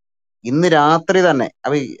മരിച്ചാൽ ഇന്ന് രാത്രി തന്നെ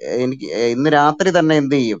ഇന്ന് രാത്രി തന്നെ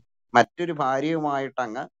എന്ത് ചെയ്യും, മറ്റൊരു ഭാര്യയുമായിട്ട്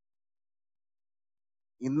അങ്ങ്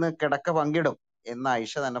ഇന്ന് കിടക്ക പങ്കിടും എന്ന്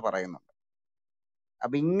ആയിഷ തന്നെ പറയുന്നുണ്ട്.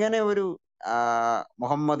 അപ്പൊ ഇങ്ങനെ ഒരു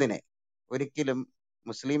മുഹമ്മദിനെ ഒരിക്കലും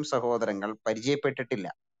മുസ്ലിം സഹോദരങ്ങൾ പരിചയപ്പെട്ടിട്ടില്ല.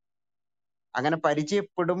 അങ്ങനെ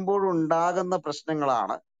പരിചയപ്പെടുമ്പോഴുണ്ടാകുന്ന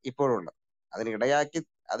പ്രശ്നങ്ങളാണ് ഇപ്പോഴുള്ളത്.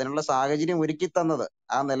 അതിനുള്ള സാഹചര്യം ഒരുക്കി തന്നത്,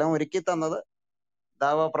 ആ നിലം ഒരുക്കി തന്നത്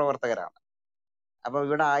ദാവ പ്രവർത്തകരാണ്. അപ്പൊ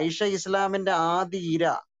ഇവിടെ ആയിഷ ഇസ്ലാമിന്റെ ആദ്യ ഇര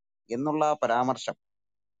എന്നുള്ള പരാമർശം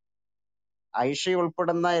ആയിഷ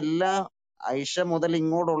ഉൾപ്പെടുന്ന ആയിഷ മുതൽ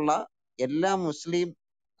ഇങ്ങോട്ടുള്ള എല്ലാ മുസ്ലിം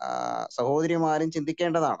സഹോദരിമാരും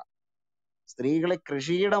ചിന്തിക്കേണ്ടതാണ്. സ്ത്രീകളെ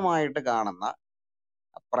കൃഷിയിടമായിട്ട് കാണുന്ന,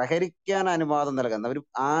 പ്രഹരിക്കാൻ അനുവാദം നൽകുന്ന ഒരു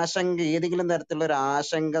ആശങ്ക, ഏതെങ്കിലും തരത്തിലുള്ള ഒരു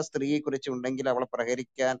ആശങ്ക സ്ത്രീയെ കുറിച്ച് ഉണ്ടെങ്കിൽ അവളെ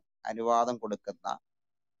പ്രഹരിക്കാൻ അനുവാദം കൊടുക്കുന്ന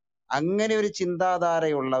അങ്ങനെ ഒരു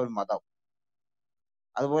ചിന്താധാരയുള്ള ഒരു മതം.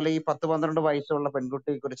 അതുപോലെ ഈ 10-12 വയസ്സുള്ള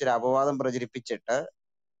പെൺകുട്ടിയെ കുറിച്ച് ഒരു അപവാദം പ്രചരിപ്പിച്ചിട്ട്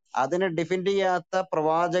അതിനെ ഡിഫെൻഡ് ചെയ്യാത്ത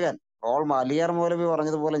പ്രവാചകൻ, അലിയാർ മൗലവി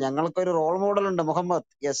പറഞ്ഞതുപോലെ ഞങ്ങൾക്കൊരു റോൾ മോഡൽ ഉണ്ട് മുഹമ്മദ്.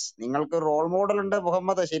 യെസ്, നിങ്ങൾക്കൊരു റോൾ മോഡൽ ഉണ്ട്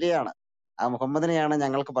മുഹമ്മദ്, ശരിയാണ്. ആ മുഹമ്മദിനെയാണ്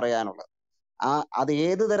ഞങ്ങൾക്ക് പറയാനുള്ളത്. അത്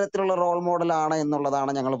ഏത് തരത്തിലുള്ള റോൾ മോഡലാണ്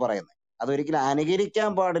എന്നുള്ളതാണ് ഞങ്ങൾ പറയുന്നത്. അതൊരിക്കലും അനുകരിക്കാൻ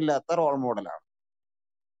പാടില്ലാത്ത റോൾ മോഡലാണ്.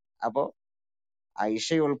 അപ്പോ ആയിഷ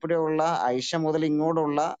ഉൾപ്പെടെയുള്ള, ആയിഷ മുതൽ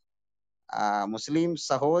ഇങ്ങോട്ടുള്ള മുസ്ലിം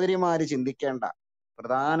സഹോദരിമാര് ചിന്തിക്കേണ്ട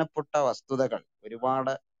പ്രധാനപ്പെട്ട വസ്തുതകൾ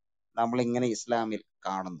ഒരുപാട് നമ്മളിങ്ങനെ ഇസ്ലാമിൽ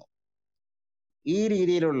കാണുന്നു. ഈ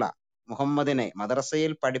രീതിയിലുള്ള മുഹമ്മദിനെ,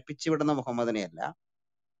 മദ്രസയിൽ പഠിപ്പിച്ചു വിടുന്ന മുഹമ്മദിനെയല്ല,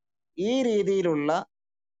 ഈ രീതിയിലുള്ള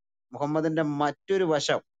മുഹമ്മദിന്റെ മറ്റൊരു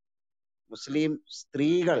വശം മുസ്ലിം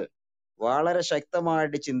സ്ത്രീകൾ വളരെ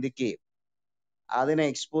ശക്തമായിട്ട് ചിന്തിക്കുകയും അതിനെ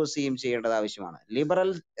എക്സ്പോസ് ചെയ്യുകയും ചെയ്യേണ്ടത് ആവശ്യമാണ്.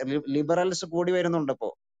 ലിബറൽസ് കൂടി വരുന്നുണ്ട് ഇപ്പോ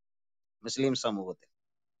മുസ്ലിം സമൂഹത്തിൽ.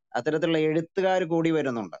 അത്തരത്തിലുള്ള എഴുത്തുകാർ കൂടി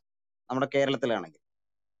വരുന്നുണ്ട്. നമ്മുടെ കേരളത്തിലാണെങ്കിൽ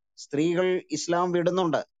സ്ത്രീകൾ ഇസ്ലാം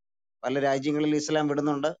വിടുന്നുണ്ട്, പല രാജ്യങ്ങളിൽ ഇസ്ലാം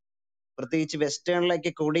വിടുന്നുണ്ട്. പ്രത്യേകിച്ച്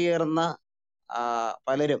വെസ്റ്റേണിലേക്ക് കുടിയേറുന്ന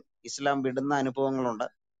പലരും ഇസ്ലാം വിടുന്ന അനുഭവങ്ങളുണ്ട്.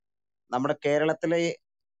 നമ്മുടെ കേരളത്തിലെ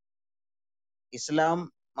ഇസ്ലാം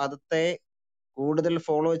മതത്തെ കൂടുതൽ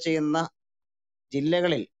ഫോളോ ചെയ്യുന്ന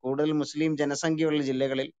ജില്ലകളിൽ, കൂടുതൽ മുസ്ലിം ജനസംഖ്യയുള്ള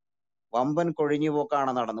ജില്ലകളിൽ വമ്പൻ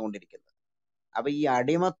കൊഴിഞ്ഞുപോക്കാണ് നടന്നുകൊണ്ടിരിക്കുന്നത്. അപ്പൊ ഈ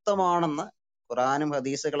അടിമത്തമാണെന്ന് ഖുറാനും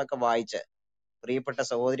ഹദീസുകളൊക്കെ വായിച്ച് പ്രിയപ്പെട്ട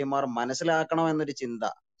സഹോദരിമാർ മനസ്സിലാക്കണമെന്നൊരു ചിന്ത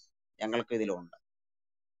ഞങ്ങൾക്ക് ഇതിലുണ്ട്.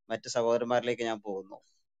 മറ്റ് സഹോദരന്മാരിലേക്ക് ഞാൻ പോകുന്നു.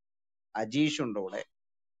 അജീഷ് ഉണ്ട് ഇവിടെ,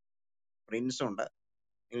 പ്രിൻസ് ഉണ്ട്.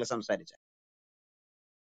 നിങ്ങൾ സംസാരിച്ച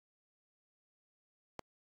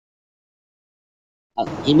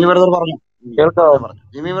ജിമ്മി ബ്രദർ പറഞ്ഞോ. കേൾക്കാവോ?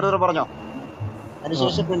 ജിമ്മി ബ്രദർ പറഞ്ഞോ,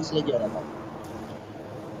 അതിനുശേഷം പ്രിൻസിലേക്ക് വരാം.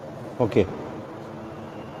 ഓക്കെ.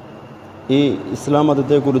 ഈ ഇസ്ലാം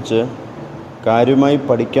മതത്തെക്കുറിച്ച് കാര്യമായി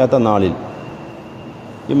പഠിക്കാത്ത നാളിൽ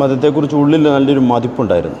ഈ മതത്തെക്കുറിച്ച് ഉള്ളിൽ നല്ലൊരു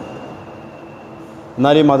മതിപ്പുണ്ടായിരുന്നു.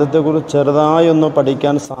 എന്നാൽ ഈ മതത്തെക്കുറിച്ച് ചെറുതായൊന്ന്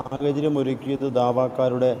പഠിക്കാൻ സാഹചര്യം ഒരുക്കിയത്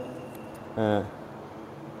ദാവാക്കാരുടെ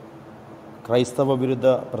ക്രൈസ്തവ വിരുദ്ധ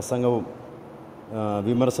പ്രസംഗവും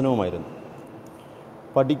വിമർശനവുമായിരുന്നു.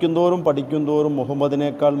 പഠിക്കുന്തോറും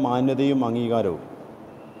മുഹമ്മദിനേക്കാൾ മാന്യതയും അംഗീകാരവും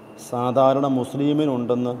സാധാരണ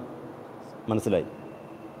മുസ്ലിമിനുണ്ടെന്ന് മനസ്സിലായി.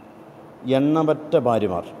 എണ്ണമറ്റ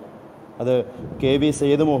ഭാര്യമാർ, അത് KV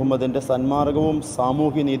സയ്യിദ് മുഹമ്മദിൻ്റെ സന്മാർഗവും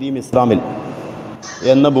സാമൂഹ്യനീതിയും ഇസ്ലാമിൽ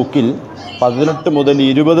എന്ന ബുക്കിൽ 18 മുതൽ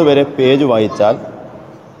 20 വരെ പേജ് വായിച്ചാൽ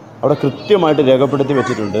അവിടെ കൃത്യമായിട്ട് രേഖപ്പെടുത്തി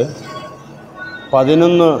വെച്ചിട്ടുണ്ട്.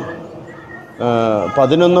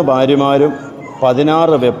 11 ഭാര്യമാരും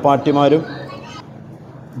 16 വെപ്പാട്ടിമാരും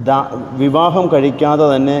വിവാഹം കഴിക്കാതെ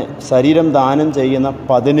തന്നെ ശരീരം ദാനം ചെയ്യുന്ന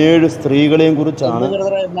 17 സ്ത്രീകളെയും കുറിച്ചാണ്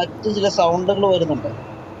മറ്റു ചില സൗണ്ടുകൾ വരുന്നുണ്ട്.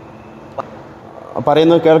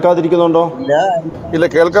 പറയുന്നത് കേൾക്കാതിരിക്കുന്നുണ്ടോ? ഇല്ല,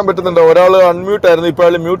 കേൾക്കാൻ പറ്റുന്നുണ്ട്. ഒരാൾ അൺമ്യൂട്ട് ആയിരുന്നു, ഇപ്പോൾ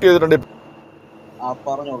അയാൾ മ്യൂട്ട് ചെയ്തിട്ടുണ്ട്.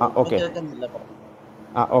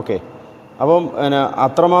 ഓക്കെ. അപ്പം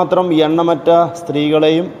അത്രമാത്രം എണ്ണമറ്റ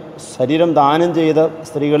സ്ത്രീകളെയും ശരീരം ദാനം ചെയ്ത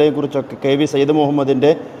സ്ത്രീകളെയും കുറിച്ചൊക്കെ KV സയ്യിദ്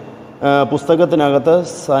മുഹമ്മദിൻ്റെ പുസ്തകത്തിനകത്ത്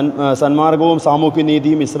സന്മാർഗവും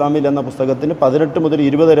സാമൂഹ്യനീതിയും ഇസ്ലാമിൽ എന്ന പുസ്തകത്തിന് 18 മുതൽ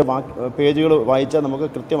 20 വരെ പേജുകൾ വായിച്ചാൽ നമുക്ക്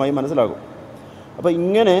കൃത്യമായി മനസ്സിലാകും. അപ്പോൾ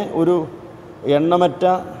ഇങ്ങനെ ഒരു എണ്ണമറ്റ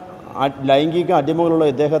ലൈംഗിക അടിമകളുള്ള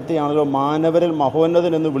ഇദ്ദേഹത്തെയാണല്ലോ മാനവരിൽ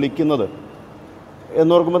മഹോന്നതൻ എന്ന് വിളിക്കുന്നത്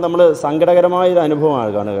എന്നോർക്കുമ്പോൾ നമ്മൾ സങ്കടകരമായൊരു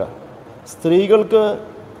അനുഭവമാണ് കാണുക. സ്ത്രീകൾക്ക്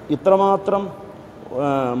ഇത്രമാത്രം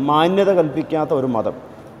മാന്യത കൽപ്പിക്കാത്ത ഒരു മതം.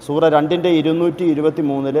 സൂറ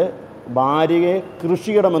 2:223 ഭാര്യയെ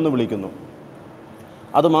കൃഷിയിടമെന്ന് വിളിക്കുന്നു.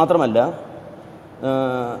 അതുമാത്രമല്ല,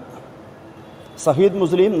 സഹീദ്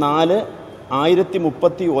മുസ്ലിം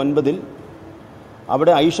 4:1039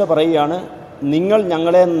 അവിടെ ആയിഷ പറയുകയാണ്, നിങ്ങൾ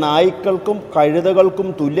ഞങ്ങളെ നായ്ക്കൾക്കും കഴുതകൾക്കും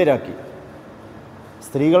തുല്യരാക്കി.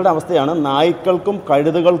 സ്ത്രീകളുടെ അവസ്ഥയാണ്, നായ്ക്കൾക്കും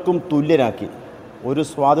കഴുതകൾക്കും തുല്യരാക്കി, ഒരു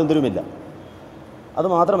സ്വാതന്ത്ര്യവുമില്ല.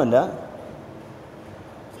 അതുമാത്രമല്ല,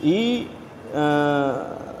 ഈ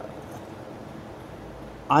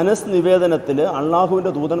അനസ് നിവേദനത്തിൽ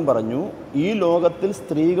അള്ളാഹുവിൻ്റെ ദൂതൻ പറഞ്ഞു, ഈ ലോകത്തിൽ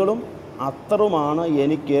സ്ത്രീകളും അത്തറുമാണ്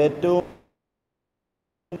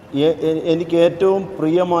എനിക്ക് ഏറ്റവും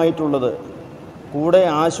പ്രിയമായിട്ടുള്ളത്. കൂടെ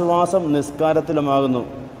ആശ്വാസം നിസ്കാരത്തിലുമാകുന്നു.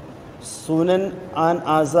 സുനൻ ആൻ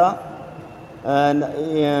അസ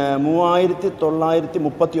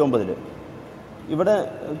 3939 ഇവിടെ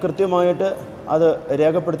കൃത്യമായിട്ട് അത്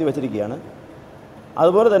രേഖപ്പെടുത്തി വച്ചിരിക്കുകയാണ്.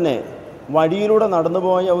 അതുപോലെ തന്നെ വഴിയിലൂടെ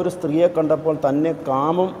നടന്നുപോയ ഒരു സ്ത്രീയെ കണ്ടപ്പോൾ തന്നെ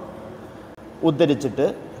കാമം ഉദ്ധരിച്ചിട്ട്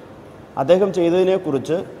അദ്ദേഹം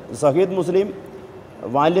ചെയ്തതിനെക്കുറിച്ച് സഹീഹ് മുസ്ലിം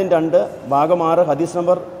വാല്യം 2 ഭാഗം 6 ഹദീസ്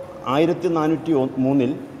നമ്പർ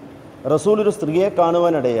 1403 റസൂൽ ഒരു സ്ത്രീയെ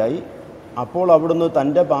കാണുവാനിടയായി. അപ്പോൾ അവിടുന്ന്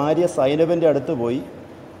തൻ്റെ ഭാര്യ സൈനബിൻ്റെ അടുത്ത് പോയി.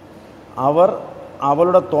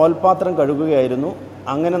 അവളുടെ തോൽപാത്രം കഴുകുകയായിരുന്നു.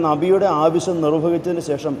 അങ്ങനെ നബിയുടെ ആവശ്യം നിർവഹിച്ചതിന്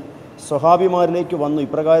ശേഷം സ്വഹാബിമാരിലേക്ക് വന്നു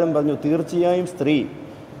ഇപ്രകാരം പറഞ്ഞു, തീർച്ചയായും സ്ത്രീ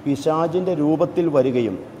പിശാചിൻ്റെ രൂപത്തിൽ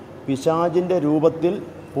വരികയും പിശാചിൻ്റെ രൂപത്തിൽ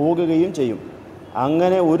പോകുകയും ചെയ്യും.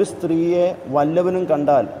 അങ്ങനെ ഒരു സ്ത്രീയെ വല്ലവനും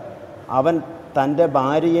കണ്ടാൽ അവൻ തൻ്റെ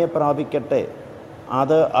ഭാര്യയെ പ്രാപിക്കട്ടെ,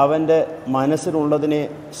 അത് അവൻ്റെ മനസ്സിലുള്ളതിനെ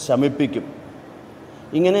ശമിപ്പിക്കും.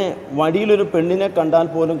 ഇങ്ങനെ വഴിയിലൊരു പെണ്ണിനെ കണ്ടാൽ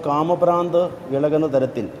പോലും കാമഭ്രാന്ത് ഇളകുന്ന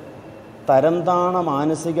തരത്തിൽ തരംതാണ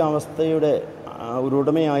മാനസികാവസ്ഥയുടെ ഒരു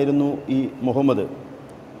ഉടമയായിരുന്നു ഈ മുഹമ്മദ്.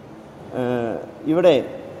 ഇവിടെ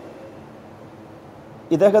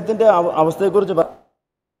ഇദ്ദേഹത്തിൻ്റെ അവസ്ഥയെക്കുറിച്ച്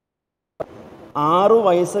 6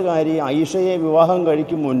 വയസ്സുകാരി ഐഷയെ വിവാഹം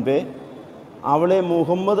കഴിക്കും മുൻപേ അവളെ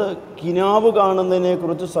മുഹമ്മദ് കിനാവ്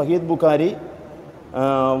കാണുന്നതിനെക്കുറിച്ച് സഹീഹ് Bukhari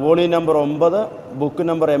volume number 9 book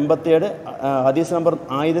number 87 ഹദീസ് നമ്പർ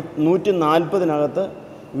 1140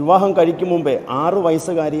 വിവാഹം കഴിക്കും മുമ്പേ 6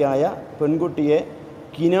 വയസ്സുകാരിയായ പെൺകുട്ടിയെ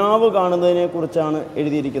കിനാവ് കാണുന്നതിനെക്കുറിച്ചാണ്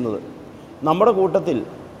എഴുതിയിരിക്കുന്നത്. നമ്മുടെ കൂട്ടത്തിൽ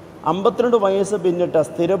 52 വയസ്സ് പിന്നിട്ട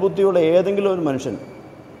സ്ഥിരബുദ്ധിയുള്ള ഏതെങ്കിലും ഒരു മനുഷ്യൻ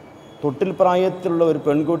തൊട്ടിൽ പ്രായത്തിലുള്ള ഒരു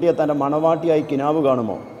പെൺകുട്ടിയെ തൻ്റെ മണവാട്ടിയായി കിനാവ്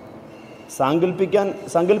കാണുമോ?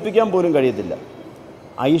 സങ്കല്പിക്കാൻ പോലും കഴിയത്തില്ല.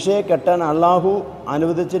 ഐഷയെ കെട്ടാൻ അള്ളാഹു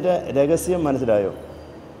അനുവദിച്ചിട്ട് രഹസ്യം മനസ്സിലായോ?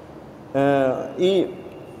 ഈ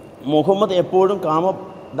മുഹമ്മദ് എപ്പോഴും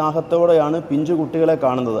കാമദാഹത്തോടെയാണ് പിഞ്ചു കുട്ടികളെ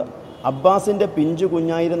കാണുന്നത്. അബ്ബാസിൻ്റെ പിഞ്ചു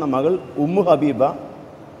കുഞ്ഞായിരുന്ന മകൾ ഉമ്മു ഹബീബ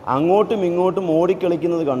അങ്ങോട്ടും ഇങ്ങോട്ടും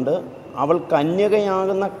ഓടിക്കളിക്കുന്നത് കണ്ട് അവൾ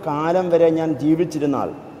കന്യകയാകുന്ന കാലം വരെ ഞാൻ ജീവിച്ചിരുന്നാൽ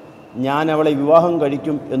ഞാൻ അവളെ വിവാഹം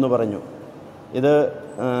കഴിക്കും എന്ന് പറഞ്ഞു. ഇത്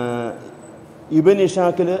ഇബ്ൻ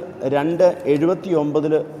ഇഷാക്കിൽ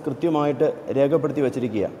 2:79 കൃത്യമായിട്ട് രേഖപ്പെടുത്തി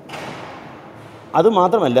വച്ചിരിക്കുക.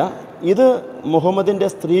 അതുമാത്രമല്ല, ഇത് മുഹമ്മദിൻ്റെ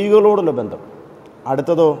സ്ത്രീകളോടുള്ള ബന്ധം.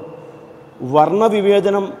 അടുത്തതോ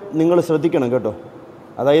വർണ്ണവിവേചനം നിങ്ങൾ ശ്രദ്ധിക്കണം കേട്ടോ.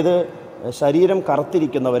 അതായത് ശരീരം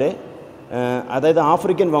കറുത്തിരിക്കുന്നവരെ, അതായത്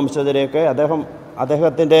ആഫ്രിക്കൻ വംശജരെയൊക്കെ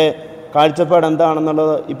അദ്ദേഹത്തിൻ്റെ കാഴ്ചപ്പാട്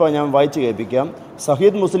എന്താണെന്നുള്ളത് ഇപ്പോൾ ഞാൻ വായിച്ച് കേൾപ്പിക്കാം.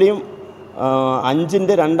 സഹീഹ് മുസ്ലിം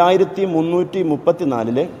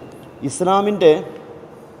 5-2334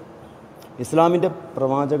 ഇസ്ലാമിൻ്റെ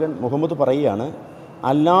പ്രവാചകൻ മുഹമ്മദ് പറയുകയാണ്,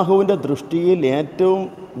 അല്ലാഹുവിൻ്റെ ദൃഷ്ടിയിൽ ഏറ്റവും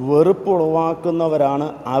വെറുപ്പുളവാക്കുന്നവരാണ്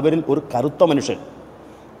അവരിൽ ഒരു കറുത്ത മനുഷ്യൻ.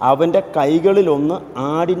 അവൻ്റെ കൈകളിലൊന്ന്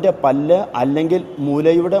ആടിൻ്റെ പല്ല് അല്ലെങ്കിൽ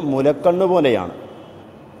മുലയുടെ മുലക്കണ്ണ് പോലെയാണ്.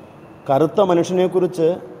 കറുത്ത മനുഷ്യനെക്കുറിച്ച്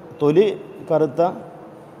തൊലി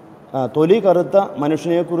കറുത്ത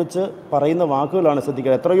മനുഷ്യനെക്കുറിച്ച് പറയുന്ന വാക്കുകളാണ്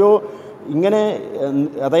ശ്രദ്ധിക്കുക. എത്രയോ ഇങ്ങനെ,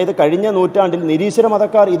 അതായത് കഴിഞ്ഞ നൂറ്റാണ്ടിൽ നിരീശ്വര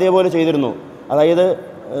മതക്കാർ ഇതേപോലെ ചെയ്തിരുന്നു. അതായത്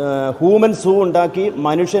ഹ്യൂമൻ സൂ ഉണ്ടാക്കി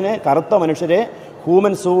കറുത്ത മനുഷ്യരെ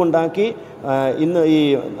ഹ്യൂമൻ സൂ ഉണ്ടാക്കി ഇന്ന് ഈ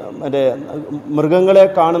മറ്റേ മൃഗങ്ങളെ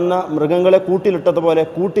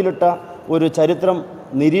കൂട്ടിലിട്ട ഒരു ചരിത്രം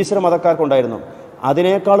നിരീശ്വര മതക്കാർക്കുണ്ടായിരുന്നു.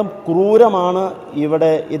 അതിനേക്കാളും ക്രൂരമാണ്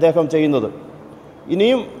ഇവിടെ ഇദ്ദേഹം ചെയ്യുന്നത്.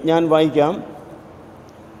 ഇനിയും ഞാൻ വായിക്കാം,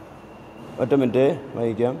 ഒറ്റ മിനിറ്റ്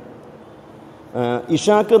വായിക്കാം.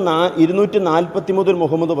 ഇഷാക്ക് 240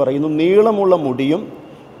 മുഹമ്മദ് പറയുന്നു, നീളമുള്ള മുടിയും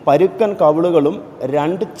പരുക്കൻ കവിളുകളും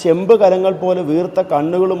 2 ചെമ്പ് കലങ്ങൾ പോലെ വീർത്ത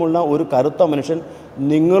കണ്ണുകളുമുള്ള ഒരു കറുത്ത മനുഷ്യൻ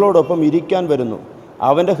നിങ്ങളോടൊപ്പം ഇരിക്കാൻ വരുന്നു.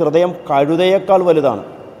 അവൻ്റെ ഹൃദയം കഴുതയേക്കാൾ വലുതാണ്.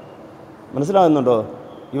 മനസ്സിലാകുന്നുണ്ടോ?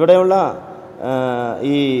 ഇവിടെയുള്ള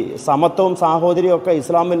ഈ സമത്വവും സാഹോദര്യവും ഒക്കെ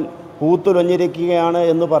ഇസ്ലാമിൽ പൂത്തുലഞ്ഞിരിക്കുകയാണ്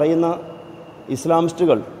എന്ന് പറയുന്ന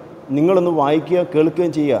ഇസ്ലാമിസ്റ്റുകൾ നിങ്ങളൊന്ന് വായിക്കുക,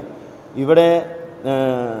 കേൾക്കുകയും ചെയ്യുക. ഇവിടെ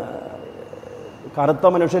കറുത്ത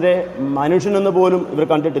മനുഷ്യരെ മനുഷ്യനെന്ന് പോലും ഇവർ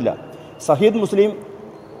കണ്ടിട്ടില്ല. സഹീഹ് മുസ്ലിം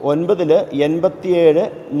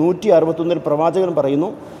 9-87-161 പ്രവാചകൻ പറയുന്നു,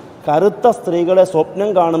 കറുത്ത സ്ത്രീകളെ സ്വപ്നം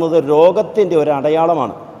കാണുന്നത് രോഗത്തിൻ്റെ ഒരു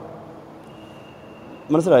അടയാളമാണ്.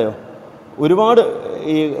 മനസ്സിലായോ? ഒരുപാട്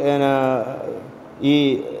ഈ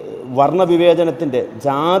വർണ്ണവിവേചനത്തിൻ്റെ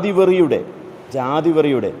ജാതിവെറിയുടെ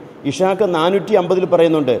ഇഷാക്ക് 450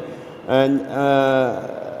 പറയുന്നുണ്ട്,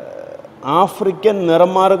 ആഫ്രിക്കൻ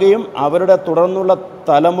നിറം മാറുകയും അവരുടെ തുടർന്നുള്ള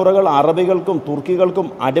തലമുറകൾ അറബികൾക്കും തുർക്കികൾക്കും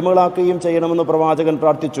അടിമകളാക്കുകയും ചെയ്യണമെന്ന് പ്രവാചകൻ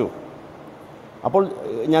പ്രാർത്ഥിച്ചു. അപ്പോൾ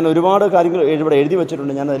ഞാൻ ഒരുപാട് കാര്യങ്ങൾ ഇവിടെ എഴുതി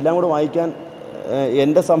വെച്ചിട്ടുണ്ട്. ഞാൻ എല്ലാം കൂടെ വായിക്കാൻ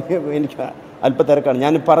എൻ്റെ സമയം എനിക്ക് അല്പ തിരക്കാണ്.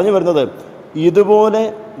 ഞാൻ പറഞ്ഞു വരുന്നത്, ഇതുപോലെ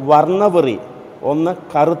വർണ്ണവെറി, ഒന്ന്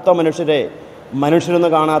കറുത്ത മനുഷ്യരെന്ന്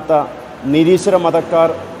കാണാത്ത നിരീശ്വര മതക്കാർ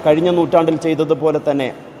കഴിഞ്ഞ നൂറ്റാണ്ടിൽ ചെയ്തതുപോലെ തന്നെ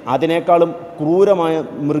അതിനേക്കാളും ക്രൂരമായ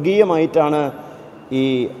മൃഗീയമായിട്ടാണ് ഈ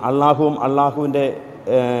അള്ളാഹുവിൻ്റെ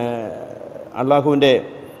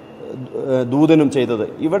ദൂതനും ചെയ്തത്.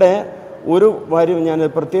 ഇവിടെ ഒരു കാര്യം ഞാൻ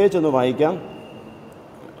പ്രത്യേകിച്ചൊന്ന് വായിക്കാം,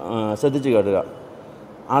 ശ്രദ്ധിച്ച് കേട്ടുക.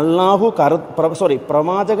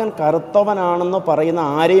 പ്രവാചകൻ കറുത്തവനാണെന്ന് പറയുന്ന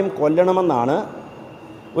ആരെയും കൊല്ലണമെന്നാണ്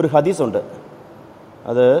ഒരു ഹദീസുണ്ട്.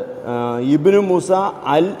 അത് ഇബ്നു മൂസ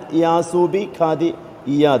അൽ യാസൂബി ഖാദി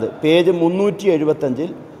ഇയാദ് പേജ് 375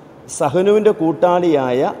 സഹനുവിൻ്റെ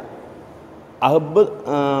കൂട്ടാളിയായ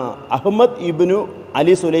അഹ്മദ് ഇബ്നു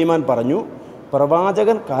അലി സുലൈമാൻ പറഞ്ഞു,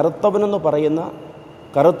 പ്രവാചകൻ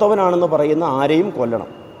കറുത്തവനാണെന്ന് പറയുന്ന ആരെയും കൊല്ലണം.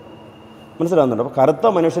 മനസ്സിലാകുന്നുണ്ട്? അപ്പോൾ കറുത്ത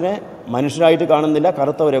മനുഷ്യരായിട്ട് കാണുന്നില്ല,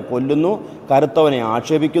 കറുത്തവരെ കൊല്ലുന്നു, കറുത്തവനെ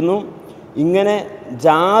ആക്ഷേപിക്കുന്നു. ഇങ്ങനെ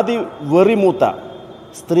ജാതി വെറിമൂത്ത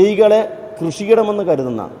സ്ത്രീകളെ കൃഷിയിടമെന്ന്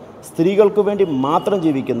കരുതുന്ന, സ്ത്രീകൾക്ക് വേണ്ടി മാത്രം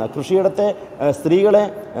ജീവിക്കുന്ന, സ്ത്രീകളെ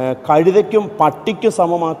കഴുതയ്ക്കും പട്ടിക്കും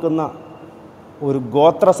സമമാക്കുന്ന ഒരു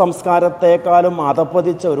ഗോത്ര സംസ്കാരത്തെക്കാളും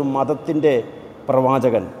അധപ്പതിച്ച ഒരു മതത്തിൻ്റെ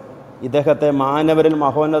പ്രവാചകൻ ഇദ്ദേഹത്തെ മാനവരിൽ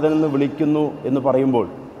മഹോന്നതനെന്ന് വിളിക്കുന്നു എന്ന് പറയുമ്പോൾ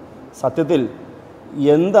സത്യത്തിൽ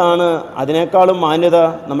എന്താണ് അതിനേക്കാളും മാന്യത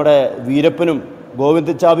നമ്മുടെ വീരപ്പനും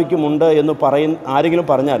ഗോവിന്ദച്ചാവിക്കുമുണ്ട് എന്ന് ആരെങ്കിലും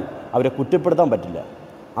പറഞ്ഞാൽ അവരെ കുറ്റപ്പെടുത്താൻ പറ്റില്ല.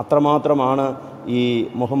 അത്രമാത്രമാണ് ഈ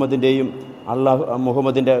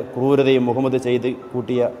മുഹമ്മദിൻ്റെ ക്രൂരതയും മുഹമ്മദ്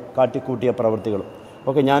കാട്ടിക്കൂട്ടിയ പ്രവൃത്തികളും.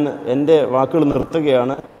 ഓക്കെ, ഞാൻ എൻ്റെ വാക്കുകൾ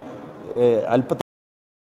നിർത്തുകയാണ്.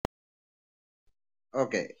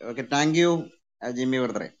 ഓക്കെ, താങ്ക് യു ജിമ്മി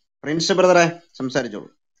ബ്രദറെ. പ്രിൻസ് ബ്രദറെ സംസാരിച്ചോളൂ.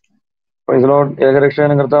 Praise the Lord.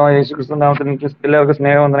 ഏകരക്ഷകനും കർത്താവായ യേശുക്രിസ്തു നാമത്തിൽ എല്ലാവർക്കും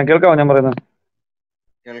സ്നേഹവന്ദനം. കേൾക്കാമോ ഞാൻ പറയുന്നത്?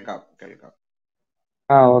 കേൾക്കാം.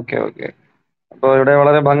 ഓക്കെ. അപ്പോൾ ഇവിടെ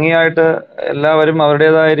വളരെ ഭംഗിയായിട്ട് എല്ലാവരും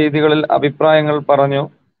അവരുടേതായ രീതികളിൽ അഭിപ്രായങ്ങൾ പറഞ്ഞു.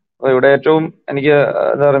 അപ്പോൾ ഇവിടെ ഏറ്റവും എനിക്ക്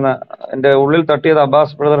എന്താ പറയുന്ന എൻ്റെ ഉള്ളിൽ തട്ടിയത്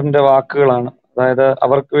അബ്ബാസ് ബ്രദറിന്റെ വാക്കുകളാണ്. അതായത്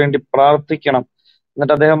അവർക്ക് വേണ്ടി പ്രാർത്ഥിക്കണം.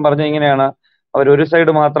 എന്നിട്ട് അദ്ദേഹം പറഞ്ഞ ഇങ്ങനെയാണ്, ഒരു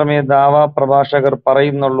സൈഡ് മാത്രമേ ദാവാ പ്രഭാഷകർ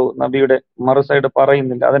പറയുന്നുള്ളൂ, നബിയുടെ മറു സൈഡ്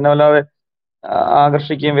പറയുന്നില്ല. അതെന്നെ വല്ലാതെ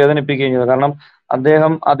ആകർഷിക്കുകയും വേദനിപ്പിക്കുകയും ചെയ്തു. കാരണം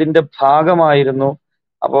അദ്ദേഹം അതിന്റെ ഭാഗമായിരുന്നു.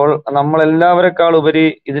 അപ്പോൾ നമ്മളെല്ലാവരെക്കാൾ ഉപരി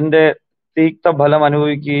ഇതിന്റെ തീക്ത ഫലം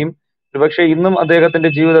അനുഭവിക്കുകയും ഒരുപക്ഷെ ഇന്നും അദ്ദേഹത്തിന്റെ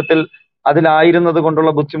ജീവിതത്തിൽ അതിലായിരുന്നത്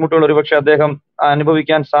കൊണ്ടുള്ള ബുദ്ധിമുട്ടുകൾ ഒരുപക്ഷെ അദ്ദേഹം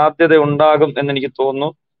അനുഭവിക്കാൻ സാധ്യത ഉണ്ടാകും എന്നെനിക്ക് തോന്നുന്നു.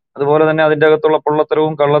 അതുപോലെ തന്നെ അതിൻ്റെ അകത്തുള്ള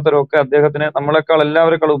പൊള്ളത്തരവും കള്ളത്തരവും ഒക്കെ അദ്ദേഹത്തിന്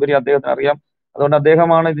എല്ലാവരെക്കാൾ ഉപരി അദ്ദേഹത്തിന് അറിയാം. അതുകൊണ്ട്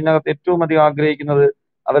അദ്ദേഹമാണ് ഇതിനകത്ത് ഏറ്റവും അധികം ആഗ്രഹിക്കുന്നത്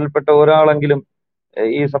അവരിൽപ്പെട്ട ഒരാളെങ്കിലും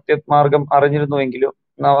ഈ സത്യമാർഗം അറിഞ്ഞിരുന്നുവെങ്കിലും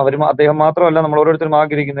അദ്ദേഹം മാത്രമല്ല നമ്മൾ ഓരോരുത്തരും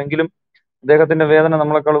ആഗ്രഹിക്കുന്നെങ്കിലും അദ്ദേഹത്തിന്റെ വേദന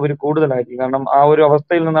നമ്മളെക്കാൾ ഉപരി കൂടുതലായിരിക്കും. കാരണം ആ ഒരു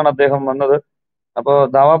അവസ്ഥയിൽ നിന്നാണ് അദ്ദേഹം വന്നത്. അപ്പോൾ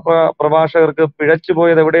ദാവാ പ്രഭാഷകർക്ക് പിഴച്ചു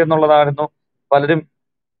പോയത് എവിടെയെന്നുള്ളതായിരുന്നു പലരും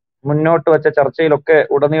മുന്നോട്ട് വെച്ച ചർച്ചയിലൊക്കെ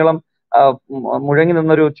ഉടനീളം മുഴങ്ങി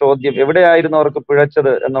നിന്നൊരു ചോദ്യം, എവിടെയായിരുന്നു അവർക്ക്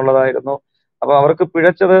പിഴച്ചത് എന്നുള്ളതായിരുന്നു. അപ്പൊ അവർക്ക്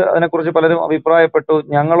പിഴച്ചത്, അതിനെക്കുറിച്ച് പലരും അഭിപ്രായപ്പെട്ടു.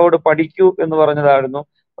 ഞങ്ങളോട് പഠിക്കൂ എന്ന് പറഞ്ഞതായിരുന്നു.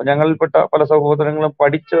 ഞങ്ങളിൽപ്പെട്ട പല സഹോദരങ്ങളും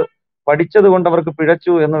പഠിച്ചത് കൊണ്ട് അവർക്ക്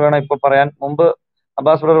പിഴച്ചു എന്ന് വേണം ഇപ്പൊ പറയാൻ. മുമ്പ്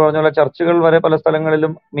അബ്ബാസ് ബ്രദർ പറഞ്ഞ പോലെ ചർച്ചുകൾ വരെ പല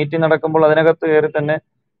സ്ഥലങ്ങളിലും മീറ്റിംഗ് നടക്കുമ്പോൾ അതിനകത്ത് കയറി തന്നെ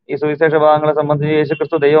ഈ സുവിശേഷ ഭാഗങ്ങളെ സംബന്ധിച്ച്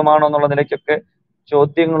യേശുക്രിസ്തു ദൈവമാണോ എന്നുള്ള നിലയ്ക്കൊക്കെ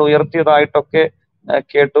ചോദ്യങ്ങൾ ഉയർത്തിയതായിട്ടൊക്കെ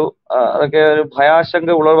കേട്ടു. അതൊക്കെ ഒരു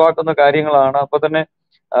ഭയാശങ്ക ഉളവാക്കുന്ന കാര്യങ്ങളാണ്. അപ്പൊ തന്നെ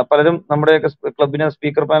പലരും നമ്മുടെയൊക്കെ ക്ലബിന്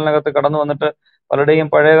സ്പീക്കർ പാനലിനകത്ത് കടന്നു വന്നിട്ട് പലരുടെയും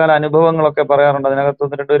പഴയകാല അനുഭവങ്ങളൊക്കെ പറയാറുണ്ട്. അതിനകത്ത്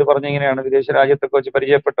 1-2 പേര് പറഞ്ഞ ഇങ്ങനെയാണ്, വിദേശ രാജ്യത്തൊക്കെ വെച്ച്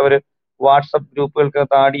പരിചയപ്പെട്ടവര് വാട്സപ്പ് ഗ്രൂപ്പുകൾക്ക്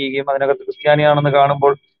ആഡ് ചെയ്യുകയും അതിനകത്ത് ക്രിസ്ത്യാനിയാണെന്ന്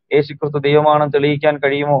കാണുമ്പോൾ യേശുക്രിസ്തു ദൈവമാണെന്ന് തെളിയിക്കാൻ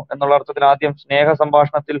കഴിയുമോ എന്നുള്ള അർത്ഥത്തിൽ ആദ്യം സ്നേഹ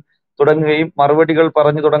സംഭാഷണത്തിൽ തുടങ്ങുകയും മറുപടികൾ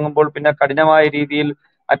പറഞ്ഞു തുടങ്ങുമ്പോൾ പിന്നെ കഠിനമായ രീതിയിൽ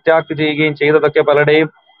അറ്റാക്ക് ചെയ്യുകയും ചെയ്തതൊക്കെ പലരുടെയും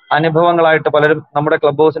അനുഭവങ്ങളായിട്ട് പലരും നമ്മുടെ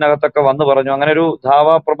ക്ലബ് ഹൗസിനകത്തൊക്കെ വന്നു പറഞ്ഞു. അങ്ങനെ ഒരു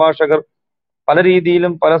ധാവാ പ്രഭാഷകർ പല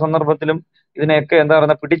രീതിയിലും പല സന്ദർഭത്തിലും ഇതിനെയൊക്കെ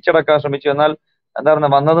പിടിച്ചടക്കാൻ ശ്രമിച്ചു. എന്നാൽ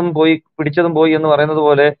വന്നതും പോയി പിടിച്ചതും പോയി എന്ന് പറയുന്നത്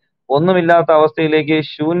പോലെ ഒന്നുമില്ലാത്ത അവസ്ഥയിലേക്ക്,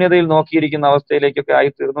 ശൂന്യതയിൽ നോക്കിയിരിക്കുന്ന അവസ്ഥയിലേക്കൊക്കെ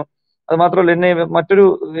ആയിത്തീർന്നു. അത് മാത്രമല്ല, എന്നെ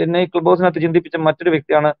ഈ ക്ലബ് ഹൗസിനകത്ത് ചിന്തിപ്പിച്ച മറ്റൊരു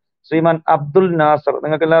വ്യക്തിയാണ് ശ്രീമാൻ അബ്ദുൽ നാസർ.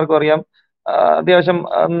 നിങ്ങൾക്ക് എല്ലാവർക്കും അറിയാം, അത്യാവശ്യം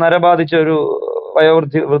നരബാധിച്ച ഒരു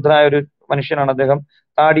വയോവൃദ്ധനായ ഒരു മനുഷ്യനാണ് അദ്ദേഹം.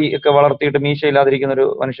 താടി ഒക്കെ വളർത്തിയിട്ട് മീശയില്ലാതിരിക്കുന്ന ഒരു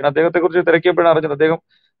മനുഷ്യൻ. അദ്ദേഹത്തെ കുറിച്ച് തിരക്കിയപ്പോഴാണ് അറിഞ്ഞത് അദ്ദേഹം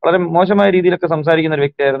വളരെ മോശമായ രീതിയിലൊക്കെ സംസാരിക്കുന്ന ഒരു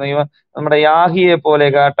വ്യക്തിയായിരുന്നു. നമ്മുടെ യാഹിയെ പോലെ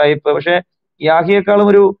ടൈപ്പ്. പക്ഷെ യാഹിയേക്കാളും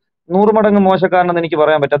ഒരു 100 മടങ്ങ് മോശക്കാരനെന്ന് എനിക്ക്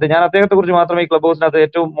പറയാൻ പറ്റാത്ത, ഞാൻ അദ്ദേഹത്തെ കുറിച്ച് മാത്രമേ ഈ ക്ലബ് ഹൗസിനകത്ത്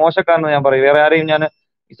ഏറ്റവും മോശക്കാരനെന്ന് ഞാൻ പറയും. വേറെ ആരെയും ഞാൻ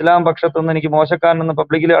ഇസ്ലാം പക്ഷത്തുനിന്ന് എനിക്ക് മോശക്കാരനെന്ന്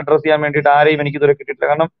പബ്ലിക്കിൽ അഡ്രസ് ചെയ്യാൻ വേണ്ടിയിട്ട് ആരെയും എനിക്ക് ഇതുവരെ കിട്ടിയിട്ടില്ല.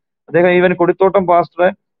 കാരണം അദ്ദേഹം ഈവൻ കൊടിത്തോട്ടം പാസ്റ്ററെ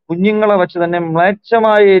കുഞ്ഞുങ്ങളെ വെച്ച് തന്നെ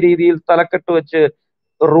മ്ലേച്ഛമായ രീതിയിൽ തലക്കെട്ട് വെച്ച്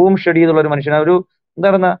റൂം ഷെഡ് ചെയ്തുള്ള ഒരു മനുഷ്യനാണ്. ഒരു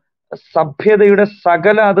സഭ്യതയുടെ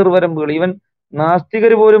സകല അതിർവരമ്പുകൾ, ഈവൻ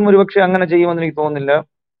നാസ്തികർ പോലും ഒരുപക്ഷെ അങ്ങനെ ചെയ്യുമെന്ന് എനിക്ക് തോന്നുന്നില്ല.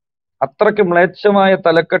 അത്രയ്ക്ക് മ്ലേച്ഛമായ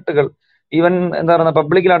തലക്കെട്ടുകൾ ഈവൻ എന്താ പറയുക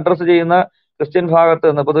പബ്ലിക്കിൽ അഡ്രസ്സ് ചെയ്യുന്ന ക്രിസ്ത്യൻ ഭാഗത്ത്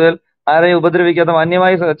നിന്ന് പൊതുവെ ആരെയും ഉപദ്രവിക്കാത്ത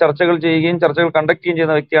മാന്യമായി ചർച്ചകൾ ചെയ്യുകയും ചർച്ചകൾ കണ്ടക്ട് ചെയ്യുകയും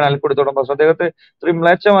ചെയ്യുന്ന വ്യക്തിയാണ് അനിൽ കൊടിത്തോട്ടം പാസ്റ്റർ. അദ്ദേഹത്തെ ഇത്രയും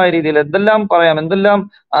മ്ലേച്ഛമായ രീതിയിൽ എന്തെല്ലാം പറയാം, എന്തെല്ലാം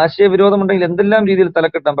ആശയവിരോധമുണ്ടെങ്കിൽ എന്തെല്ലാം രീതിയിൽ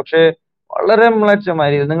തലക്കെട്ടാം, പക്ഷേ വളരെ മ്ലേച്ഛമായ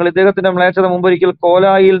രീതിയിൽ നിങ്ങൾ ഇദ്ദേഹത്തിന്റെ മ്ലേച്ഛത മുമ്പൊരിക്കൽ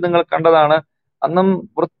കോലായിൽ നിങ്ങൾ കണ്ടതാണ്. അന്നും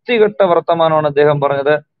വൃത്തികെട്ട വർത്തമാനമാണ് അദ്ദേഹം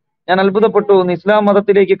പറഞ്ഞത്. ഞാൻ അത്ഭുതപ്പെട്ടു. ഇസ്ലാം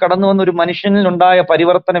മതത്തിലേക്ക് കടന്നു വന്ന ഒരു മനുഷ്യനിൽ ഉണ്ടായ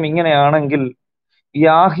പരിവർത്തനം ഇങ്ങനെയാണെങ്കിൽ,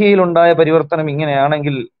 യാഹിയിലുണ്ടായ പരിവർത്തനം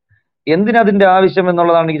ഇങ്ങനെയാണെങ്കിൽ എന്തിനതിന്റെ ആവശ്യം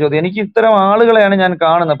എന്നുള്ളതാണ് എനിക്ക് ചോദ്യം. എനിക്ക് ഇത്തരം ആളുകളെയാണ് ഞാൻ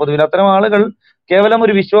കാണുന്നത്. പൊതുവിൽ അത്തരം ആളുകൾ കേവലം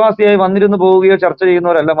ഒരു വിശ്വാസിയായി വന്നിരുന്നു പോവുകയോ ചർച്ച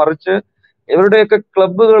ചെയ്യുന്നവരല്ല, മറിച്ച് ഇവരുടെയൊക്കെ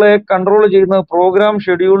ക്ലബ്ബുകളെ കൺട്രോൾ ചെയ്യുന്ന, പ്രോഗ്രാം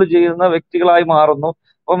ഷെഡ്യൂൾ ചെയ്യുന്ന വ്യക്തികളായി മാറുന്നു.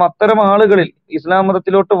 അപ്പം അത്തരം ആളുകളിൽ, ഇസ്ലാം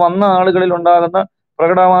മതത്തിലോട്ട് വന്ന ആളുകളിൽ ഉണ്ടാകുന്ന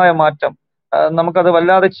പ്രകടമായ മാറ്റം നമുക്കത്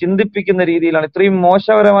വല്ലാതെ ചിന്തിപ്പിക്കുന്ന രീതിയിലാണ്. ഇത്രയും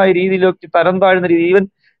മോശകരമായ രീതിയിലേക്ക് തരം താഴ്ന്ന രീതി, ഈവൻ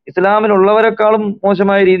ഇസ്ലാമിലുള്ളവരെക്കാളും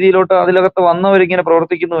മോശമായ രീതിയിലോട്ട് അതിലകത്ത് വന്നവരിങ്ങനെ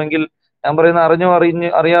പ്രവർത്തിക്കുന്നുവെങ്കിൽ ഞാൻ പറയുന്ന അറിഞ്ഞോ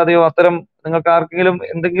അറിയാതെയോ അത്തരം നിങ്ങൾക്ക് ആർക്കെങ്കിലും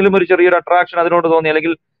എന്തെങ്കിലും ഒരു ചെറിയൊരു അട്രാക്ഷൻ അതിനോട് തോന്നി,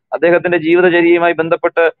 അല്ലെങ്കിൽ അദ്ദേഹത്തിന്റെ ജീവിതചര്യയുമായി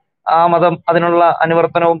ബന്ധപ്പെട്ട് ആ മതം അതിനുള്ള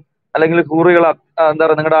അനുവർത്തനവും അല്ലെങ്കിൽ ഹൂറികൾ എന്താ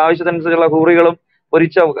പറയുക നിങ്ങളുടെ ആവശ്യത്തിനനുസരിച്ചുള്ള ഹൂറികളും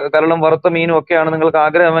പൊരിച്ച കരളും വറുത്ത മീനും ഒക്കെയാണ് നിങ്ങൾക്ക്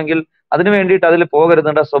ആഗ്രഹമെങ്കിൽ അതിനു വേണ്ടിയിട്ട് അതിൽ പോകരുത്.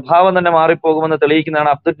 നിങ്ങളുടെ സ്വഭാവം തന്നെ മാറിപ്പോകുമെന്ന് തെളിയിക്കുന്നതാണ്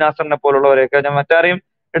അബ്ദുൽ നാസറിനെ പോലുള്ളവരെയൊക്കെ. ഞാൻ മറ്റാരെയും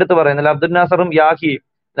എടുത്തു പറയുന്നില്ല. അബ്ദുൽ നാസറും യാഹിയും,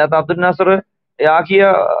 അതിനകത്ത് അബ്ദുൽ നാസർ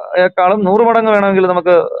യാഹിയേക്കാളും 100 മടങ്ങ് വേണമെങ്കിൽ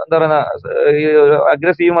നമുക്ക് എന്താ പറയുന്ന ഈ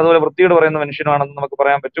അഗ്രസീവും അതുപോലെ വൃത്തികേട് പറയുന്ന മനുഷ്യനാണെന്ന് നമുക്ക്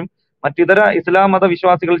പറയാൻ പറ്റും. മറ്റിതര ഇസ്ലാം മത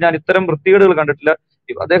വിശ്വാസികൾ ഞാൻ ഇത്തരം വൃത്തികേടുകൾ കണ്ടിട്ടില്ല.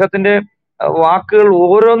 അദ്ദേഹത്തിന്റെ വാക്കുകൾ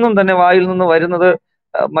ഓരോന്നും തന്നെ വായിൽ നിന്ന് വരുന്നത്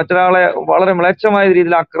മറ്റൊരാളെ വളരെ മ്ലേച്ഛമായ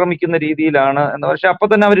രീതിയിൽ ആക്രമിക്കുന്ന രീതിയിലാണ് എന്ന്. പക്ഷെ അപ്പൊ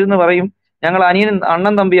തന്നെ അവരിന്ന് പറയും ഞങ്ങൾ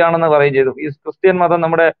അണ്ണൻ തമ്പിയാണെന്ന് പറയുകയും ചെയ്തു. ഈ ക്രിസ്ത്യൻ മതം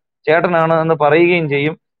നമ്മുടെ ചേട്ടനാണ് എന്ന് പറയുകയും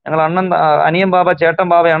ചെയ്യും. ഞങ്ങൾ അനിയൻ ബാബ ചേട്ടൻ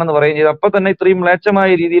ബാബയാണെന്ന് പറയുകയും ചെയ്തു. അപ്പൊ തന്നെ ഇത്രയും മ്ലേച്ഛമായ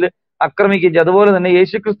രീതിയിൽ ആക്രമിക്കുകയും ചെയ്തു. അതുപോലെ തന്നെ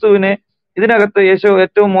യേശുക്രിസ്തുവിനെ ഇതിനകത്ത്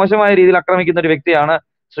ഏറ്റവും മോശമായ രീതിയിൽ ആക്രമിക്കുന്ന ഒരു വ്യക്തിയാണ്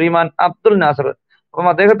ശ്രീമാൻ അബ്ദുൽ നാസർ. അപ്പം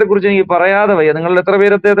അദ്ദേഹത്തെ കുറിച്ച് എനിക്ക് പറയാതെ വയ്യ. നിങ്ങൾ എത്ര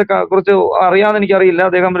പേര് അദ്ദേഹത്തെ കുറിച്ച് അറിയാമെന്ന് എനിക്കറിയില്ല.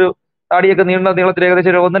 അദ്ദേഹം ഒരു താടിയൊക്കെ നീളത്തിൽ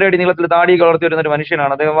ഏകദേശം 1.5 അടി നീളത്തിൽ താടി വളർത്തി വരുന്ന ഒരു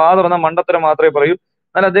മനുഷ്യനാണ്. അദ്ദേഹം വാ തുറന്ന മണ്ടത്തരം മാത്രമേ പറയൂ.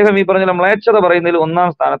 എന്നാൽ അദ്ദേഹം ഈ പറഞ്ഞ മ്ലേച്ഛത പറയുന്നതിൽ 1-ാം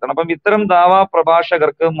സ്ഥാനത്താണ്. അപ്പം ഇത്തരം ദാവാ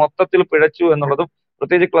പ്രഭാഷകർക്ക് മൊത്തത്തിൽ പിഴച്ചു എന്നുള്ളതും,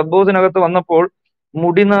 പ്രത്യേകിച്ച് ക്ലബ് ഹൗസിനകത്ത് വന്നപ്പോൾ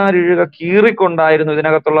മുടിനാരിഴക കീറിക്കൊണ്ടായിരുന്നു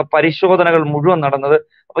ഇതിനകത്തുള്ള പരിശോധനകൾ മുഴുവൻ നടന്നത്.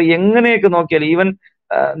 അപ്പൊ എങ്ങനെയൊക്കെ നോക്കിയാൽ ഈവൻ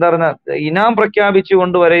എന്താ പറയുക ഇനാം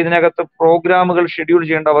പ്രഖ്യാപിച്ചുകൊണ്ട് വരെ ഇതിനകത്ത് പ്രോഗ്രാമുകൾ ഷെഡ്യൂൾ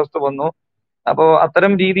ചെയ്യേണ്ട അവസ്ഥ വന്നു. അപ്പോ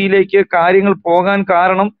അത്തരം രീതിയിലേക്ക് കാര്യങ്ങൾ പോകാൻ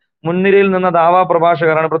കാരണം മുൻനിരയിൽ നിന്ന ദാവാ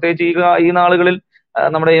പ്രഭാഷകരാണ്. പ്രത്യേകിച്ച് ഈ നാളുകളിൽ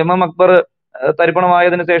നമ്മുടെ എം അക്ബർ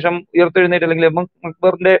തരിപ്പണമായതിനു ശേഷം ഉയർത്തെഴുന്നേറ്റ് അല്ലെങ്കിൽ എം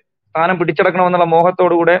അക്ബറിന്റെ സ്ഥാനം പിടിച്ചടക്കണമെന്നുള്ള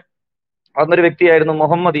മോഹത്തോടുകൂടെ വന്നൊരു വ്യക്തിയായിരുന്നു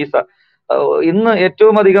മുഹമ്മദ് ഈസ. ഇന്ന്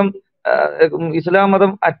ഏറ്റവും അധികം ഇസ്ലാം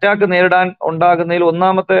മതം അറ്റാക്ക് നേരിടാൻ ഉണ്ടാകുന്നതിൽ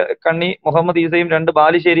 1-ാമത്തെ കണ്ണി മുഹമ്മദ് ഈസയും 2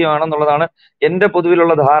 ബാലുശ്ശേരിയുമാണെന്നുള്ളതാണ് എന്റെ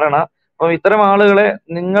പൊതുവിലുള്ള ധാരണ. അപ്പം ഇത്തരം ആളുകളെ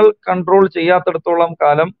നിങ്ങൾ കൺട്രോൾ ചെയ്യാത്തിടത്തോളം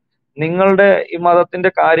കാലം നിങ്ങളുടെ ഈ മതത്തിന്റെ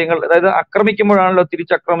കാര്യങ്ങൾ, അതായത് ആക്രമിക്കുമ്പോഴാണല്ലോ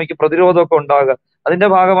തിരിച്ചാക്രമിക്കും പ്രതിരോധമൊക്കെ ഉണ്ടാകുക. അതിന്റെ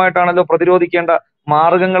ഭാഗമായിട്ടാണല്ലോ പ്രതിരോധിക്കേണ്ട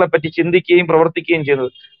മാർഗങ്ങളെ പറ്റി ചിന്തിക്കുകയും പ്രവർത്തിക്കുകയും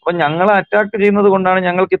ചെയ്യുന്നത്. അപ്പൊ ഞങ്ങളെ അറ്റാക്ക് ചെയ്യുന്നത് കൊണ്ടാണ്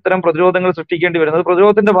ഞങ്ങൾക്ക് ഇത്തരം പ്രതിരോധങ്ങൾ സൃഷ്ടിക്കേണ്ടി വരുന്നത്.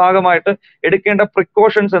 പ്രതിരോധത്തിന്റെ ഭാഗമായിട്ട് എടുക്കേണ്ട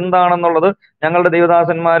പ്രിക്കോഷൻസ് എന്താണെന്നുള്ളത് ഞങ്ങളുടെ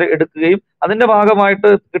ദൈവദാസന്മാർ എടുക്കുകയും അതിന്റെ ഭാഗമായിട്ട്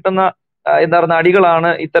കിട്ടുന്ന എന്താ പറയുക അടികളാണ്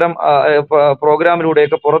ഇത്തരം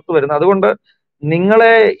പ്രോഗ്രാമിലൂടെയൊക്കെ പുറത്തു വരുന്നത്. അതുകൊണ്ട്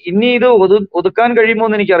നിങ്ങളെ ഇനി ഇത് ഒതുക്കാൻ കഴിയുമോ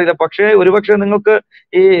എന്ന് എനിക്കറിയില്ല. പക്ഷേ ഒരുപക്ഷെ നിങ്ങൾക്ക്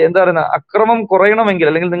ഈ എന്താ പറയുന്ന അക്രമം കുറയണമെങ്കിൽ,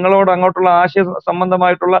 അല്ലെങ്കിൽ നിങ്ങളോട് അങ്ങോട്ടുള്ള ആശയ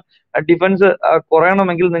സംബന്ധമായിട്ടുള്ള ഡിഫൻസ്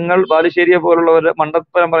കുറയണമെങ്കിൽ നിങ്ങൾ ബാലുശ്ശേരിയെ പോലുള്ളവരെ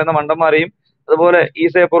മണ്ടത്തരം പറയുന്ന മണ്ടന്മാരെയും അതുപോലെ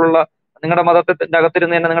ഈസയെ പോലുള്ള നിങ്ങളുടെ മതത്തിന്റെ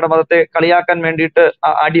അകത്തിരുന്ന് തന്നെ നിങ്ങളുടെ മതത്തെ കളിയാക്കാൻ വേണ്ടിയിട്ട്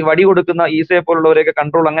വടി കൊടുക്കുന്ന ഈസയെ പോലുള്ളവരെയൊക്കെ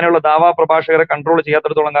കൺട്രോൾ, അങ്ങനെയുള്ള ദാവാ പ്രഭാഷകരെ കൺട്രോൾ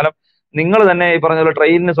ചെയ്യാത്തിടത്തോളം കാലം നിങ്ങൾ തന്നെ ഈ പറഞ്ഞ പോലെ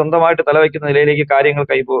ട്രെയിനിന് സ്വന്തമായിട്ട് തലവയ്ക്കുന്ന നിലയിലേക്ക് കാര്യങ്ങൾ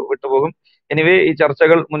വിട്ടുപോകും. എനിവേ ഈ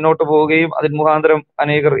ചർച്ചകൾ മുന്നോട്ട് പോവുകയും അതിന് മുഖാന്തരം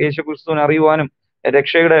അനേകർ യേശുക്രിസ്തുവിനെ അറിയുവാനും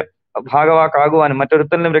രക്ഷയുടെ ഭാഗവാക്കാകുവാനും,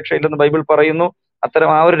 മറ്റൊരുത്തലിനും രക്ഷയില്ലെന്ന് ബൈബിൾ പറയുന്നു. അത്തരം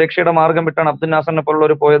ആ ഒരു രക്ഷയുടെ മാർഗം വിട്ടാണ് അബ്ദുൽ നാസറിനെ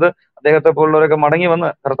പോലുള്ളവർ പോയത്. അദ്ദേഹത്തെ പോലുള്ളവരൊക്കെ മടങ്ങി വന്ന്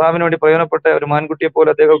കർത്താവിന് വേണ്ടി പ്രയോജനപ്പെട്ട ഒരു മാൻകുട്ടിയെ പോലെ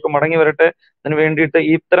അദ്ദേഹമൊക്കെ മടങ്ങി വരട്ടെ. അതിന് വേണ്ടിയിട്ട്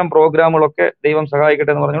ഇത്തരം പ്രോഗ്രാമുകളൊക്കെ ദൈവം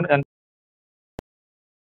സഹായിക്കട്ടെ എന്ന് പറഞ്ഞുകൊണ്ട് ഞാൻ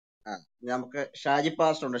നമുക്ക് ഷാജി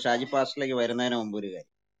പാസ്റ്റർ ഉണ്ട്. ഷാജി പാസ്റ്ററിലേക്ക് വരുന്നതിന് മുമ്പ് ഒരു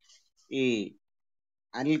കാര്യം, ഈ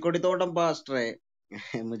അനിൽ കൊടിത്തോട്ടം പാസ്റ്ററെ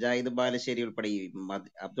മുജാഹിദ് ബാലുശ്ശേരി ഉൾപ്പെടെ ഈ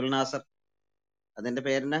അബ്ദുൽ നാസർ, അതിന്റെ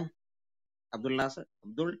പേരെന്നാ അബ്ദുൽ നാസർ,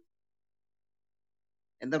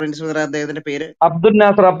 എന്താ പ്രിൻസിപ്പൽ അദ്ദേഹത്തിന്റെ പേര്? അബ്ദുൽ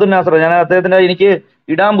നാസർ. ഞാൻ അദ്ദേഹത്തിന്റെ എനിക്ക്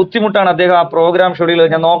ഇടാൻ ബുദ്ധിമുട്ടാണ്. അദ്ദേഹം ആ പ്രോഗ്രാം ഷെഡ്യൂൾ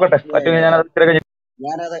ഞാൻ നോക്കട്ടെ, പറ്റുമെങ്കിൽ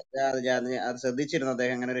അത് ശ്രദ്ധിച്ചിരുന്നു.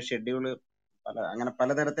 അദ്ദേഹം അങ്ങനെ ഒരു ഷെഡ്യൂള് അങ്ങനെ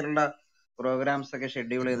പലതരത്തിലുള്ള പ്രോഗ്രാംസ് ഒക്കെ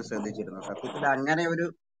ഷെഡ്യൂൾ ചെയ്ത് ശ്രദ്ധിച്ചിരുന്നു. സത്യത്തിൽ അങ്ങനെ ഒരു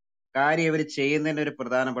കാര്യം ഇവർ ചെയ്യുന്നതിന്റെ ഒരു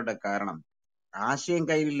പ്രധാനപ്പെട്ട കാരണം ആശയം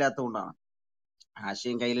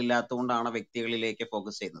കയ്യിലില്ലാത്തതുകൊണ്ടാണ് വ്യക്തികളിലേക്ക്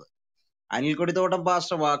ഫോക്കസ് ചെയ്യുന്നത്. അനിൽ കൊടിത്തോട്ടം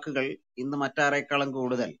പാസ്റ്റർ വാക്കുകൾ ഇന്ന് മറ്റാരേക്കാളും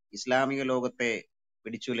കൂടുതൽ ഇസ്ലാമിക ലോകത്തെ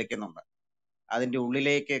പിടിച്ചുലയ്ക്കുന്നുണ്ട്. അതിന്റെ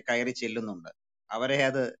ഉള്ളിലേക്ക് കയറി ചെല്ലുന്നുണ്ട്. അവരെ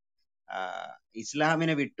അത്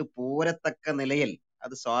ഇസ്ലാമിനെ വിട്ടു പോരത്തക്ക നിലയിൽ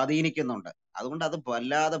അത് സ്വാധീനിക്കുന്നുണ്ട്. അതുകൊണ്ട് അത്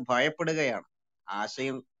വല്ലാതെ ഭയപ്പെടുകയാണ്.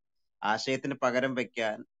 ആശയത്തിന് പകരം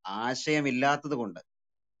വെക്കാൻ ആശയമില്ലാത്തത് കൊണ്ട്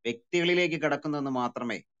വ്യക്തികളിലേക്ക് കടക്കുന്നതെന്ന്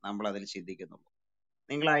മാത്രമേ നമ്മൾ അതിൽ ചിന്തിക്കുന്നുള്ളൂ.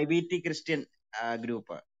 നിങ്ങൾ IBT ക്രിസ്ത്യൻ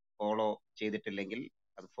ഗ്രൂപ്പ് ഫോളോ ചെയ്തിട്ടില്ലെങ്കിൽ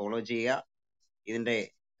അത് ഫോളോ ചെയ്യുക. ഇതിന്റെ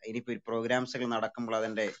ഇനിയിപ്പോ പ്രോഗ്രാംസുകൾ നടക്കുമ്പോൾ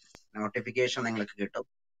അതിന്റെ നോട്ടിഫിക്കേഷൻ നിങ്ങൾക്ക് കിട്ടും.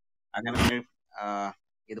 അങ്ങനെ നിങ്ങൾ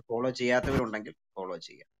ഇത് ഫോളോ ചെയ്യാത്തവരുണ്ടെങ്കിൽ ഫോളോ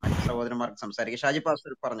ചെയ്യുക. മറ്റു സഹോദരന്മാർക്ക് സംസാരിക്കുക. ഷാജി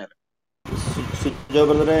പാസ്റ്റർ പറഞ്ഞല്ലോ. സിജോ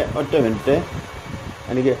ബ്രദറെ, ഒറ്റ മിനിറ്റ്.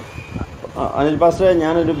 എനിക്ക് അനിൽ പാസ്റ്ററെ,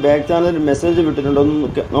 ഞാനൊരു ബാക്ക് ചാനലിൽ മെസ്സേജ് വിട്ടിട്ടുണ്ട്,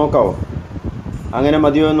 ഒന്ന് നോക്കാവോ? അങ്ങനെ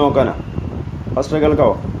മതിയോ എന്ന് നോക്കാനാ. പാസ്റ്റർ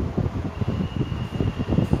കേൾക്കാവോ?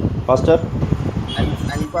 പാസ്റ്റർ,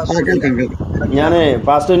 ഞാൻ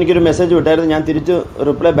പാസ്റ്റർ എനിക്കൊരു മെസ്സേജ് വിട്ടായിരുന്നു, ഞാൻ തിരിച്ച്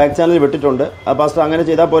റിപ്ലൈ ബാക്ക് ചാനലിൽ വിട്ടിട്ടുണ്ട്. ആ പാസ്റ്റർ അങ്ങനെ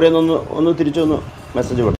ചെയ്താൽ പോരെന്നൊന്ന് ഒന്ന് തിരിച്ചൊന്ന്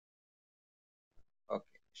മെസ്സേജ് വിട്ടു.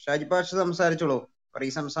 ഓക്കെ, ഷാജി പാസ്റ്റർ സംസാരിച്ചോളൂ.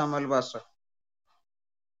 സാമുവൽ പാസ്റ്റർ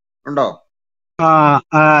ഉണ്ടോ?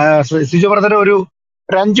 സിജോ ബ്രദർ ഒരു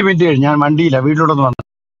 5 മിനിറ്റ് കഴിഞ്ഞ് ഞാൻ വണ്ടിയില്ല, വീട്ടിലോട്ടൊന്ന് വന്നു.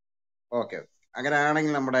 ഓക്കെ, അങ്ങനെ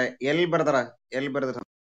ആണെങ്കിൽ നമ്മുടെ എൽ ബ്രദർ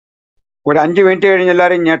ഒരു 5 മിനിറ്റ് കഴിഞ്ഞ്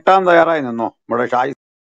എല്ലാവരും ഞെട്ടാൻ തയ്യാറായി നിന്നോ. നമ്മുടെ ഷാജി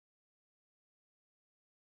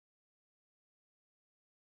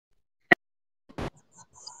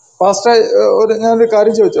പാസ്റ്റർ, ഞാനൊരു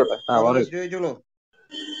കാര്യം ചോദിച്ചോട്ടെ? ചോദിച്ചോളൂ.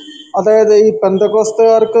 അതായത് ഈ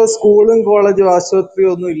പെന്തക്കോസ്തുകാർക്ക് സ്കൂളും കോളേജും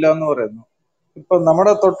ആശുപത്രിയും ഒന്നും ഇല്ല എന്ന് പറയുന്നു. ഇപ്പൊ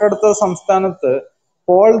നമ്മുടെ തൊട്ടടുത്ത സംസ്ഥാനത്ത്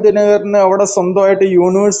പോൾ ദിനകരന് അവിടെ സ്വന്തമായിട്ട്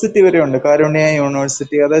യൂണിവേഴ്സിറ്റി വരെ ഉണ്ട്, കാരുണ്യ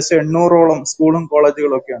യൂണിവേഴ്സിറ്റി. ഏകദേശം 800ഓളം സ്കൂളും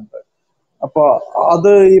കോളേജുകളും ഒക്കെ ഉണ്ട്. അപ്പൊ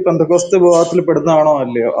അത് ഈ പെന്തക്കോസ്ത് വിഭാഗത്തിൽ പെടുന്നതാണോ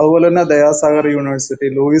അല്ലയോ? അതുപോലെ തന്നെ ദയാസാഗർ യൂണിവേഴ്സിറ്റി,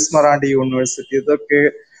 ലൂയിസ് മറാണ്ടി യൂണിവേഴ്സിറ്റി, ഇതൊക്കെ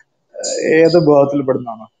ഏത് വിഭാഗത്തിൽ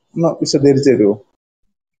പെടുന്നതാണോ? ഒന്ന് വിശദീകരിച്ചു തരുമോ?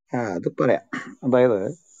 അത് പറയാം. അതായത്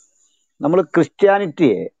നമ്മൾ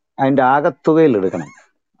ക്രിസ്ത്യാനിറ്റിയെ അതിൻ്റെ ആകത്തുകയിൽ എടുക്കണം.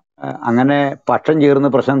 അങ്ങനെ പക്ഷം ചേർന്ന്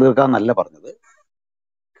പ്രശ്നം തീർക്കാന്നല്ല പറഞ്ഞത്.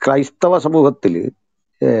 ക്രൈസ്തവ സമൂഹത്തിൽ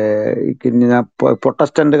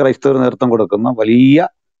പ്രൊട്ടസ്റ്റന്റ് ക്രൈസ്തവർ നേതൃത്വം കൊടുക്കുന്ന വലിയ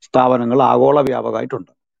സ്ഥാപനങ്ങൾ ആഗോള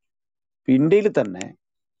വ്യാപകമായിട്ടുണ്ട്. ഇന്ത്യയിൽ തന്നെ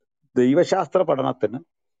ദൈവശാസ്ത്ര പഠനത്തിന്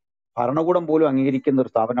ഭരണകൂടം പോലും അംഗീകരിക്കുന്ന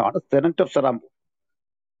ഒരു സ്ഥാപനമാണ് സെനറ്റ് ഓഫ് സെറാംപൂർ.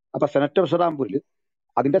 അപ്പൊ സെനറ്റ് ഓഫ് സെറാംപൂരിൽ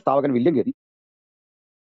അതിന്റെ സ്ഥാപകൻ വില്യം കേരി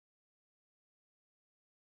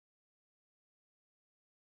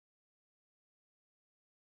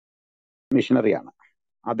മിഷണറിയാണ്.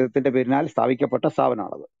 അദ്ദേഹത്തിന്റെ പേരിനാൽ സ്ഥാപിക്കപ്പെട്ട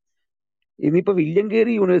സ്ഥാപനമാണത്. ഇന്നിപ്പോ വില്യം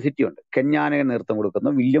കേരി യൂണിവേഴ്സിറ്റി ഉണ്ട്, കെന്യാനയെ നേതൃത്വം കൊടുക്കുന്ന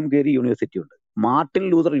വില്യം കേരി യൂണിവേഴ്സിറ്റി ഉണ്ട്, മാർട്ടിൻ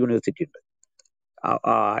ലൂതർ യൂണിവേഴ്സിറ്റി ഉണ്ട്.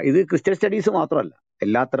 ഇത് ക്രിസ്ത്യൻ സ്റ്റഡീസ് മാത്രമല്ല,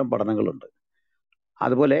 എല്ലാത്തരം പഠനങ്ങളുണ്ട്.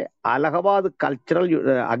 അതുപോലെ അലഹബാദ്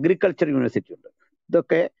അഗ്രികൾച്ചർ യൂണിവേഴ്സിറ്റി ഉണ്ട്.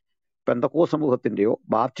 ഇതൊക്കെ പെന്തക്കോസ്ത് സമൂഹത്തിന്റെയോ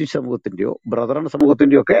ബാപ്റ്റിസ്റ്റ് സമൂഹത്തിന്റെയോ ബ്രദറൻ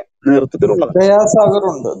സമൂഹത്തിന്റെയോ ഒക്കെ നേതൃത്വത്തിലുള്ളത്. ദയാസാഗർ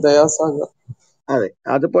ഉണ്ട്, ദയാസാഗർ. അതെ,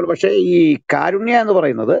 അതുപോലെ. പക്ഷേ ഈ കാരുണ്യ എന്ന്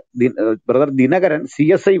പറയുന്നത് ബ്രദർ ദിനകരൻ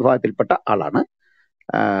CSI വിഭാഗത്തിൽപ്പെട്ട ആളാണ്.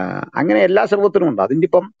 അങ്ങനെ എല്ലാ സമൂഹത്തിനും ഉണ്ട്. അതിൻ്റെ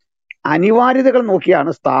ഇപ്പം അനിവാര്യതകൾ നോക്കിയാണ്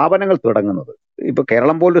സ്ഥാപനങ്ങൾ തുടങ്ങുന്നത്. ഇപ്പൊ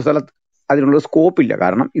കേരളം പോലൊരു സ്ഥലത്ത് അതിനുള്ള സ്കോപ്പ് ഇല്ല,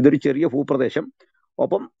 കാരണം ഇതൊരു ചെറിയ ഭൂപ്രദേശം,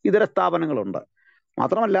 ഒപ്പം ഇതര സ്ഥാപനങ്ങളുണ്ട്.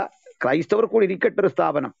 മാത്രമല്ല, ക്രൈസ്തവർ കൂടി ഇരിക്കട്ടെ ഒരു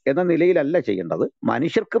സ്ഥാപനം എന്ന നിലയിലല്ല ചെയ്യേണ്ടത്.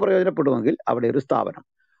 മനുഷ്യർക്ക് പ്രയോജനപ്പെടുമെങ്കിൽ അവിടെ ഒരു സ്ഥാപനം.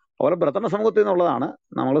 അതുപോലെ ബ്രദറൻ സമൂഹത്തിൽ നിന്നുള്ളതാണ്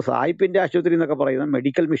നമ്മൾ സായിപ്പിന്റെ ആശുപത്രി എന്നൊക്കെ പറയുന്ന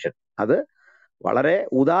മെഡിക്കൽ മിഷൻ. അത് വളരെ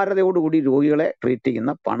ഉദാരതയോടുകൂടി രോഗികളെ ട്രീറ്റ്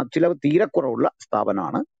ചെയ്യുന്ന പണച്ചിലവ് തീരെ കുറവുള്ള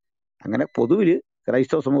സ്ഥാപനമാണ്. അങ്ങനെ പൊതുവിൽ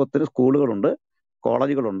ക്രൈസ്തവ സമൂഹത്തിന് സ്കൂളുകളുണ്ട്,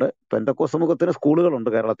 കോളേജുകളുണ്ട്. പെന്തക്കോസ്ത് സമൂഹത്തിന് സ്കൂളുകളുണ്ട്,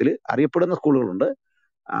 കേരളത്തിൽ അറിയപ്പെടുന്ന സ്കൂളുകളുണ്ട്.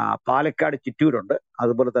 പാലക്കാട് ചിറ്റൂരുണ്ട്.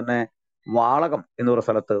 അതുപോലെ തന്നെ വാളകം എന്ന് പറയുന്ന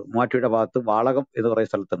സ്ഥലത്ത്, മൂവാറ്റുപുഴ ഭാഗത്ത് വാളകം എന്ന്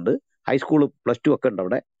പറയുന്ന സ്ഥലത്തുണ്ട്. ഹൈസ്കൂൾ +2 ഒക്കെ ഉണ്ട്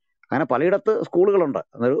അവിടെ. അങ്ങനെ പലയിടത്ത് സ്കൂളുകളുണ്ട്.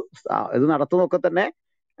 അതൊരു ഇത് നടത്തുന്നതൊക്കെ തന്നെ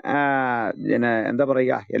എന്താ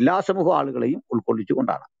പറയുക, എല്ലാ സമൂഹ ആളുകളെയും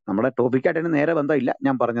ഉൾക്കൊള്ളിച്ചുകൊണ്ടാണ്. നമ്മുടെ ടോപ്പിക്കായിട്ട് നേരെ ബന്ധമില്ല,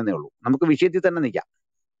 ഞാൻ പറഞ്ഞതേ ഉള്ളൂ. നമുക്ക് വിഷയത്തിൽ തന്നെ നിൽക്കാം.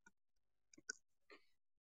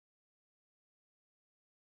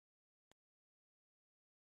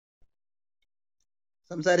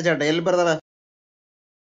 സംസാരിച്ചോട്ടെ എൽ ബ്രദർ.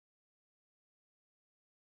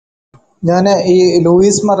 ഞാൻ ഈ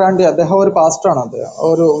ലൂയിസ് മറാണ്ടി, അദ്ദേഹം ഒരു പാസ്റ്ററാണ്, അദ്ദേഹം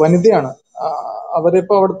ഒരു വനിതയാണ്.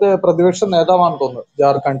 അവരിപ്പോ അവിടുത്തെ പ്രതിപക്ഷ നേതാവാണെന്ന് തോന്നുന്നു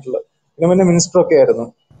ജാർഖണ്ഡില്. ഇതിനു മുന്നേ മിനിസ്റ്റർ ഒക്കെ ആയിരുന്നു.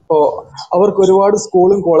 അപ്പോ അവർക്ക് ഒരുപാട്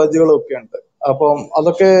സ്കൂളും കോളേജുകളും ഒക്കെ ഉണ്ട്. അപ്പം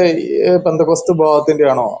അതൊക്കെ പെന്തക്കോസ്ത് വിഭാഗത്തിന്റെ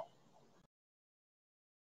ആണോ?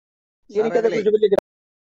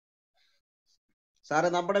 സാറ്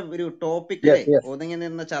നമ്മുടെ ഒരു ടോപ്പിക്കിലെ ഒതുങ്ങി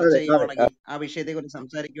നിന്ന് ചർച്ച ചെയ്യുവാണെങ്കിൽ, ആ വിഷയത്തെ കുറിച്ച്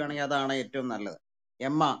സംസാരിക്കുകയാണെങ്കിൽ അതാണ് ഏറ്റവും നല്ലത്.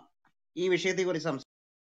 എമ്മ ഈ വിഷയത്തെ കുറിച്ച്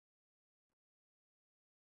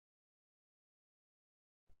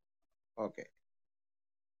ഓക്കെ,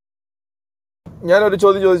 ഞാനൊരു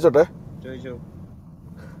ചോദ്യം ചോദിച്ചോട്ടെ? ചോദിച്ചു.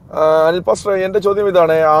 അനിൽ പാസ്റ്റർ, എൻ്റെ ചോദ്യം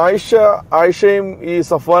ഇതാണ്. ആയിഷയും ഈ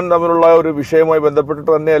സഫ്വാൻ തമ്മിലുള്ള ഒരു വിഷയവുമായി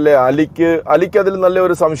ബന്ധപ്പെട്ടിട്ട് തന്നെയല്ലേ അലിക്ക് അതിൽ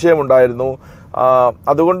നല്ലൊരു സംശയമുണ്ടായിരുന്നു.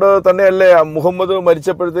 അതുകൊണ്ട് തന്നെയല്ലേ മുഹമ്മദ്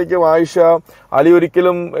മരിച്ചപ്പോഴത്തേക്കും ആയിഷ അലി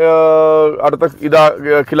ഒരിക്കലും അടുത്ത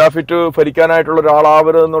ഖിലാഫറ്റ് ഭരിക്കാനായിട്ടുള്ള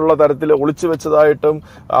ഒരാളാവരുതെന്നുള്ള തരത്തിൽ ഒളിച്ചു വെച്ചതായിട്ടും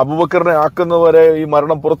അബൂബക്കറിനെ ആക്കുന്നവരെ ഈ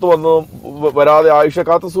മരണം പുറത്തു വരാതെ ആയിഷ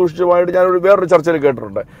കാത്തു സൂക്ഷിച്ചതുമായിട്ട് ഞാൻ വേറൊരു ചർച്ചയിൽ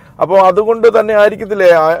കേട്ടിട്ടുണ്ട്. അപ്പോൾ അതുകൊണ്ട് തന്നെ ആയിരിക്കത്തില്ലേ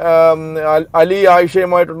അലി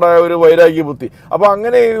ആയിഷയുമായിട്ടുണ്ടായ ഒരു വൈരാഗ്യ ബുദ്ധി? അപ്പോൾ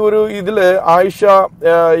അങ്ങനെ ഒരു ഇതില് ആയിഷ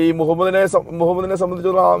ഈ മുഹമ്മദിനെ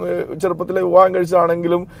സംബന്ധിച്ചുള്ള ചെറുപ്പത്തിലെ വിവാഹം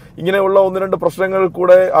കഴിച്ചതാണെങ്കിലും ഇങ്ങനെയുള്ള ഒന്ന് രണ്ട് പ്രശ്നങ്ങൾ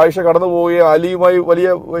കൂടെ ആയിഷ കടന്നുപോവുകയും അലിയുമായി വലിയ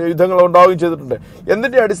യുദ്ധങ്ങൾ ഉണ്ടാവുകയും ചെയ്തിട്ടുണ്ട്.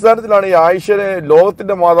 എന്തിന്റെ അടിസ്ഥാനത്തിലാണ് ഈ ആയിഷനെ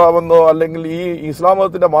ലോകത്തിന്റെ മാതാവെന്നോ അല്ലെങ്കിൽ ഈ ഇസ്ലാം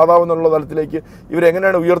മതത്തിന്റെ മാതാവെന്നുള്ള തലത്തിലേക്ക്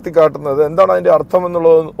ഇവരെങ്ങനെയാണ് ഉയർത്തിക്കാട്ടുന്നത്? എന്താണ് അതിന്റെ അർത്ഥം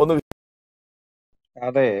എന്നുള്ളത് ഒന്ന്?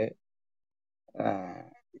 അതെ,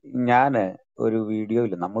 ഞാന് ഒരു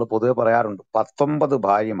വീഡിയോയിൽ നമ്മൾ പൊതുവെ പറയാറുണ്ട് 19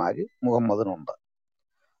 ഭാര്യമാര് മുഹമ്മദിനുണ്ട്.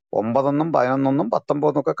 9 എന്നും 11 എന്നും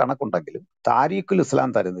 19 എന്നൊക്കെ കണക്കുണ്ടെങ്കിലും താരീഖുൽ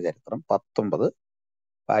ഇസ്ലാം തരുന്ന ചരിത്രം 19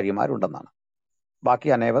 ഭാര്യമാരുണ്ടെന്നാണ്. ബാക്കി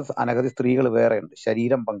അനവധി സ്ത്രീകൾ വേറെയുണ്ട്,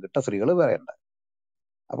 ശരീരം പങ്കിട്ട സ്ത്രീകൾ വേറെയുണ്ട്.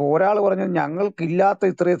 അപ്പൊ ഒരാൾ പറഞ്ഞു,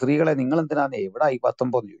 ഞങ്ങൾക്കില്ലാത്ത ഇത്രയും സ്ത്രീകളെ നിങ്ങൾ എന്തിനാന്ന് എവിടെ ഈ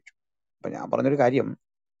 19 എന്ന് ചോദിച്ചു. അപ്പൊ ഞാൻ പറഞ്ഞൊരു കാര്യം,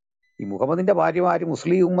 ഈ മുഹമ്മദിന്റെ ഭാര്യമാര്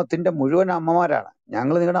മുസ്ലിം ഉമ്മത്തിന്റെ മുഴുവൻ അമ്മമാരാണ്.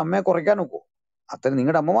 ഞങ്ങൾ നിങ്ങളുടെ അമ്മയെ കുറയ്ക്കാൻ നോക്കുമോ? അത്രയും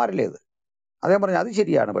നിങ്ങളുടെ അമ്മമാരല്ലേ ഇത്? അദ്ദേഹം പറഞ്ഞു അത്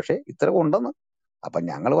ശരിയാണ്, പക്ഷെ ഇത്ര ഉണ്ടെന്ന്. അപ്പൊ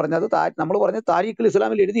ഞങ്ങൾ പറഞ്ഞത് നമ്മൾ പറഞ്ഞത് താരീഖുൽ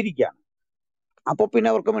ഇസ്ലാമിൽ എഴുതിയിരിക്കുകയാണ്. അപ്പൊ പിന്നെ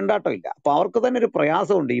അവർക്ക് മിണ്ടാട്ടം ഇല്ല. അപ്പൊ അവർക്ക് തന്നെ ഒരു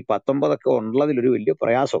പ്രയാസമുണ്ട്, ഈ 19 ഒക്കെ ഉള്ളതിലൊരു വലിയ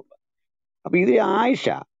പ്രയാസമുണ്ട്. അപ്പൊ ഇത് ആയിഷ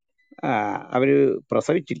അവര്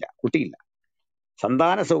പ്രസവിച്ചില്ല, കുട്ടിയില്ല,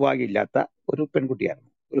 സന്താന സൗഭാഗ്യം ഇല്ലാത്ത ഒരു പെൺകുട്ടിയായിരുന്നു,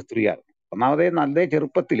 ഒരു സ്ത്രീയായിരുന്നു. ഒന്നാമതേ നല്ല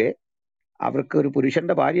ചെറുപ്പത്തില് അവർക്ക് ഒരു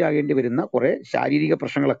പുരുഷന്റെ ഭാര്യ ആകേണ്ടി വരുന്ന കുറെ ശാരീരിക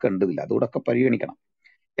പ്രശ്നങ്ങളൊക്കെ ഉണ്ട് ഇതില്ല, അതുകൂടൊക്കെ പരിഗണിക്കണം.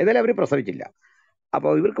 ഏതായാലും അവർ പ്രസവിച്ചില്ല.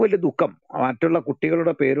 അപ്പോൾ ഇവർക്ക് വലിയ ദുഃഖം, മറ്റുള്ള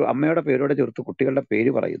കുട്ടികളുടെ പേര് അമ്മയുടെ പേരോടെ ചേർത്ത് കുട്ടികളുടെ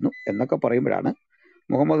പേര് പറയുന്നു എന്നൊക്കെ പറയുമ്പോഴാണ്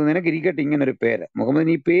മുഹമ്മദ് നിനക്ക് ഇരിക്കട്ടെ ഇങ്ങനൊരു പേര്.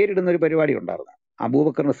 മുഹമ്മദിന് ഈ പേരിടുന്ന ഒരു പരിപാടി ഉണ്ടായിരുന്നു.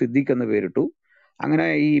 അബൂബക്കറിന് സിദ്ദീഖ് എന്ന് പേരിട്ടു. അങ്ങനെ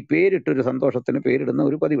ഈ പേരിട്ടൊരു സന്തോഷത്തിന് പേരിടുന്ന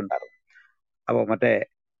ഒരു പതിവുണ്ടായിരുന്നു. അപ്പോൾ മറ്റേ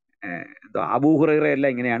അബൂ ഹുറൈറയല്ല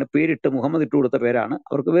ഇങ്ങനെയാണ് പേരിട്ട് മുഹമ്മദ് ഇട്ട് കൊടുത്ത പേരാണ്.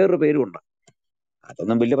 അവർക്ക് വേറൊരു പേരും ഉണ്ട്.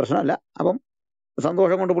 അതൊന്നും വലിയ പ്രശ്നമല്ല. അപ്പം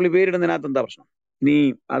സന്തോഷം കൊണ്ട് പുള്ളി പേരിടുന്നതിനകത്ത് എന്താ പ്രശ്നം? ഇനി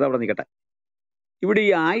അതവിടെ നിൽക്കട്ടെ. ഇവിടെ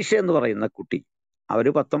ഈ ആയിഷ എന്ന് പറയുന്ന കുട്ടി അവര്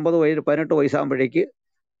 18 വയസ്സാകുമ്പോഴേക്ക്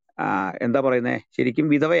എന്താ പറയുന്നേ, ശരിക്കും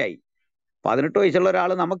വിധവയായി. 18 വയസ്സുള്ള ഒരാൾ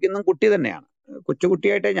നമുക്കിന്നും കുട്ടി തന്നെയാണ്.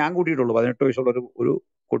 കൊച്ചുകുട്ടിയായിട്ടേ ഞാൻ കൂട്ടിയിട്ടുള്ളൂ. 18 വയസ്സുള്ള ഒരു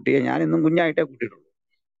കുട്ടിയെ ഞാൻ ഇന്നും കുഞ്ഞായിട്ടേ കൂട്ടിയിട്ടുള്ളൂ.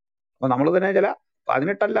 അപ്പൊ നമ്മൾ തന്നെ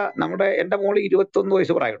 18 അല്ല, എന്റെ മോള് 21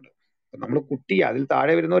 വയസ്സ് പ്രായമുണ്ട്. നമ്മൾ കുട്ടി, അതിൽ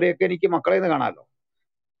താഴെ വരുന്നവരെയൊക്കെ എനിക്ക് മക്കളെ നിന്ന് കാണാമല്ലോ.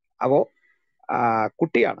 അപ്പോ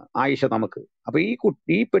കുട്ടിയാണ് ആയിഷ നമുക്ക്. അപ്പൊ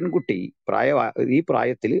ഈ പെൺകുട്ടി ഈ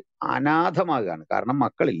പ്രായത്തിൽ അനാഥമാകുകയാണ്. കാരണം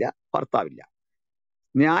മക്കളില്ല, ഭർത്താവില്ല.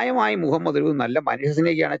 ന്യായമായി മുഹമ്മദ് ഒരു നല്ല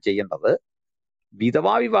മനുഷ്യസ്നേഹിയാണ് ചെയ്യേണ്ടത്.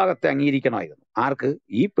 വിധവാ വിഭാഗത്തെ അംഗീകരിക്കണമായിരുന്നു. ആർക്ക്?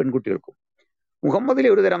 ഈ പെൺകുട്ടികൾക്കും. മുഹമ്മദിലെ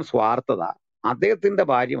ഒരു തരം സ്വാർത്ഥത, അദ്ദേഹത്തിന്റെ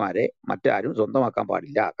ഭാര്യമാരെ മറ്റാരും സ്വന്തമാക്കാൻ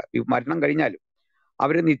പാടില്ല. മരണം കഴിഞ്ഞാലും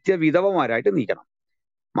അവര് നിത്യ വിധവമാരായിട്ട് നീക്കണം.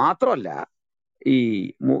 മാത്രമല്ല, ഈ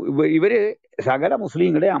ഇവര് സകല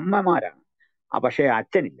മുസ്ലിങ്ങളുടെ അമ്മമാരാണ്, പക്ഷേ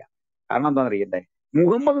അച്ഛനില്ല. കാരണം എന്താണെന്നറിയണ്ടേ?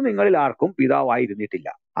 മുഹമ്മദ് നിങ്ങളിൽ ആർക്കും പിതാവായിരുന്നിട്ടില്ല.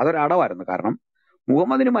 അതൊരടവായിരുന്നു. കാരണം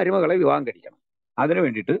മുഹമ്മദിന് മരുമകളെ വിവാഹം കഴിക്കണം. അതിനു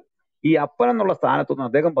വേണ്ടിയിട്ട് ഈ അപ്പൻ എന്നുള്ള സ്ഥാനത്തൊന്നും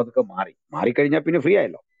അദ്ദേഹം പതുക്കെ മാറിക്കഴിഞ്ഞാൽ പിന്നെ ഫ്രീ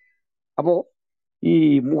ആയല്ലോ. അപ്പോ ഈ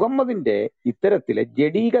മുഹമ്മദിന്റെ ഇത്തരത്തിലെ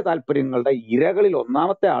ജഡീക താല്പര്യങ്ങളുടെ ഇരകളിൽ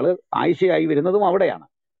ഒന്നാമത്തെ ആള് ആയിഷയായി വരുന്നതും അവിടെയാണ്.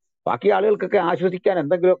 ബാക്കി ആളുകൾക്കൊക്കെ ആശ്വസിക്കാൻ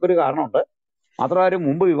എന്തെങ്കിലുമൊക്കെ ഒരു കാരണമുണ്ട്. മാത്രമല്ല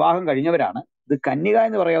മുമ്പ് വിവാഹം കഴിഞ്ഞവരാണ്. ഇത് കന്യക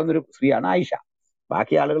എന്ന് പറയാവുന്ന ഒരു സ്ത്രീയാണ് ആയിഷ.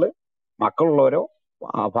 ബാക്കി ആളുകൾ മക്കളുള്ളവരോ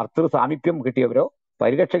ഭർത്തൃ സാമീപ്യം കിട്ടിയവരോ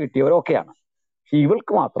പരിരക്ഷ കിട്ടിയവരോ ഒക്കെയാണ്. പക്ഷെ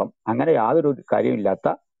ഇവൾക്ക് മാത്രം അങ്ങനെ യാതൊരു കാര്യമില്ലാത്ത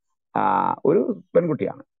ഒരു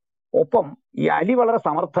പെൺകുട്ടിയാണ്. ഒപ്പം ഈ അലി വളരെ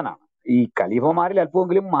സമർത്ഥനാണ്. ഈ ഖലീഫമാരിൽ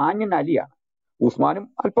അല്പമെങ്കിലും മാന്യൻ അലിയാണ്. ഉസ്മാനും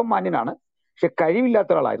അല്പം മാന്യനാണ്, പക്ഷെ കഴിവില്ലാത്ത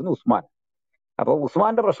ഒരാളായിരുന്നു ഉസ്മാൻ. അപ്പൊ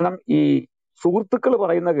ഉസ്മാന്റെ പ്രശ്നം, ഈ സുഹൃത്തുക്കൾ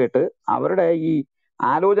പറയുന്ന കേട്ട് അവരുടെ ഈ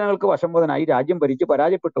ആലോചനകൾക്ക് വശംവദനായി രാജ്യം ഭരിച്ച്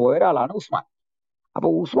പരാജയപ്പെട്ടു പോയ ഒരാളാണ് ഉസ്മാൻ. അപ്പൊ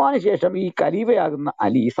ഉസ്മാന് ശേഷം ഈ ഖലീഫയാകുന്ന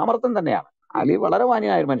അലി സമർത്ഥൻ തന്നെയാണ്. അലി വളരെ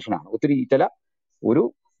മാന്യനായ ഒരു മനുഷ്യനാണ്. ഒത്തിരി ഒരു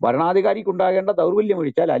ഭരണാധികാരിക്ക് ഉണ്ടാകേണ്ട ദൗർബല്യം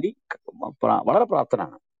ഒഴിച്ചാൽ അലി വളരെ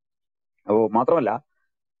പ്രാപ്തനാണ്. അപ്പോൾ മാത്രമല്ല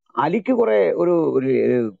അലിക്ക് കുറെ ഒരു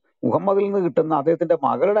മുഹമ്മദിൽ നിന്ന് കിട്ടുന്ന അദ്ദേഹത്തിന്റെ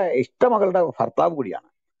ഇഷ്ടമകളുടെ ഭർത്താവ് കൂടിയാണ്.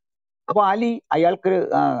 അപ്പൊ അയാൾക്ക്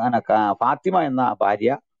ഫാത്തിമ എന്ന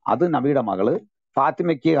ഭാര്യ, അത് നബിയുടെ മകള്.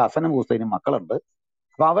 ഫാത്തിമയ്ക്ക് ഹസനും ഹുസൈനും മക്കളുണ്ട്.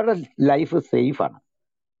 അപ്പൊ അവരുടെ ലൈഫ് സേഫാണ്.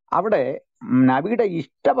 അവിടെ നബിയുടെ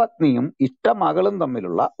ഇഷ്ടപത്നിയും ഇഷ്ടമകളും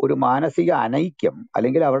തമ്മിലുള്ള ഒരു മാനസിക അനൈക്യം,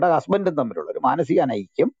 അല്ലെങ്കിൽ അവരുടെ ഹസ്ബൻഡും തമ്മിലുള്ള ഒരു മാനസിക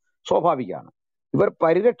അനൈക്യം സ്വാഭാവികമാണ്. ഇവർ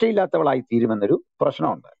പരിരക്ഷയില്ലാത്തവളായി തീരുമെന്നൊരു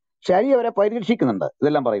പ്രശ്നമുണ്ട്. ശരി, അവരെ പരിരക്ഷിക്കുന്നുണ്ട്.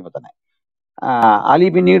 ഇതെല്ലാം പറയുമ്പോൾ തന്നെ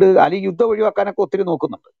അലി യുദ്ധം ഒഴിവാക്കാനൊക്കെ ഒത്തിരി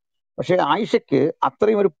നോക്കുന്നുണ്ട്. പക്ഷെ ആയിഷയ്ക്ക്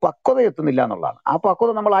അത്രയും ഒരു പക്വത എത്തുന്നില്ല എന്നുള്ളതാണ്. ആ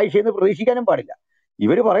പക്വത നമ്മൾ ആയിഷയിൽ നിന്ന് പ്രതീക്ഷിക്കാനും പാടില്ല.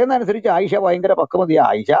 ഇവര് പറയുന്ന അനുസരിച്ച് ആയിഷ ഭയങ്കര പക്വതയാ.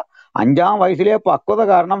 ആയിഷ 5-ാം വയസ്സിലെ പക്വത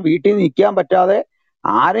കാരണം വീട്ടിൽ നിൽക്കാൻ പറ്റാതെ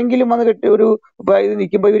ആരെങ്കിലും വന്ന് ഇത്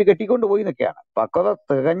നിൽക്കുമ്പോൾ ഇവര് കെട്ടിക്കൊണ്ട് പോയി നിൽക്കുകയാണ്. പക്വത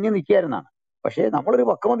തികഞ്ഞു നിൽക്കുകയായിരുന്നാണ്. പക്ഷെ നമ്മളൊരു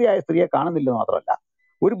പക്വതയായ സ്ത്രീയെ കാണുന്നില്ല മാത്രമല്ല,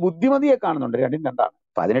 ഒരു ബുദ്ധിമതിയെ കാണുന്നുണ്ട്. രണ്ടും രണ്ടാണ്.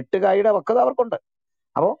 18 പക്വത അവർക്കുണ്ട്.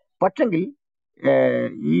 അപ്പോ പക്ഷെങ്കിൽ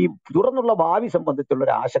ഈ തുടർന്നുള്ള ഭാവി സംബന്ധിച്ചുള്ള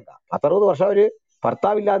ഒരു ആശങ്ക, 10-60 വർഷം അവര്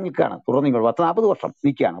ഭർത്താവില്ലാതെ നിൽക്കുകയാണ്. തുടർന്ന് 10-40 വർഷം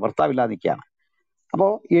നിൽക്കുകയാണ്, ഭർത്താവില്ലാതെ നിൽക്കുകയാണ്. അപ്പോ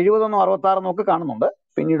 70 66 ഒക്കെ കാണുന്നുണ്ട്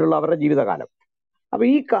പിന്നീടുള്ള അവരുടെ ജീവിതകാലം. അപ്പൊ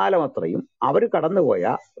ഈ കാലം അത്രയും അവർ കടന്നുപോയ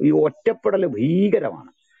ഈ ഒറ്റപ്പെടൽ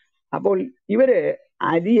ഭീകരമാണ്. അപ്പോൾ ഇവര്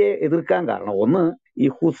അലിയെ എതിർക്കാൻ കാരണം ഒന്ന്, ഈ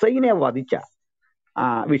ഹുസൈനെ വധിച്ച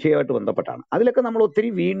വിഷയമായിട്ട് ബന്ധപ്പെട്ടാണ്. അതിലൊക്കെ നമ്മൾ ഒത്തിരി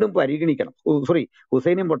വീണ്ടും പരിഗണിക്കണം.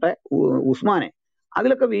 ഹുസൈനും പൊട്ടെ ഉസ്മാനെ,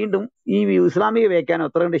 അതിലൊക്കെ വീണ്ടും ഈ ഇസ്ലാമിക വ്യാഖ്യാനം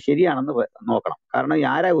എത്ര കണ്ട് ശരിയാണെന്ന് നോക്കണം. കാരണം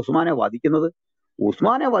ആരാ ഉസ്മാനെ വധിക്കുന്നത്?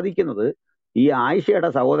 ഉസ്മാനെ വധിക്കുന്നത് ഈ ആയിഷയുടെ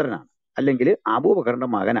സഹോദരനാണ്, അല്ലെങ്കിൽ അബൂബക്കറിന്റെ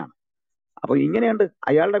മകനാണ്. അപ്പൊ ഇങ്ങനെയുണ്ട്.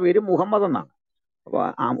 അയാളുടെ പേര് മുഹമ്മദ് എന്നാണ്. അപ്പൊ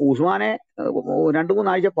ഉസ്മാനെ 2-3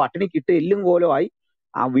 ആഴ്ച പട്ടിണിക്കിട്ട് എല്ലും കോലമായി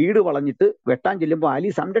ആ വീട് വളഞ്ഞിട്ട് വെട്ടാൻ ചെല്ലുമ്പോൾ അലി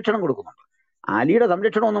സംരക്ഷണം കൊടുക്കുന്നുണ്ട്. അലിയുടെ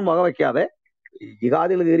സംരക്ഷണം ഒന്നും വകവയ്ക്കാതെ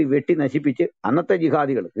ജിഹാദികൾ കയറി വെട്ടി നശിപ്പിച്ച്, അന്നത്തെ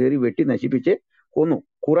ജിഹാദികൾ കയറി വെട്ടി നശിപ്പിച്ച് കൊന്നു.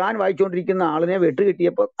 ഖുറാൻ വായിച്ചുകൊണ്ടിരിക്കുന്ന ആളിനെ വെട്ട്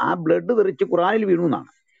കിട്ടിയപ്പോൾ ആ ബ്ലഡ് തെറിച്ച് ഖുറാനിൽ വീണു എന്നാണ്.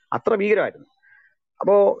 അത്ര ഭീകരമായിരുന്നു.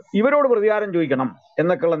 അപ്പോ ഇവരോട് പ്രതികാരം ചോദിക്കണം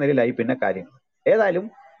എന്നൊക്കെയുള്ള നിലയിലായി പിന്നെ കാര്യങ്ങൾ. ഏതായാലും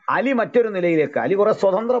അലി മറ്റൊരു നിലയിലേക്ക്, അലി കുറെ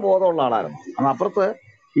സ്വതന്ത്ര ബോധമുള്ള ആളായിരുന്നു. അപ്പുറത്ത്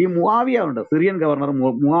ഈ മുആവിയ ഉണ്ട്, സിറിയൻ ഗവർണർ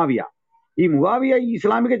മുആവിയ. ഈ മുആവിയ ഈ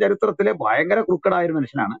ഇസ്ലാമിക ചരിത്രത്തിലെ ഭയങ്കര ക്രൂക്കഡായ ഒരു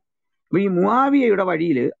മനുഷ്യനാണ്. അപ്പൊ ഈ മുആവിയയുടെ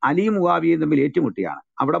വഴിയിൽ അലിയും മുആവിയയും തമ്മിൽ ഏറ്റുമുട്ടിയാണ്.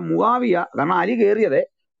 അവിടെ മുആവിയ, കാരണം അലി കയറിയത്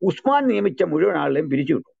ഉസ്മാൻ നിയമിച്ച മുഴുവൻ ആളുകളെയും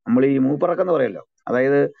പിരിച്ചു വിട്ടു. നമ്മൾ ഈ മൂപ്പറക്കെന്ന് പറയല്ലോ,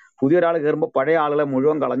 അതായത് പുതിയൊരാൾ കയറുമ്പോൾ പഴയ ആളുകളെ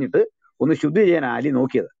മുഴുവൻ കളഞ്ഞിട്ട് ഒന്ന് ശുദ്ധി ചെയ്യാനാണ് അലി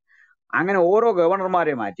നോക്കിയത്. അങ്ങനെ ഓരോ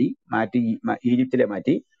ഗവർണർമാരെ മാറ്റി ഈജിപ്തിലെ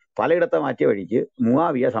മാറ്റി പലയിടത്തെ മാറ്റിയ വഴിക്ക്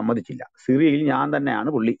മുആവിയ സമ്മതിച്ചില്ല. സിറിയയിൽ ഞാൻ തന്നെയാണ്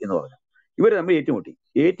പുള്ളി എന്ന് പറഞ്ഞു. ഇവർ തമ്മിൽ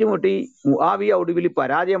ഏറ്റുമുട്ടി മുആവിയ ഒടുവിൽ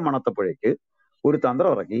പരാജയം മണത്തപ്പോഴേക്ക് ഒരു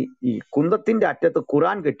തന്ത്രം ഇറക്കി. ഈ കുന്തത്തിന്റെ അറ്റത്ത്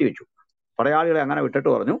ഖുറാൻ കെട്ടിവെച്ചു. പടയാളികളെ അങ്ങനെ വിട്ടിട്ട്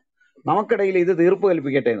പറഞ്ഞു, നമുക്കിടയിൽ ഇത് തീർപ്പ്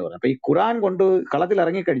കൽപ്പിക്കട്ടെ എന്ന് പറഞ്ഞു. അപ്പൊ ഈ ഖുറാൻ കൊണ്ട് കളത്തിൽ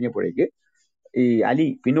ഇറങ്ങിക്കഴിഞ്ഞപ്പോഴേക്ക് ഈ അലി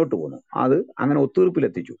പിന്നോട്ട് പോന്നു. അത് അങ്ങനെ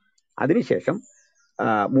ഒത്തീർപ്പിലെത്തിച്ചു. അതിനുശേഷം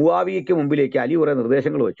മുആവിയയ്ക്ക് മുമ്പിലേക്ക് അലി കുറെ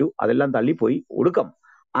നിർദ്ദേശങ്ങൾ വെച്ചു. അതെല്ലാം തള്ളിപ്പോയി. ഒടുക്കം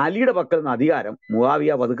അലിയുടെ പക്കൽ നിന്ന് അധികാരം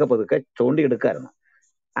മുആവിയ പതുക്കെ ചോണ്ടിയെടുക്കായിരുന്നു.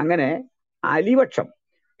 അങ്ങനെ അലിപക്ഷം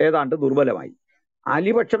ഏതാണ്ട് ദുർബലമായി.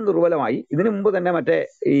 ഇതിനു മുമ്പ് തന്നെ മറ്റേ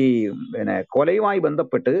ഈ കൊലയുമായി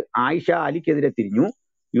ബന്ധപ്പെട്ട് ആയിഷ അലിക്കെതിരെ തിരിഞ്ഞു.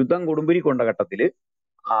 യുദ്ധം കൊടുമ്പിരി കൊണ്ട ഘട്ടത്തില്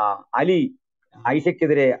അലി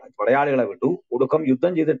ആയിഷയ്ക്കെതിരെ പടയാളികളെ വിട്ടു. ഒടുക്കം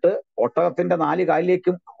യുദ്ധം ചെയ്തിട്ട് ഒട്ടകത്തിന്റെ 4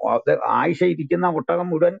 കാലിലേക്കും ആയിഷ ഇരിക്കുന്ന ഒട്ടകം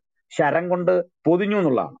മുഴുവൻ ശരം കൊണ്ട് പൊതിഞ്ഞു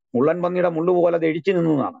എന്നുള്ളതാണ്. മുള്ളൻ പന്നിയുടെ മുള്ളു പോലെ ദഴിച്ചു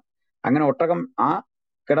നിന്നു എന്നാണ്. അങ്ങനെ ഒട്ടകം ആ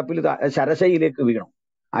കിടപ്പിൽ ശരശയിലേക്ക് വീണു.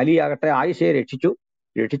 അലി ആകട്ടെ ആയിഷയെ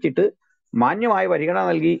രക്ഷിച്ചിട്ട് മാന്യമായ പരിഗണന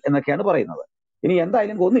നൽകി എന്നൊക്കെയാണ് പറയുന്നത്. ഇനി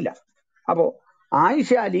എന്തായാലും കൊന്നില്ല. അപ്പോ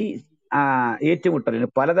ആയിഷ അലി ഏറ്റുമുട്ടലിന്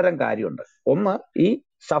പലതരം കാര്യമുണ്ട്. ഒന്ന്, ഈ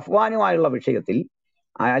സഫ്വാനുമായുള്ള വിഷയത്തിൽ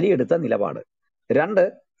അലി എടുത്ത നിലപാട്. 2,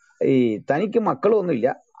 ഈ തനിക്ക് മക്കളൊന്നുമില്ല,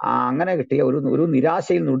 അങ്ങനെ കിട്ടിയ ഒരു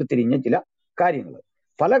നിരാശയിൽ നുടിത്തിരിഞ്ഞ ചില കാര്യങ്ങൾ,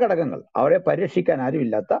 പല ഘടകങ്ങൾ, അവരെ പരിരക്ഷിക്കാൻ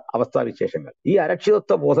ആരുമില്ലാത്ത അവസ്ഥാവിശേഷങ്ങൾ. ഈ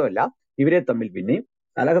അരക്ഷിതത്വ ബോധമെല്ലാം ഇവരെ തമ്മിൽ പിന്നെയും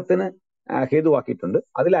കലഹത്തിന് ഹേതുവാക്കിയിട്ടുണ്ട്.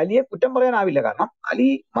 അതിൽ അലിയെ കുറ്റം പറയാനാവില്ല. കാരണം അലി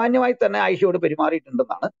മാന്യമായി തന്നെ ആയിഷയോട്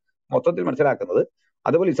പെരുമാറിയിട്ടുണ്ടെന്നാണ് മൊത്തത്തിൽ മനസ്സിലാക്കുന്നത്.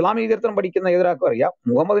 അതുപോലെ ഇസ്ലാമിക ചരിത്രം പഠിക്കുന്ന ഏതൊരാൾക്കും അറിയാം,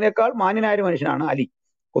 മുഹമ്മദിനേക്കാൾ മാന്യനായ ഒരു മനുഷ്യനാണ് അലി.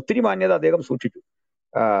 ഒത്തിരി മാന്യത അദ്ദേഹം സൂക്ഷിച്ചു.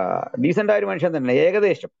 ഡീസന്റ് ആയ ഒരു മനുഷ്യൻ തന്നെ.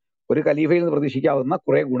 ഏകദേശം ഒരു ഖലീഫയിൽ നിന്ന് പ്രതീക്ഷിക്കാവുന്ന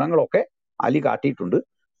കുറെ ഗുണങ്ങളൊക്കെ അലി കാട്ടിയിട്ടുണ്ട്.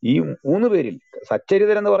 ഈ 3 പേരിൽ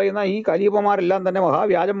സച്ചരിതർ എന്ന് പറയുന്ന ഈ ഖലീഫമാരെല്ലാം തന്നെ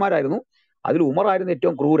മഹാവ്യാജന്മാരായിരുന്നു. അതിൽ ഉമറായിരുന്നു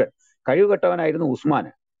ഏറ്റവും ക്രൂരൻ. കഴിവുകെട്ടവനായിരുന്നു ഉസ്മാൻ.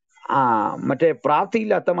 മറ്റേ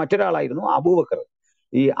പ്രാപ്തിയില്ലാത്ത മറ്റൊരാളായിരുന്നു അബൂബക്കർ.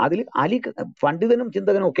 അതിൽ അലി പണ്ഡിതനും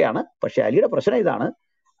ചിന്തകനും ഒക്കെയാണ്. പക്ഷെ അലിയുടെ പ്രശ്നം ഇതാണ്,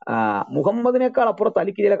 മുഹമ്മദിനേക്കാൾ അപ്പുറത്ത്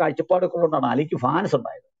അലിക്ക് ചില കാഴ്ചപ്പാടുകൾ കൊണ്ടാണ് അലിക്ക് ഫാൻസ്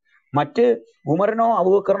ഉണ്ടായത്. മറ്റ് ഉമറിനോ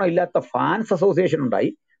അബൂബക്കറിനോ ഇല്ലാത്ത ഫാൻസ് അസോസിയേഷൻ ഉണ്ടായി.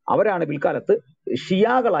 അവരാണ് പിൽക്കാലത്ത്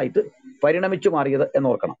ഷിയാകളായിട്ട് പരിണമിച്ചു മാറിയത്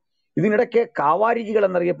എന്നോർക്കണം. ഇതിനിടയ്ക്ക് കാവാരിജികൾ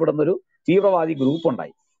എന്നറിയപ്പെടുന്ന ഒരു തീവ്രവാദി ഗ്രൂപ്പ്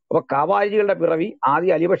ഉണ്ടായി. അപ്പൊ കാവാരിജികളുടെ പിറവി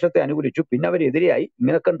ആദ്യം അലിപക്ഷത്തെ അനുകൂലിച്ചു, പിന്നെ അവരെതിരെയായി.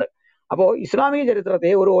 ഇങ്ങനെയൊക്കെ ഉണ്ട്. അപ്പോ ഇസ്ലാമിക ചരിത്രത്തെ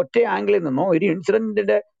ഒരു ഒറ്റ ആംഗിളിൽ നിന്നോ ഒരു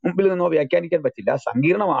ഇൻസിഡന്റിന്റെ മുമ്പിൽ നിന്നോ വ്യാഖ്യാനിക്കാൻ പറ്റില്ല.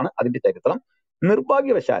 സങ്കീർണമാണ് അതിന്റെ ചരിത്രം.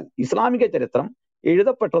 നിർഭാഗ്യവശാൽ ഇസ്ലാമിക ചരിത്രം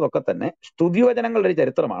എഴുതപ്പെട്ടതൊക്കെ തന്നെ സ്തുതിവചനങ്ങളുടെ ഒരു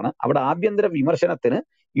ചരിത്രമാണ്. അവിടെ ആഭ്യന്തര വിമർശനത്തിന്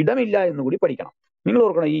ഇടമില്ല എന്നുകൂടി പഠിക്കണം. നിങ്ങൾ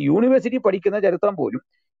ഓർക്കണം, ഈ യൂണിവേഴ്സിറ്റി പഠിക്കുന്ന ചരിത്രം പോലും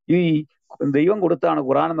ഈ ദൈവം കൊടുത്താണ്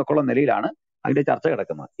ഖുറാൻ എന്നൊക്കെയുള്ള നിലയിലാണ് അതിന്റെ ചർച്ച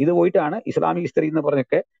കിടക്കുന്നത്. ഇത് പോയിട്ടാണ് ഇസ്ലാമിക് ഹിസ്റ്ററി എന്ന്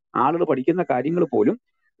പറഞ്ഞൊക്കെ ആളുകൾ പഠിക്കുന്ന കാര്യങ്ങൾ പോലും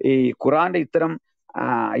ഈ ഖുറാന്റെ ഇത്തരം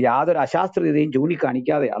യാതൊരു അശാസ്ത്രീയതയും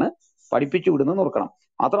ചൂണ്ടിക്കാണിക്കാതെയാണ് പഠിപ്പിച്ചു വിടുന്നത് ഓർക്കണം.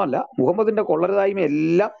 മാത്രമല്ല മുഹമ്മദിന്റെ കൊള്ളരുതായ്മ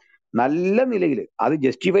എല്ലാം നല്ല നിലയിൽ അത്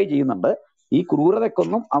ജസ്റ്റിഫൈ ചെയ്യുന്നുണ്ട്. ഈ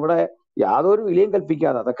ക്രൂരതയ്ക്കൊന്നും അവിടെ യാതൊരു വിലയും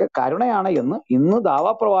കൽപ്പിക്കാതെ അതൊക്കെ കരുണയാണ് എന്ന് ഇന്ന്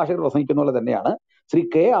ദാവാപ്രഭാഷകർ പ്രസംഗിക്കുന്ന പോലെ തന്നെയാണ്. ശ്രീ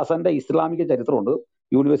കെ ഹസന്റെ ഇസ്ലാമിക ചരിത്രമുണ്ട്,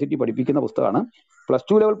 യൂണിവേഴ്സിറ്റി പഠിപ്പിക്കുന്ന പുസ്തകമാണ്,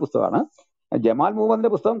 +2 ലെവൽ പുസ്തകമാണ്. ജമാൽ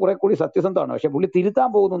മുഹമ്മദിന്റെ പുസ്തകം കുറെ കൂടി സത്യസന്ധമാണ്, പക്ഷെ പുള്ളി തിരുത്താൻ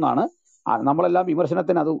പോകുന്നതാണ്. നമ്മളെല്ലാം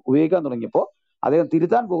വിമർശനത്തിന് അത് ഉപയോഗിക്കാൻ തുടങ്ങിയപ്പോൾ അദ്ദേഹം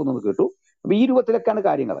തിരുത്താൻ പോകുന്നത് കേട്ടു. അപ്പൊ ഈ രൂപത്തിലൊക്കെയാണ്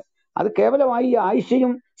കാര്യങ്ങൾ. അത് കേവലമായി ഈ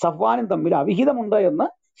ആയിഷയും സഫ്വാനും തമ്മിൽ അവിഹിതമുണ്ട് എന്ന്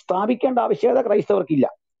സ്ഥാപിക്കേണ്ട ആവശ്യകത ക്രൈസ്തവർക്കില്ല.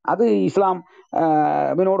 അത്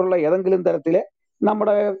ഇസ്ലാമിനോടുള്ള ഏതെങ്കിലും തരത്തിലെ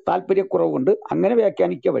നമ്മുടെ താല്പര്യക്കുറവ് കൊണ്ട് അങ്ങനെ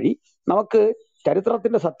വ്യാഖ്യാനിക്കുക വഴി നമുക്ക്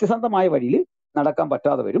ചരിത്രത്തിന്റെ സത്യസന്ധമായ വഴിയിൽ നടക്കാൻ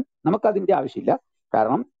പറ്റാതെ വരും. നമുക്കതിന്റെ ആവശ്യമില്ല.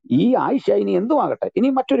 കാരണം ഈ ആയിഷ ഇനി എന്തുമാകട്ടെ, ഇനി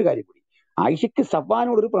മറ്റൊരു കാര്യം കൂടി, ആയിഷയ്ക്ക്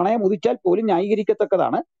സഫ്വാനോട് ഒരു പ്രണയം ഉദിച്ചാൽ പോലും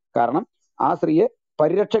ന്യായീകരിക്കത്തക്കതാണ്. കാരണം ആ സ്ത്രീയെ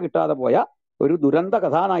പരിരക്ഷ കിട്ടാതെ പോയ ഒരു ദുരന്ത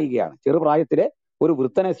കഥാനായികയാണ്. ചെറുപ്രായത്തിലെ ഒരു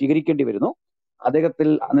വൃത്തനെ സ്വീകരിക്കേണ്ടി വരുന്നു. അദ്ദേഹത്തിൽ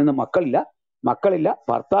നിന്ന് മക്കളില്ല,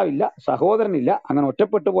 ഭർത്താവില്ല, സഹോദരനില്ല. അങ്ങനെ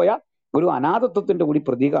ഒറ്റപ്പെട്ടു പോയ ഒരു അനാഥത്വത്തിന്റെ കൂടി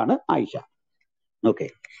പ്രതീകമാണ് Ayisha. Okay,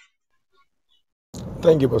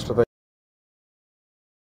 thank you pastor.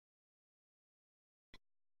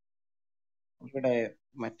 ഇവിടെ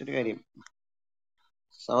മറ്റൊരു കാര്യം,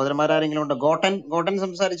 സഹോദരന്മാരാരെങ്കിലും ഉണ്ടോ? ഗോട്ടൻ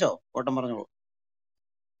സംസാരിച്ചോ? ഗോട്ടൻ പറഞ്ഞോളൂ.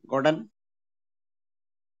 ഗോട്ടൻ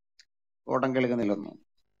കേൾക്കുന്നില്ലെന്നു.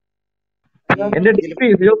 എന്റെ ഡി പി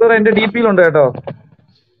എന്റെ ഡി പിയിലുണ്ട് കേട്ടോ.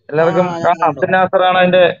 എല്ലാവർക്കും ഞാൻ കണ്ടു. അബ്ദുൽ നാസറാണ്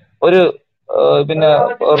അതിന്റെ ഒരു പിന്നെ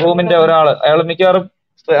റൂമിന്റെ ഒരാള്. അയാൾ മിക്കവാറും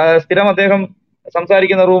സ്ഥിരം അദ്ദേഹം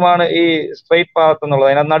സംസാരിക്കുന്ന റൂമാണ് ഈ സ്ട്രൈറ്റ് പാത്ത് എന്നുള്ളത്.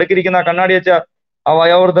 അതിനകത്ത് നടുക്കിരിക്കുന്ന കണ്ണാടി വെച്ച ആ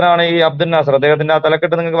വയോവൃദ്ധനാണ് ഈ അബ്ദുൽ നാസർ. അദ്ദേഹത്തിന്റെ ആ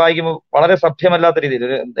തലക്കെട്ട് നിങ്ങൾക്ക് വായിക്കുമ്പോൾ വളരെ സഭ്യമല്ലാത്ത രീതിയിൽ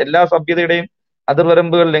എല്ലാ സഭ്യതയുടെയും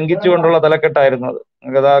അതിർവരമ്പുകൾ ലംഘിച്ചുകൊണ്ടുള്ള തലക്കെട്ടായിരുന്നു അത്.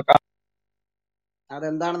 നിങ്ങൾക്ക്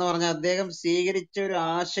അതെന്താണെന്ന് പറഞ്ഞാൽ അദ്ദേഹം സ്വീകരിച്ച ഒരു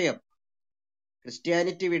ആശയം,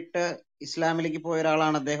 ക്രിസ്ത്യാനിറ്റി വിട്ട് ഇസ്ലാമിലേക്ക് പോയ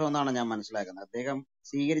ഒരാളാണ് അദ്ദേഹം എന്നാണ് ഞാൻ മനസ്സിലാക്കുന്നത്. അദ്ദേഹം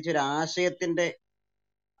സ്വീകരിച്ച ഒരു ആശയത്തിന്റെ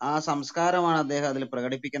ആ സംസ്കാരമാണ് അദ്ദേഹം അതിൽ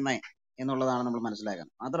പ്രകടിപ്പിക്കുന്നത് എന്നുള്ളതാണ് നമ്മൾ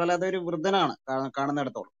മനസ്സിലാക്കുന്നത്. മാത്രമല്ല അതൊരു വൃദ്ധനാണ്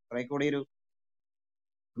കാണുന്നിടത്തോളം. കുറെ കൂടി ഒരു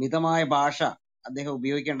മിതമായ ഭാഷ അദ്ദേഹം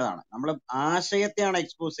ഉപയോഗിക്കേണ്ടതാണ്. നമ്മൾ ആശയത്തെയാണ്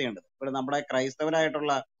എക്സ്പോസ് ചെയ്യേണ്ടത്. ഇപ്പോൾ നമ്മുടെ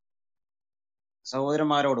ക്രൈസ്തവരായിട്ടുള്ള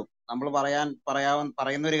സഹോദരന്മാരോടും നമ്മൾ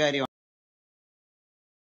പറയുന്ന ഒരു കാര്യമാണ്,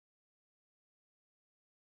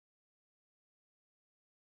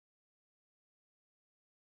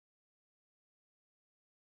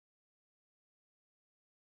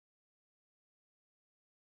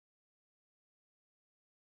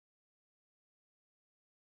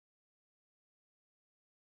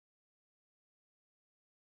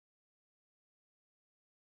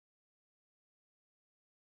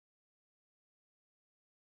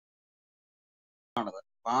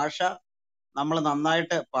 ഭാഷ നമ്മൾ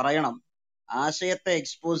നന്നായിട്ട് പറയണം, ആശയത്തെ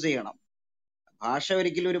എക്സ്പോസ് ചെയ്യണം. ഭാഷ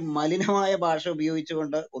ഒരിക്കലും ഒരു മലിനമായ ഭാഷ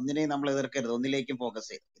ഉപയോഗിച്ചുകൊണ്ട് ഒന്നിനെയും നമ്മൾ എതിർക്കരുത്, ഒന്നിലേക്കും ഫോക്കസ്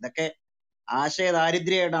ചെയ്ത്. ഇതൊക്കെ ആശയ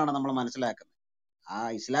ദാരിദ്ര്യമായിട്ടാണ് നമ്മൾ മനസ്സിലാക്കുന്നത്. ആ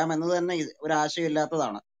ഇസ്ലാം എന്നത് തന്നെ ഒരു ആശയം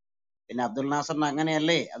ഇല്ലാത്തതാണ്. പിന്നെ അബ്ദുൽ നാസറിന്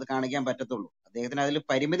അങ്ങനെയല്ലേ അത് കാണിക്കാൻ പറ്റത്തുള്ളൂ. അദ്ദേഹത്തിന് അതിൽ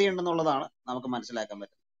പരിമിതി ഉണ്ടെന്നുള്ളതാണ് നമുക്ക് മനസ്സിലാക്കാൻ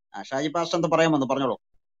പറ്റുന്നത്. ഷാജി പാസ്റ്റർ എന്താ പറയാൻ വന്നു? പറഞ്ഞോളൂ.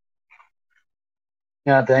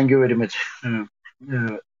 Thank you very much.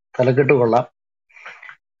 തലക്കെട്ട് കൊള്ളാം.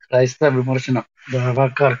 ക്രൈസ്തവ വിമർശനം,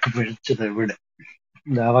 ദാവാക്കാർക്ക് പിഴച്ചത് എവിടെ?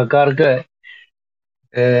 ദാവാക്കാർക്ക്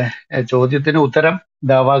ചോദ്യത്തിന് ഉത്തരം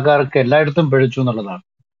ദാവാക്കാർക്ക് എല്ലായിടത്തും പിഴച്ചു എന്നുള്ളതാണ്.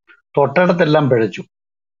 തൊട്ടടുത്തെല്ലാം പിഴച്ചു.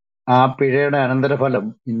 ആ പിഴയുടെ അനന്തരഫലം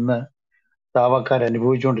ഇന്ന് ദാവാക്കാർ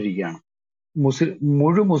അനുഭവിച്ചുകൊണ്ടിരിക്കുകയാണ്.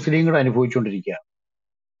 മുസ്ലിങ്ങൾ അനുഭവിച്ചുകൊണ്ടിരിക്കുകയാണ്.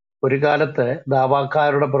 ഒരു കാലത്ത്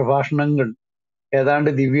ദാവാക്കാരുടെ പ്രഭാഷണങ്ങൾ ഏതാണ്ട്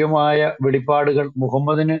ദിവ്യമായ വെളിപ്പാടുകൾ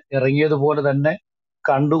മുഹമ്മദിന് ഇറങ്ങിയതുപോലെ തന്നെ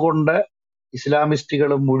കണ്ടുകൊണ്ട് ഇസ്ലാമിസ്റ്റുകൾ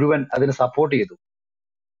മുഴുവൻ അതിന് സപ്പോർട്ട് ചെയ്തു.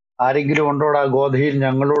 ആരെങ്കിലും ഉണ്ടോടാ ഗോധയിൽ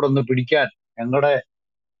ഞങ്ങളോടൊന്ന് പിടിക്കാൻ? ഞങ്ങളുടെ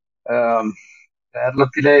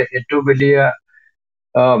കേരളത്തിലെ ഏറ്റവും വലിയ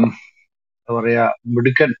എന്താ പറയാ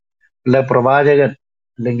മിടുക്കൻ അല്ലെ പ്രവാചകൻ,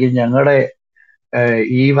 അല്ലെങ്കിൽ ഞങ്ങളുടെ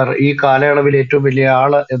ഈ കാലയളവിൽ ഏറ്റവും വലിയ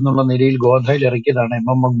ആള് എന്നുള്ള നിലയിൽ ഗോധയിൽ ഇറക്കിയതാണ്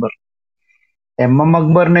MM അക്ബർ. MM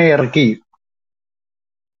അക്ബറിനെ ഇറക്കി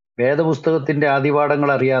വേദപുസ്തകത്തിന്റെ ആദിപാഠങ്ങൾ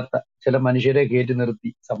അറിയാത്ത ചില മനുഷ്യരെ കയറ്റി നിർത്തി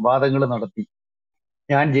സംവാദങ്ങൾ നടത്തി.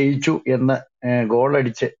 ഞാൻ ജയിച്ചു എന്ന്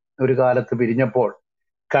ഗോളടിച്ച് ഒരു കാലത്ത് പിരിഞ്ഞപ്പോൾ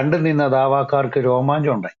കണ്ടു നിന്ന ദാവാക്കാർക്ക്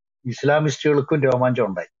രോമാഞ്ചം ഉണ്ടായി, ഇസ്ലാമിസ്റ്റുകൾക്കും രോമാഞ്ചം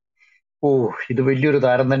ഉണ്ടായി. ഇത് വലിയൊരു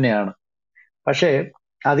താരം തന്നെയാണ്. പക്ഷേ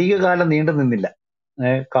അധികകാലം നീണ്ടു നിന്നില്ല.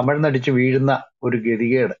 കമഴ്ന്നടിച്ച് വീഴുന്ന ഒരു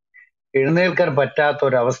ഗതികേട്, എഴുന്നേൽക്കാൻ പറ്റാത്ത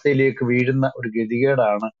ഒരവസ്ഥയിലേക്ക് വീഴുന്ന ഒരു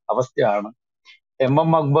അവസ്ഥയാണ്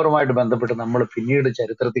MM അക്ബറുമായിട്ട് ബന്ധപ്പെട്ട് നമ്മൾ പിന്നീട്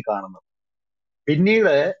ചരിത്രത്തിൽ കാണുന്നത്.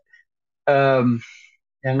 പിന്നീട്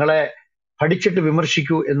ഞങ്ങളെ പഠിച്ചിട്ട്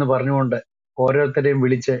വിമർശിക്കൂ എന്ന് പറഞ്ഞുകൊണ്ട് ഓരോരുത്തരെയും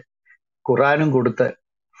വിളിച്ച് ഖുറാനും കൊടുത്ത്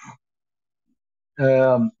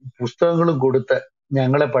പുസ്തകങ്ങളും കൊടുത്ത്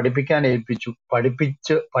ഞങ്ങളെ പഠിപ്പിക്കാൻ ഏൽപ്പിച്ചു.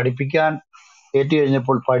 പഠിപ്പിക്കാൻ ഏറ്റു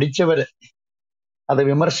കഴിഞ്ഞപ്പോൾ പഠിച്ചവര് അത്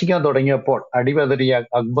വിമർശിക്കാൻ തുടങ്ങിയപ്പോൾ അടിപതറിയ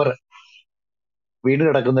അക്ബർ വീണ്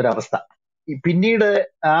കിടക്കുന്ന ഒരു അവസ്ഥ. പിന്നീട്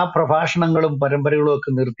ആ പ്രഭാഷണങ്ങളും പരമ്പരകളും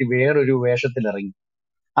ഒക്കെ നിർത്തി വേറൊരു വേഷത്തിൽ ഇറങ്ങി.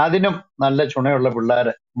 അതിനും നല്ല ചുണയുള്ള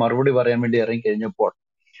പിള്ളേര് മറുപടി പറയാൻ വേണ്ടി ഇറങ്ങി കഴിഞ്ഞപ്പോൾ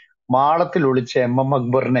മാളത്തിൽ ഒളിച്ച എം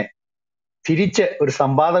അക്ബറിനെ തിരിച്ച് ഒരു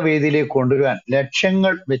സംവാദ വേദിയിലേക്ക് കൊണ്ടുവരാൻ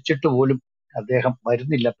ലക്ഷങ്ങൾ വെച്ചിട്ട് പോലും അദ്ദേഹം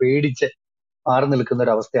വരുന്നില്ല, പേടിച്ച് മാറി നിൽക്കുന്ന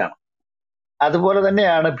ഒരു അവസ്ഥയാണ്. അതുപോലെ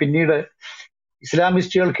തന്നെയാണ് പിന്നീട്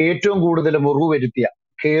ഇസ്ലാമിസ്റ്റുകൾക്ക് ഏറ്റവും കൂടുതൽ മുറിവ് വരുത്തിയ,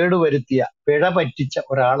 കേടുവരുത്തിയ, പിഴ പറ്റിച്ച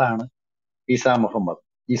ഒരാളാണ് ഈസാ മുഹമ്മദ്.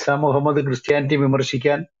 ഈസാ മുഹമ്മദ് ക്രിസ്ത്യാനിറ്റി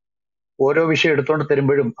വിമർശിക്കാൻ ഓരോ വിഷയം എടുത്തുകൊണ്ട്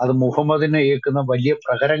തരുമ്പോഴും അത് മുഹമ്മദിനെ ഏൽക്കുന്ന വലിയ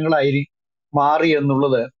പ്രഹരങ്ങളായി മാറി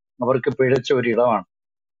എന്നുള്ളത് അവർക്ക് പിഴച്ച ഒരു ഇടമാണ്.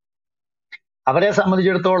 അവരെ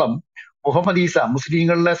സംബന്ധിച്ചിടത്തോളം മുഹമ്മദ് ഈസ,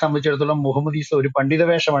 മുസ്ലിങ്ങളെ സംബന്ധിച്ചിടത്തോളം മുഹമ്മദ് ഈസ ഒരു പണ്ഡിത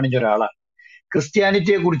വേഷം അണിഞ്ഞ ഒരാളാണ്.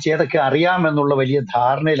 ക്രിസ്ത്യാനിറ്റിയെ കുറിച്ച് ഏതൊക്കെ അറിയാമെന്നുള്ള വലിയ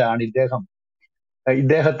ധാരണയിലാണ്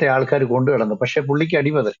ഇദ്ദേഹത്തെ ആൾക്കാർ കൊണ്ടുകിടന്നത്. പക്ഷെ പുള്ളിക്ക്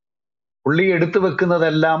അടിപതറി. പുള്ളി എടുത്തു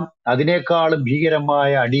വെക്കുന്നതെല്ലാം അതിനേക്കാളും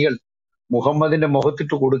ഭീകരമായ അടികൾ മുഹമ്മദിന്റെ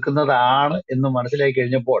മുഖത്തിട്ട് കൊടുക്കുന്നതാണ് എന്ന് മനസ്സിലാക്കി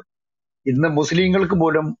കഴിഞ്ഞപ്പോൾ ഇന്ന് മുസ്ലിങ്ങൾക്ക്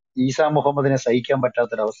പോലും ഈസാ മുഹമ്മദിനെ സഹിക്കാൻ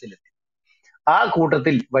പറ്റാത്തൊരവസ്ഥയിലെത്തി. ആ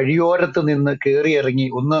കൂട്ടത്തിൽ വഴിയോരത്ത് നിന്ന് കയറിയിറങ്ങി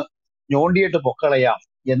ഒന്ന് ഞോണ്ടിയിട്ട് പൊക്കളയാം,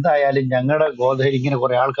 എന്തായാലും ഞങ്ങളുടെ ഗോതയിൽ ഇങ്ങനെ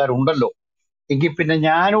കുറെ ആൾക്കാരുണ്ടല്ലോ, എങ്കിൽ പിന്നെ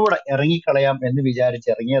ഞാനൂടെ ഇറങ്ങിക്കളയാം എന്ന് വിചാരിച്ച്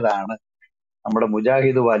ഇറങ്ങിയതാണ് നമ്മുടെ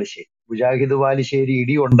മുജാഹിദ് ബാലുശ്ശേരി. മുജാഹിദ് ബാലുശ്ശേരി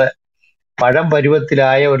ഇടികൊണ്ട് പഴം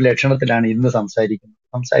പരുവത്തിലായ ഒരു ലക്ഷണത്തിലാണ് ഇന്ന്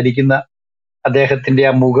സംസാരിക്കുന്ന അദ്ദേഹത്തിന്റെ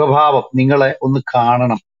ആ മുഖഭാവം നിങ്ങളെ ഒന്ന്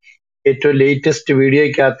കാണണം. ഏറ്റവും ലേറ്റസ്റ്റ്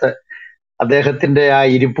വീഡിയോയ്ക്കകത്ത് അദ്ദേഹത്തിന്റെ ആ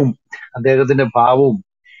ഇരിപ്പും അദ്ദേഹത്തിന്റെ ഭാവവും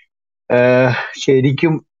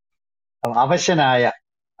ശരിക്കും അവശനായ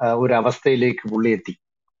ഒരു അവസ്ഥയിലേക്ക് പുള്ളി എത്തി.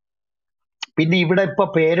 പിന്നെ ഇവിടെ ഇപ്പൊ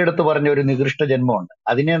പേരെടുത്ത് പറഞ്ഞ ഒരു നികൃഷ്ട ജന്മമുണ്ട്.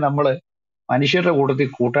 അതിനെ നമ്മള് മനുഷ്യരുടെ കൂട്ടത്തിൽ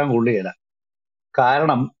കൂട്ടാൻ കൊള്ളുകയില്ല.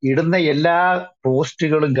 കാരണം ഇടുന്ന എല്ലാ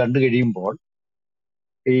പോസ്റ്റുകളും കണ്ടു കഴിയുമ്പോൾ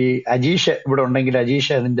ഈ അജീഷ് ഇവിടെ ഉണ്ടെങ്കിൽ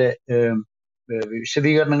അജീഷ് അതിന്റെ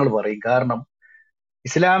വിശദീകരണങ്ങൾ പറയും. കാരണം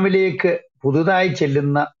ഇസ്ലാമിലേക്ക് പുതുതായി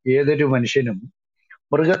ചെല്ലുന്ന ഏതൊരു മനുഷ്യനും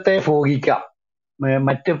മൃഗത്തെ ഭോഗിക്കാം,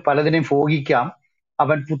 മറ്റ് പലതിനെയും ഭോഗിക്കാം,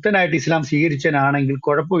 അവൻ പുത്തനായിട്ട് ഇസ്ലാം സ്വീകരിച്ചനാണെങ്കിൽ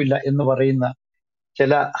കുഴപ്പമില്ല എന്ന് പറയുന്ന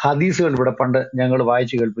ചില ഹദീസുകൾ ഇവിടെ പണ്ട് ഞങ്ങൾ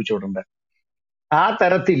വായിച്ചു കേൾപ്പിച്ചിട്ടുണ്ട്. ആ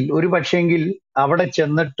തരത്തിൽ ഒരു പക്ഷെങ്കിൽ അവിടെ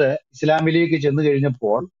ചെന്നിട്ട് ഇസ്ലാമിലേക്ക് ചെന്ന്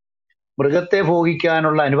കഴിഞ്ഞപ്പോൾ മൃഗത്തെ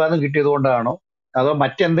ഭോഗിക്കാനുള്ള അനുവാദം കിട്ടിയത് കൊണ്ടാണോ അതോ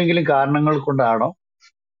മറ്റെന്തെങ്കിലും കാരണങ്ങൾ കൊണ്ടാണോ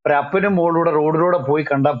ഒരപ്പനും മോളൂടെ റോഡിലൂടെ പോയി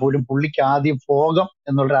കണ്ടാൽ പോലും പുള്ളിക്ക് ആദ്യം ഭോഗം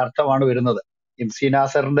എന്നുള്ളൊരു അർത്ഥമാണ് വരുന്നത്. MC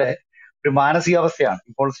നാസറിന്റെ ഒരു മാനസികാവസ്ഥയാണ്.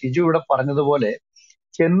 ഇപ്പോൾ സിജു ഇവിടെ പറഞ്ഞതുപോലെ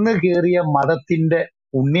ചെന്ന് കയറിയ മതത്തിന്റെ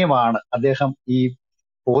പുണ്യമാണ് അദ്ദേഹം ഈ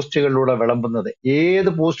പോസ്റ്റുകളിലൂടെ വിളമ്പുന്നത്. ഏത്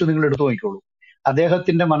പോസ്റ്റ് നിങ്ങൾ എടുത്തു നോക്കിക്കോളൂ,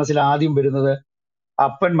 അദ്ദേഹത്തിന്റെ മനസ്സിൽ ആദ്യം വരുന്നത്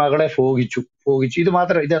അപ്പൻ മകളെ ഭോഗിച്ചു. ഇത്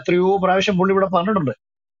മാത്രമേ, ഇത് എത്രയോ പ്രാവശ്യം പുള്ളി ഇവിടെ പറഞ്ഞിട്ടുണ്ട്.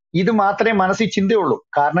 ഇത് മാത്രമേ മനസ്സിൽ ചിന്തയുള്ളൂ.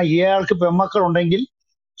 കാരണം ഇയാൾക്ക് പെമ്മക്കൾ ഉണ്ടെങ്കിൽ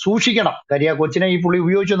സൂക്ഷിക്കണം. കാര്യം ആ കൊച്ചിനെ ഈ പുള്ളി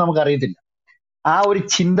ഉപയോഗിച്ചോ നമുക്കറിയത്തില്ല. ആ ഒരു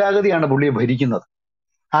ചിന്താഗതിയാണ് പുള്ളിയെ ഭരിക്കുന്നത്.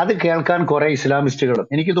 അത് കേൾക്കാൻ കുറെ ഇസ്ലാമിസ്റ്റുകളും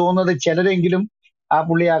എനിക്ക് തോന്നുന്നത് ചിലരെങ്കിലും ആ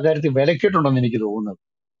പുള്ളി ആ കാര്യത്തിൽ വിലക്കിയിട്ടുണ്ടെന്ന് എനിക്ക് തോന്നുന്നത്.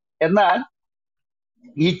 എന്നാൽ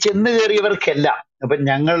ഈ ചെന്ന് കയറിയവർക്കെല്ലാം ഇപ്പൊ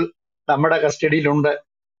നമ്മുടെ കസ്റ്റഡിയിലുണ്ട്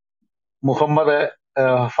മുഹമ്മദ്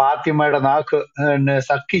ഫാത്തിമയുടെ നാക്ക്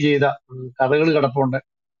സഖി ചെയ്ത കഥകൾ കിടപ്പുണ്ട്.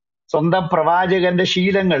 സ്വന്തം പ്രവാചകന്റെ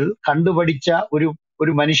ശീലങ്ങൾ കണ്ടുപഠിച്ച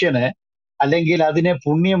ഒരു മനുഷ്യന് അല്ലെങ്കിൽ അതിനെ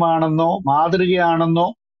പുണ്യമാണെന്നോ മാതൃകയാണെന്നോ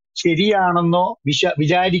ശരിയാണെന്നോ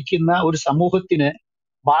വിചാരിക്കുന്ന ഒരു സമൂഹത്തിന്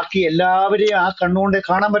ബാക്കി എല്ലാവരെയും ആ കണ്ണുകൊണ്ടേ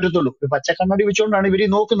കാണാൻ പറ്റത്തുള്ളൂ. ഒരു പച്ചക്കണ്ണടി വെച്ചുകൊണ്ടാണ് ഇവർ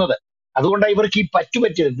നോക്കുന്നത്. അതുകൊണ്ടാണ് ഇവർക്ക് ഈ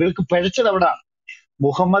പറ്റിയത്. ഇവർക്ക് പിഴച്ചത് എവിടാണ്?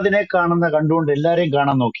 മുഹമ്മദിനെ കാണുന്ന കണ്ടുകൊണ്ട് എല്ലാരെയും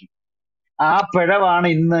കാണാൻ നോക്കി. ആ പിഴവാണ്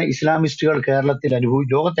ഇന്ന് ഇസ്ലാമിസ്റ്റുകൾ കേരളത്തിൽ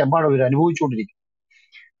ലോകത്തെമ്പാടും ഇവർ അനുഭവിച്ചുകൊണ്ടിരിക്കുന്നത്.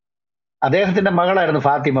 അദ്ദേഹത്തിന്റെ മകളായിരുന്നു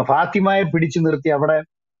ഫാത്തിമയെ പിടിച്ചു നിർത്തി അവിടെ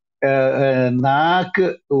നാക്ക്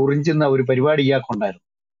ഉറിഞ്ചുന്ന ഒരു പരിപാടി ഇയാൾക്കുണ്ടായിരുന്നു.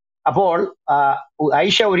 അപ്പോൾ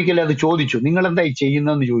ഐഷ ഒരിക്കലും അത് ചോദിച്ചു, നിങ്ങൾ എന്താ ഈ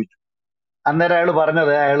ചെയ്യുന്നതെന്ന് ചോദിച്ചു. അന്നേരം അയാൾ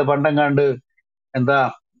പറഞ്ഞത്, അയാൾ പണ്ടെങ്ങാണ്ട്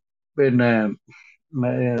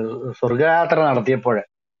സ്വർഗയാത്ര നടത്തിയപ്പോൾ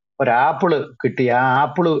ഒരാപ്പിള് കിട്ടി. ആ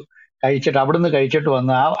ആപ്പിള് കഴിച്ചിട്ട് അവിടുന്ന് കഴിച്ചിട്ട്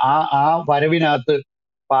വന്ന് ആ വരവിനകത്ത്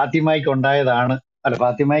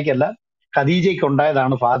ഫാത്തിമയ്ക്കല്ല ഖദീജയ്ക്ക്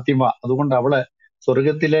ഉണ്ടായതാണ് ഫാത്തിമ. അതുകൊണ്ട് അവള്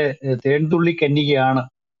സ്വർഗത്തിലെ തേൻതുള്ളി കന്യകയാണ്,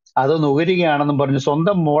 അത് നുകരുകയാണെന്നും പറഞ്ഞ്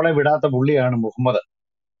സ്വന്തം മോളെ വിടാത്ത പുള്ളിയാണ് മുഹമ്മദ്.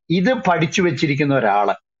 ഇത് പഠിച്ചു വെച്ചിരിക്കുന്ന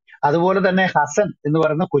ഒരാള്. അതുപോലെ തന്നെ ഹസൻ എന്ന്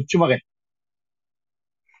പറയുന്ന കൊച്ചുമകൻ,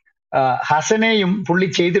 ഹസനെയും പുള്ളി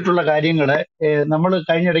ചെയ്തിട്ടുള്ള കാര്യങ്ങള് നമ്മൾ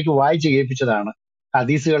കഴിഞ്ഞിടയ്ക്ക് വായിച്ച് കേൾപ്പിച്ചതാണ്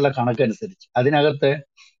ഹദീസുകളുടെ കണക്കനുസരിച്ച്. അതിനകത്ത്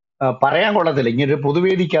പറയാൻ കൊള്ളത്തില്ല, ഇങ്ങനൊരു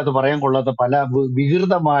പൊതുവേദിക്കകത്ത് പറയാൻ കൊള്ളാത്ത പല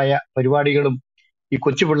വികൃതമായ പരിപാടികളും ഈ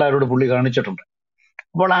കൊച്ചു പിള്ളേരോട് പുള്ളി കാണിച്ചിട്ടുണ്ട്.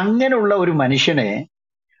 അപ്പോൾ അങ്ങനെയുള്ള ഒരു മനുഷ്യനെ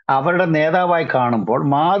അവരുടെ നേതാവായി കാണുമ്പോൾ,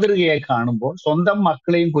 മാതൃകയായി കാണുമ്പോൾ, സ്വന്തം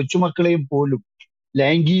മക്കളെയും കൊച്ചുമക്കളെയും പോലും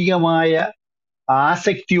ലൈംഗികമായ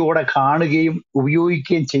ആസക്തിയോടെ കാണുകയും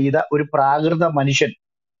ഉപയോഗിക്കുകയും ചെയ്ത ഒരു പ്രാകൃത മനുഷ്യൻ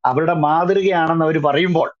അവരുടെ മാതൃകയാണെന്ന് അവർ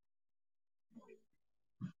പറയുമ്പോൾ,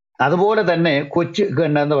 അതുപോലെ തന്നെ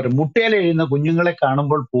എന്താ പറയുക, മുട്ടയിലെഴുന്ന കുഞ്ഞുങ്ങളെ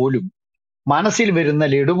കാണുമ്പോൾ പോലും മനസ്സിൽ വരുന്ന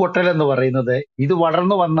ലഡുപൊട്ടൽ എന്ന് പറയുന്നത് ഇത്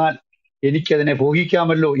വളർന്നു വന്നാൽ എനിക്കതിനെ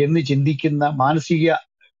ഭോഗിക്കാമല്ലോ എന്ന് ചിന്തിക്കുന്ന മാനസിക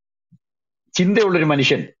ചിന്തയുള്ളൊരു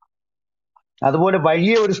മനുഷ്യൻ. അതുപോലെ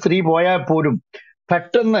വലിയ ഒരു സ്ത്രീ പോയാൽ പോലും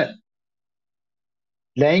പെട്ടെന്ന്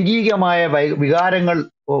ലൈംഗികമായ വികാരങ്ങൾ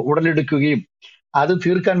ഉടലെടുക്കുകയും അത്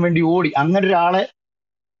തീർക്കാൻ വേണ്ടി ഓടി, അങ്ങനെ ഒരാളെ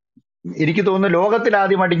എനിക്ക് തോന്നുന്നു ലോകത്തിൽ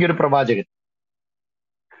ആദ്യമായിട്ട് ഒരു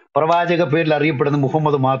പ്രവാചക പേരിൽ അറിയപ്പെടുന്ന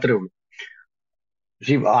മുഹമ്മദ് മാത്രമേ ഉള്ളൂ.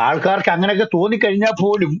 പക്ഷെ ആൾക്കാർക്ക് അങ്ങനെയൊക്കെ തോന്നിക്കഴിഞ്ഞാൽ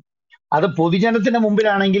പോലും അത് പൊതുജനത്തിന്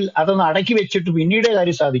മുമ്പിലാണെങ്കിൽ അതൊന്ന് അടക്കി വെച്ചിട്ട് പിന്നീടേ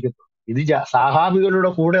കാര്യം സാധിക്കത്തുള്ളൂ. ഇത് സഹാബികളുടെ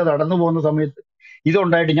കൂടെ നടന്നു പോകുന്ന സമയത്ത്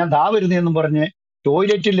ഇതുണ്ടായിട്ട് ഞാൻ ദാ വരുന്നതെന്നും പറഞ്ഞ്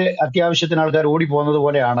ടോയ്ലറ്റിൽ അത്യാവശ്യത്തിന് ആൾക്കാർ ഓടി പോകുന്നത്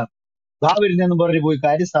പോലെയാണ്. ദാ വരുന്നതെന്നും പറഞ്ഞ് പോയി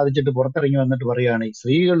കാര്യം സാധിച്ചിട്ട് പുറത്തിറങ്ങി വന്നിട്ട് പറയുകയാണ് ഈ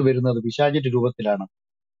സ്ത്രീകൾ വരുന്നത് പിശാചിന്റെ രൂപത്തിലാണ്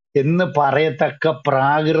എന്ന് പറയത്തക്ക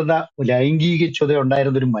പ്രാകൃത ലൈംഗികച്ഛത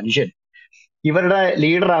ഉണ്ടായിരുന്ന ഒരു മനുഷ്യൻ ഇവരുടെ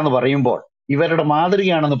ലീഡറാന്ന് പറയുമ്പോൾ, ഇവരുടെ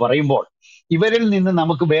മാതൃകയാണെന്ന് പറയുമ്പോൾ, ഇവരിൽ നിന്ന്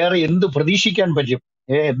നമുക്ക് വേറെ എന്ത് പ്രതീക്ഷിക്കാൻ പറ്റും?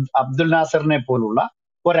 അബ്ദുൽ നാസറിനെ പോലുള്ള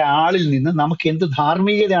ഒരാളിൽ നിന്ന് നമുക്ക് എന്ത്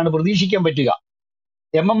ധാർമ്മികതയാണ് പ്രതീക്ഷിക്കാൻ പറ്റുക?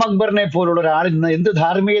 എം അക്ബറിനെ പോലുള്ള ഒരാളിൽ നിന്ന് എന്ത്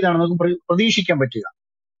ധാർമ്മികതയാണ് നമുക്ക് പ്രതീക്ഷിക്കാൻ പറ്റുക?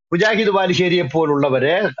 മുജാഹിദ് ബാലുശ്ശേരിയെ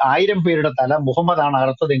പോലുള്ളവരെ 1000 പേരുടെ തല മുഹമ്മദാണ്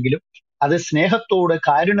അറുത്തതെങ്കിലും അത് സ്നേഹത്തോട്,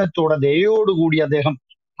 കാരുണ്യത്തോടെ, ദയോടുകൂടി അദ്ദേഹം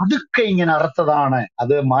അതൊക്കെ ഇങ്ങനെ അറുത്തതാണ്,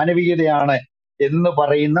 അത് മാനവികതയാണ് എന്ന്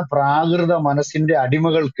പറയുന്ന പ്രാകൃത മനസ്സിന്റെ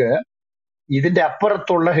അടിമകൾക്ക് ഇതിന്റെ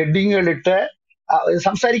അപ്പുറത്തുള്ള ഹെഡിങ്ങുകളിട്ട്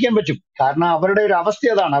സംസാരിക്കാൻ പറ്റും. കാരണം അവരുടെ ഒരു അവസ്ഥ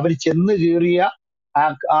അതാണ്. അവർ ചെന്ന് കീറിയ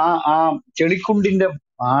ആ ചെളിക്കുണ്ടിന്റെ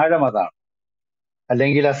ആഴം അതാണ്,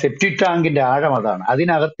 അല്ലെങ്കിൽ ആ സെപ്റ്റിക് ടാങ്കിന്റെ ആഴം അതാണ്.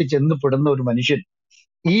 അതിനകത്ത് ചെന്ന് പെടുന്ന ഒരു മനുഷ്യൻ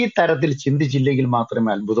ഈ തരത്തിൽ ചിന്തിച്ചില്ലെങ്കിൽ മാത്രമേ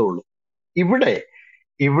അത്ഭുതമുള്ളൂ.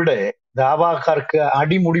 ഇവിടെ ദാവാക്കാർക്ക്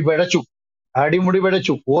അടിമുടി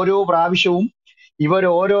പിഴച്ചു. ഓരോ പ്രാവശ്യവും ഇവർ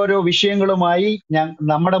ഓരോരോ വിഷയങ്ങളുമായി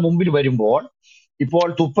നമ്മുടെ മുമ്പിൽ വരുമ്പോൾ, ഇപ്പോൾ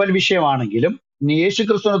തുപ്പൽ വിഷയമാണെങ്കിലും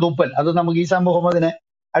യേശുക്രിസ്തുവിന്റെ തുപ്പൽ, അത് നമുക്ക് ഈസാ മുഹമ്മദിന്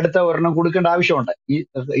അടുത്ത ഒരെണ്ണം കൊടുക്കേണ്ട ആവശ്യമുണ്ട്. ഈ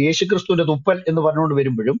യേശുക്രിസ്തുവിന്റെ തുപ്പൽ എന്ന് പറഞ്ഞുകൊണ്ട്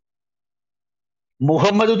വരുമ്പോഴും,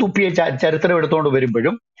 മുഹമ്മദ് തുപ്പിയ ചരിത്രം എടുത്തുകൊണ്ട്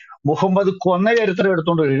വരുമ്പോഴും, മുഹമ്മദ് കൊന്ന ചരിത്രം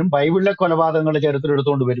എടുത്തുകൊണ്ട് വരും, ബൈബിളിലെ കൊലപാതകങ്ങളുടെ ചരിത്രം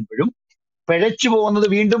എടുത്തുകൊണ്ട് വരുമ്പോഴും പിഴച്ചു പോകുന്നത്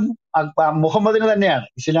വീണ്ടും മുഹമ്മദിന് തന്നെയാണ്,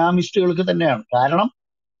 ഇസ്ലാമിസ്റ്റുകൾക്ക് തന്നെയാണ്. കാരണം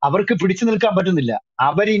അവർക്ക് പിടിച്ചു നിൽക്കാൻ പറ്റുന്നില്ല.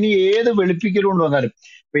 അവരിനി ഏത് വെളുപ്പിക്കൽ കൊണ്ട് വന്നാലും,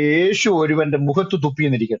 ഇപ്പൊ യേശു ഒരുവന്റെ മുഖത്ത്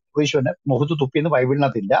തുപ്പിയെന്നിരിക്കട്ടെ, യേശുവിന്റെ മുഖത്ത് തുപ്പിയെന്ന്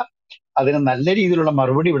ബൈബിളിനകത്തില്ല. അതിന് നല്ല രീതിയിലുള്ള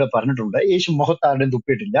മറുപടി ഇവിടെ പറഞ്ഞിട്ടുണ്ട്. യേശു മുഖത്ത് ആരുടെയും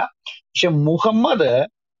തുപ്പിയിട്ടില്ല. പക്ഷെ മുഹമ്മദ്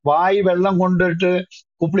വായി വെള്ളം കൊണ്ടിട്ട്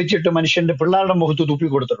കുപ്പിളിച്ചിട്ട് മനുഷ്യന്റെ പിള്ളേരുടെ മുഖത്ത് തുപ്പി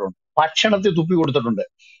കൊടുത്തിട്ടുണ്ട്, ഭക്ഷണത്തിൽ തുപ്പി കൊടുത്തിട്ടുണ്ട്.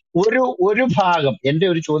 ഒരു ഭാഗം, എന്റെ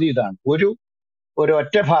ഒരു ചോദ്യം ഇതാണ്,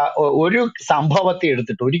 ഒരു സംഭവത്തെ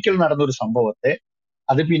എടുത്തിട്ട്, ഒരിക്കൽ നടന്നൊരു സംഭവത്തെ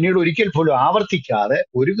അത് പിന്നീട് ഒരിക്കൽ പോലും ആവർത്തിക്കാതെ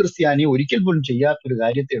ഒരു ക്രിസ്ത്യാനി ഒരിക്കൽ പോലും ചെയ്യാത്തൊരു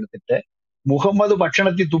കാര്യത്തെ എടുത്തിട്ട് മുഹമ്മദ്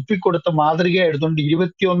ഭക്ഷണത്തിൽ തുപ്പിക്കൊടുത്ത മാതൃക എടുത്തുകൊണ്ട്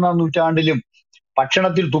 21-ാം നൂറ്റാണ്ടിലും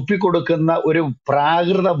ഭക്ഷണത്തിൽ തുപ്പിക്കൊടുക്കുന്ന ഒരു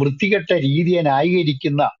പ്രാകൃത വൃത്തികെട്ട രീതിയെ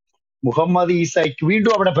ന്യായീകരിക്കുന്ന മുഹമ്മദ് ഈസയ്ക്ക്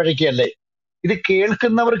വീണ്ടും അവിടെ പിഴയ്ക്കല്ലേ? ഇത്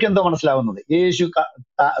കേൾക്കുന്നവർക്ക് എന്താ മനസ്സിലാവുന്നത്? യേശു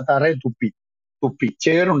തറയെ തുപ്പി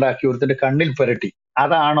ചേറുണ്ടാക്കി ഒരുത്തിന്റെ കണ്ണിൽ പുരട്ടി,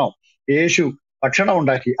 അതാണോ യേശു ഭക്ഷണം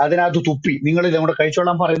ഉണ്ടാക്കി അതിനകത്ത് തുപ്പി നിങ്ങൾ നമ്മുടെ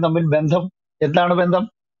കഴിച്ചോളാൻ പറയും തമ്മിൽ എന്താണ് ബന്ധം?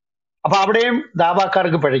 അപ്പൊ അവിടെയും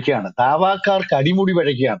ദാവാക്കാർക്ക് പിഴയ്ക്കുകയാണ്, ദാവാക്കാർക്ക് അടിമുടി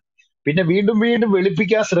പിഴയ്ക്കുകയാണ്. പിന്നെ വീണ്ടും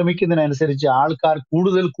വെളുപ്പിക്കാൻ ശ്രമിക്കുന്നതിനനുസരിച്ച് ആൾക്കാർ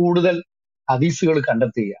കൂടുതൽ ഹദീസുകൾ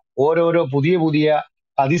കണ്ടെത്തുക, ഓരോരോ പുതിയ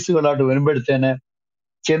ഹദീസുകളായിട്ട് വരുമ്പോഴത്തേന്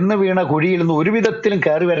ചെന്ന് വീണ കുഴിയിൽ നിന്ന് ഒരു വിധത്തിലും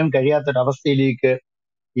കയറി വരാൻ കഴിയാത്തൊരവസ്ഥയിലേക്ക്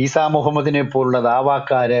ഈസാ മുഹമ്മദിനെ പോലുള്ള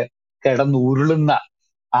ദാവാക്കാര് കിടന്നുരുളുന്ന,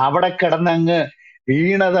 അവിടെ കിടന്നങ്ങ്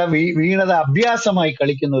വീണത അഭ്യാസമായി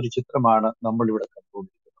കളിക്കുന്ന ഒരു ചിത്രമാണ് നമ്മൾ ഇവിടെ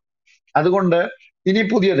കണ്ടുകൊണ്ടിരിക്കുന്നത്. അതുകൊണ്ട് ഇനി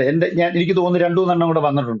പുതിയത് എനിക്ക് തോന്നുന്നു 2-3 കൂടെ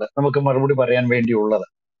വന്നിട്ടുണ്ട് നമുക്ക് മറുപടി പറയാൻ വേണ്ടിയുള്ളത്.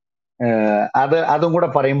 അതും കൂടെ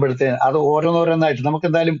പറയുമ്പോഴത്തേന് അത് ഓരോന്നോരോന്നായിട്ട് നമുക്ക്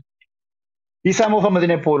എന്തായാലും ഈസാ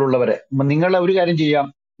മുഹമ്മദിനെ പോലുള്ളവരെ, നിങ്ങൾ ഒരു കാര്യം ചെയ്യാം,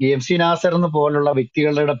 MC നാസർ പോലുള്ള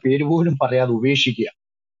വ്യക്തികളുടെ പേര് പോലും പറയാതെ ഉപേക്ഷിക്കുക.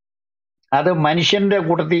 അത് മനുഷ്യന്റെ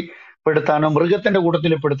കൂട്ടത്തിൽ പെടുത്താനോ മൃഗത്തിന്റെ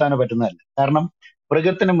കൂട്ടത്തിൽ പെടുത്താനോ പറ്റുന്നതല്ല. കാരണം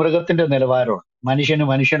മൃഗത്തിന് മൃഗത്തിന്റെ നിലവാരമാണ്, മനുഷ്യന്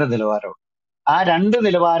മനുഷ്യന്റെ നിലവാരമാണ്. ആ 2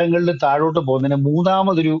 നിലവാരങ്ങളിൽ താഴോട്ട് പോകുന്നതിന്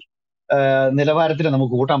 3-മതൊരു നിലവാരത്തിൽ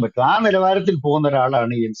നമുക്ക് കൂട്ടാൻ പറ്റും. ആ നിലവാരത്തിൽ പോകുന്ന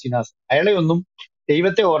ഒരാളാണ് MC നാസർ. അയാളെ ഒന്നും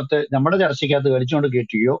ദൈവത്തെ ഓർത്ത് നമ്മുടെ ചർച്ചയ്ക്കകത്ത് കളിച്ചുകൊണ്ട്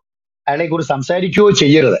കേട്ടുകയോ അയാളെ കുറിച്ച് സംസാരിക്കുകയോ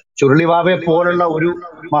ചെയ്യരുത്. ചുരുളിവാവയെ പോലുള്ള ഒരു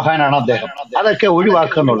മഹാനാണ് അദ്ദേഹം. അതൊക്കെ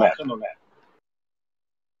ഒഴിവാക്കുക എന്നുള്ളതാണ്.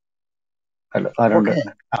 ഹലോ, ആരുണ്ട്?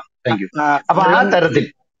 Thank you. അപ്പൊ ആ തരത്തിൽ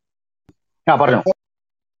പറഞ്ഞോ.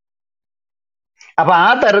 അപ്പൊ ആ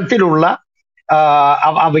തരത്തിലുള്ള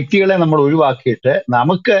ആ വ്യക്തികളെ നമ്മൾ ഒഴിവാക്കിയിട്ട്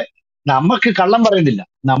നമുക്ക് നമുക്ക് കള്ളം പറയുന്നില്ല.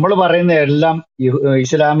 നമ്മൾ പറയുന്ന എല്ലാം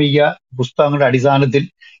ഇസ്ലാമിക പുസ്തകങ്ങളുടെ അടിസ്ഥാനത്തിൽ,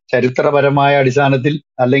 ചരിത്രപരമായ അടിസ്ഥാനത്തിൽ,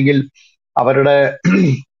 അല്ലെങ്കിൽ അവരുടെ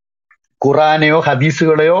ഖുറാനെയോ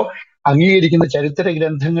ഹദീസുകളെയോ അംഗീകരിക്കുന്ന ചരിത്ര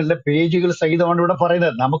ഗ്രന്ഥങ്ങളിലെ പേജുകൾ സഹിതമാണ് ഇവിടെ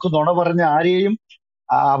പറയുന്നത്. നമുക്ക് നുണ പറഞ്ഞ ആരെയും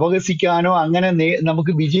അപഹസിക്കാനോ അങ്ങനെ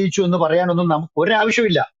നമുക്ക് വിജയിച്ചു എന്ന് പറയാനൊന്നും നമുക്ക്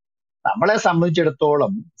ഒരാവശ്യമില്ല. നമ്മളെ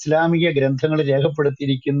സംബന്ധിച്ചിടത്തോളം ഇസ്ലാമിക ഗ്രന്ഥങ്ങൾ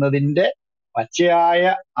രേഖപ്പെടുത്തിയിരിക്കുന്നതിന്റെ പച്ചയായ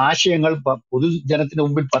ആശയങ്ങൾ പൊതുജനത്തിന്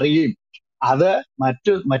മുമ്പിൽ പറയുകയും അത്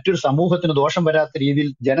മറ്റൊരു സമൂഹത്തിന് ദോഷം വരാത്ത രീതിയിൽ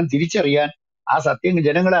ജനം തിരിച്ചറിയാൻ ആ സത്യം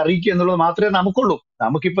ജനങ്ങളെ അറിയിക്കുക എന്നുള്ളത് മാത്രമേ നമുക്കുള്ളൂ.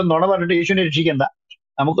 നമുക്കിപ്പം നുണ പറഞ്ഞിട്ട് യേശുവിനെ രക്ഷിക്കണ്ട,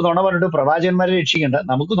 നമുക്ക് നുണ പറഞ്ഞിട്ട് പ്രവാചകന്മാരെ രക്ഷിക്കണ്ട,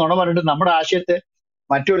 നമുക്ക് നുണ പറഞ്ഞിട്ട് നമ്മുടെ ആശയത്തെ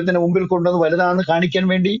മറ്റൊരുത്തിന് മുമ്പിൽ കൊണ്ടുവന്ന് വലുതാണെന്ന് കാണിക്കാൻ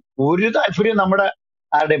വേണ്ടി ഒരു താല്പര്യവും നമ്മുടെ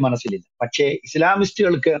ആരുടെയും മനസ്സിലില്ല. പക്ഷേ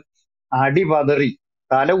ഇസ്ലാമിസ്റ്റുകൾക്ക് അടിപതറി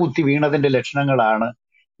തലകുത്തി വീണതിന്റെ ലക്ഷണങ്ങളാണ്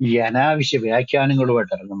ഈ അനാവശ്യ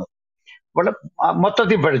വ്യാഖ്യാനങ്ങളുമായിട്ട് ഇറങ്ങുന്നത്. വളരെ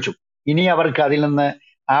മൊത്തത്തിൽ പഴിച്ചു. ഇനി അവർക്ക് അതിൽ നിന്ന്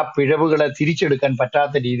ആ പിഴവുകളെ തിരിച്ചെടുക്കാൻ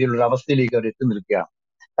പറ്റാത്ത രീതിയിലുള്ള അവസ്ഥയിലേക്ക് അവർ എത്തി നിൽക്കുകയാണ്.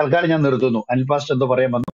 തൽക്കാലം ഞാൻ നിർത്തുന്നു. അനിൽ പാസ്റ്റർ എന്തോ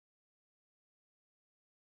പറയാൻ വന്നു.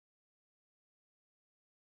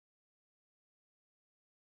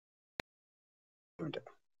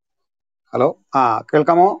 ഹലോ,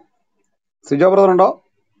 കേൾക്കാമോ? സിജോ ബ്രദർ ഉണ്ടോ?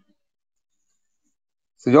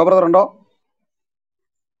 സിജോ ബ്രദർ ഉണ്ടോ?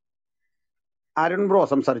 അരുൺ ബ്രോ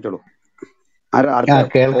സംസാരിച്ചോളൂ.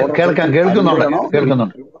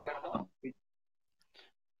 കേൾക്കുന്നുണ്ട്.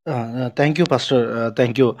 Thank you pastor,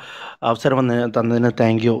 thank you. അവസരം തന്നതിന്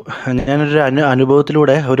താങ്ക് യു. ഞാനൊരു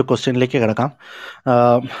അനുഭവത്തിലൂടെ ഒരു ക്വസ്റ്റ്യനിലേക്ക് കിടക്കാം.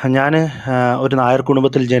 ഞാൻ ഒരു നായർ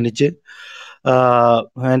കുടുംബത്തിൽ ജനിച്ച്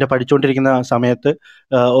എൻ്റെ പഠിച്ചുകൊണ്ടിരിക്കുന്ന സമയത്ത്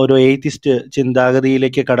ഒരു എയ്ത്തിസ്റ്റ്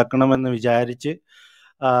ചിന്താഗതിയിലേക്ക് കടക്കണമെന്ന് വിചാരിച്ച്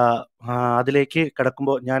അതിലേക്ക്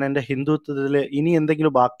കിടക്കുമ്പോൾ ഞാൻ എൻ്റെ ഹിന്ദുത്വത്തിൽ ഇനി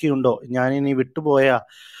എന്തെങ്കിലും ബാക്കിയുണ്ടോ, ഞാനിനി വിട്ടുപോയ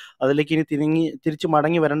അതിലേക്ക് ഇനി തിരിച്ച്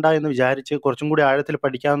മടങ്ങി വരണ്ട എന്ന് വിചാരിച്ച് കുറച്ചും കൂടി ആഴത്തിൽ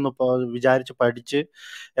പഠിക്കാമെന്ന് വിചാരിച്ച് പഠിച്ച്,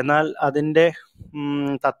 എന്നാൽ അതിൻ്റെ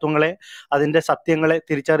തത്വങ്ങളെ, അതിൻ്റെ സത്യങ്ങളെ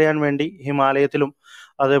തിരിച്ചറിയാൻ വേണ്ടി ഹിമാലയത്തിലും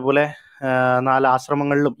അതേപോലെ 4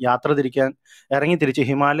 ആശ്രമങ്ങളിലും യാത്ര തിരിച്ച്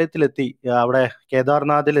ഹിമാലയത്തിലെത്തി, അവിടെ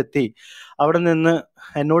കേദാർനാഥിലെത്തി. അവിടെ നിന്ന്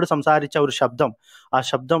എന്നോട് സംസാരിച്ച ഒരു ശബ്ദം, ആ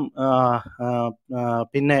ശബ്ദം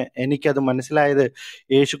പിന്നെ എനിക്കത് മനസ്സിലായത്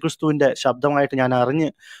യേശുക്രിസ്തുവിൻ്റെ ശബ്ദമായിട്ട് ഞാൻ അറിഞ്ഞ്,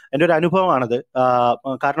 എൻ്റെ ഒരു അനുഭവമാണത്.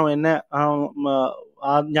 കാരണം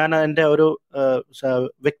ഞാൻ എൻ്റെ ഒരു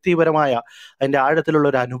വ്യക്തിപരമായ അതിൻ്റെ ആഴത്തിലുള്ള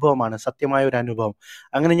ഒരു അനുഭവമാണ്, സത്യമായ ഒരു അനുഭവം.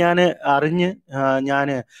 അങ്ങനെ ഞാൻ അറിഞ്ഞ് ഞാൻ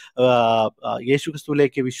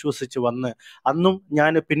യേശുക്രിസ്തുവിലേക്ക് വിശ്വസിച്ച് വന്ന്, അന്നും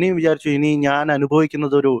ഞാൻ പിന്നെയും വിചാരിച്ചു ഇനി ഞാൻ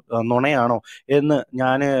അനുഭവിക്കുന്നത് ഒരു നുണയാണോ എന്ന്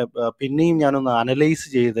ഞാൻ പിന്നെയും ഞാനൊന്ന് അനലൈസ്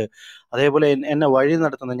ചെയ്ത്, അതേപോലെ എന്നെ വഴി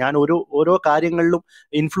നടത്തുന്ന ഞാൻ ഓരോ കാര്യങ്ങളിലും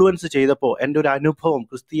ഇൻഫ്ലുവൻസ് ചെയ്തപ്പോൾ എൻ്റെ ഒരു അനുഭവം,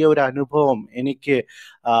 ക്രിസ്തീയ ഒരു അനുഭവം എനിക്ക്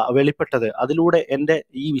വെളിപ്പെട്ടത്. അതിലൂടെ എൻ്റെ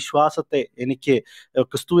ഈ വിശ്വാസത്തെ, എനിക്ക്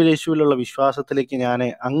ക്രിസ്തുയേശുവിലുള്ള വിശ്വാസത്തിലേക്ക് ഞാൻ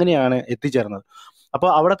അങ്ങനെയാണ് എത്തിച്ചേർന്നത്. അപ്പോൾ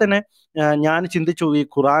അവിടെ തന്നെ ഞാൻ ചിന്തിച്ചു, ഈ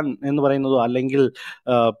ഖുറാൻ എന്ന് പറയുന്നതോ അല്ലെങ്കിൽ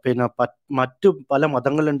പിന്നെ മറ്റു പല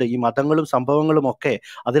മതങ്ങളുണ്ട്, ഈ മതങ്ങളും സംഭവങ്ങളും ഒക്കെ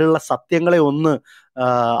അതിലുള്ള സത്യങ്ങളെ ഒന്ന്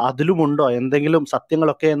അതിലുമുണ്ടോ എന്തെങ്കിലും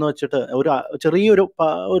സത്യങ്ങളൊക്കെ എന്ന് വെച്ചിട്ട് ചെറിയൊരു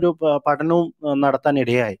പഠനവും നടത്താൻ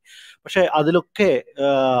ഇടയായി. പക്ഷെ അതിലൊക്കെ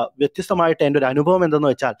വ്യത്യസ്തമായിട്ട് എൻ്റെ ഒരു അനുഭവം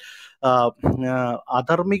എന്തെന്ന് വെച്ചാൽ,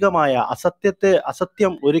 അധർമ്മികമായ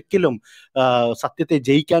അസത്യം ഒരിക്കലും സത്യത്തെ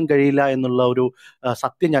ജയിക്കാൻ കഴിയില്ല എന്നുള്ള ഒരു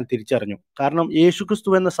സത്യം ഞാൻ തിരിച്ചറിഞ്ഞു. കാരണം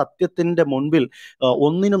യേശുക്രിസ്തു എന്ന സത്യത്തിൻ്റെ മുൻപിൽ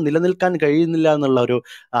ഒന്നിനും നിലനിൽക്കാൻ കഴിയുന്നില്ല എന്നുള്ള ഒരു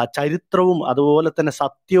ചരിത്രവും അതുപോലെ തന്നെ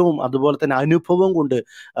സത്യവും അതുപോലെ തന്നെ അനുഭവവും കൊണ്ട്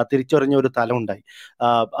തിരിച്ചറിഞ്ഞ ഒരു തലമുണ്ടായി.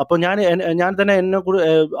 അപ്പോൾ ഞാൻ തന്നെ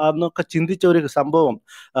അന്നൊക്കെ ചിന്തിച്ച ഒരു സംഭവം,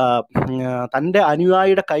 തൻ്റെ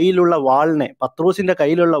അനുയായിയുടെ കയ്യിലുള്ള വാളിനെ, പത്രോസിന്റെ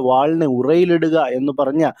കയ്യിലുള്ള വാളിനെ ഉറയിലിടുക എന്ന്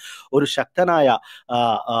പറഞ്ഞ ഒരു ശക്തനായ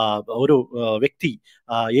ഒരു വ്യക്തി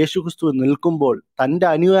യേശുക്രിസ്തു നിൽക്കുമ്പോൾ തൻ്റെ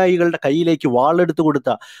അനുയായികളുടെ കയ്യിലേക്ക് വാളെടുത്തു കൊടുത്ത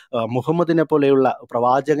മുഹമ്മദിനെ പോലെയുള്ള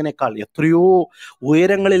പ്രവാചകനേക്കാൾ എത്രയോ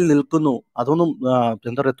ഉയരങ്ങളിൽ നിൽക്കുന്നു. അതൊന്നും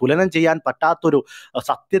എന്താ പറയുക, തുലനം ചെയ്യാൻ പറ്റാത്തൊരു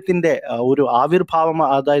സത്യത്തിൻ്റെ ഒരു ആവിർഭാവം,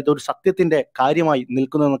 അതായത് ഒരു സത്യത്തിൻ്റെ കാര്യമായി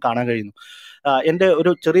നിൽക്കുന്നതെന്ന് കാണാൻ കഴിയുന്നു. എൻ്റെ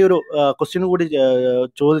ഒരു ചെറിയൊരു ക്വസ്റ്റ്യൻ കൂടി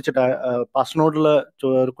ചോദിച്ചിട്ട്, പാസ്റ്ററിനോടുള്ള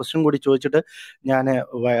ഒരു ക്വസ്റ്റ്യൻ കൂടി ചോദിച്ചിട്ട് ഞാൻ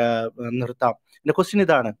നിർത്താം. എൻ്റെ ക്വസ്റ്റ്യൻ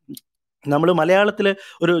ഇതാണ്. നമ്മൾ മലയാളത്തിൽ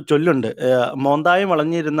ഒരു ചൊല്ലുണ്ട്, മോന്തായം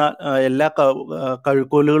വളഞ്ഞിരുന്ന എല്ലാ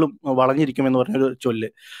കഴുക്കോലുകളും വളഞ്ഞിരിക്കുമെന്ന് പറഞ്ഞൊരു ചൊല്ല്.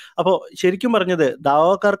 അപ്പോൾ ശരിക്കും പറഞ്ഞത്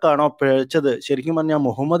ദാവക്കാർക്കാണോ പിഴച്ചത്, ശരിക്കും പറഞ്ഞാൽ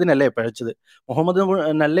മുഹമ്മദിനല്ലേ പിഴച്ചത്,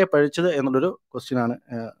 മുഹമ്മദിനല്ലേ പിഴച്ചത് എന്നുള്ളൊരു ക്വസ്റ്റ്യനാണ്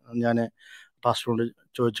ഞാൻ പാസ്റ്ററോട്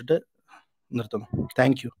ചോദിച്ചിട്ട് നിർത്തുന്നു.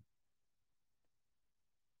 Thank you.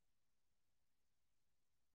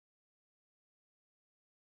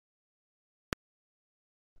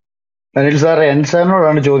 അനിൽ സാറേ,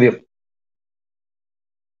 എൻസാറിനോടാണ് ചോദ്യം.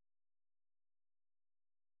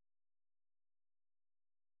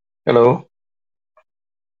 ഹലോ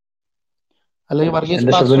അല്ലെങ്കിൽ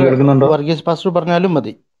എന്റെ ശബ്ദം കേൾക്കുന്നുണ്ടോ? വർഗീസ് പാസ്റ്റർ പറഞ്ഞാലും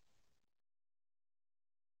മതി.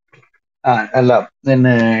 അല്ല,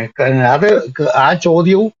 പിന്നെ അത് ആ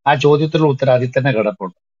ചോദ്യത്തിലുള്ള ഉത്തരം അതിൽ തന്നെ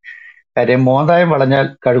കിടപ്പുണ്ട്. കാര്യം മോന്തായം വളഞ്ഞാൽ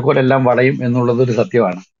കഴുക്കോലെല്ലാം വളയും എന്നുള്ളത് ഒരു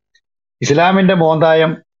സത്യമാണ്. ഇസ്ലാമിന്റെ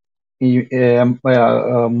മോന്തായം ഈ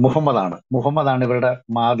മുഹമ്മദാണ് ഇവരുടെ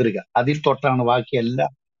മാതൃക. അതിൽ തൊട്ടാണ് ബാക്കി എല്ലാ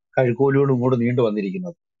കഴുക്കോലുകളും ഇങ്ങോട്ട് നീണ്ടു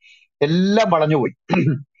വന്നിരിക്കുന്നത്. എല്ലാം വളഞ്ഞുപോയി.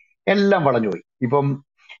 എല്ലാം വളഞ്ഞുപോയി. ഇപ്പം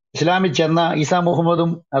ഇസ്ലാമിൽ ചെന്ന ഈസാ മുഹമ്മദും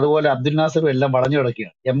അതുപോലെ അബ്ദുൽ നാസറും എല്ലാം വളഞ്ഞു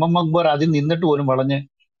കിടക്കുകയാണ്. എം അക്ബർ അതിൽ നിന്നിട്ട് പോലും വളഞ്ഞ്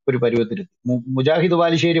ഒരു പരുവത്തിലെത്തി. മുജാഹിദ്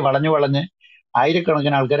ബാലുശ്ശേരി വളഞ്ഞ്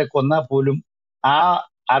ആയിരക്കണക്കിന് ആൾക്കാരെ കൊന്നാൽ പോലും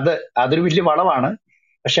അതൊരു വലിയ വളവാണ്.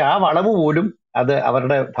 പക്ഷെ ആ വളവ് പോലും അത്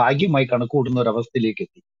അവരുടെ ഭാഗ്യമായി കണക്ക് കൂട്ടുന്ന ഒരു അവസ്ഥയിലേക്ക്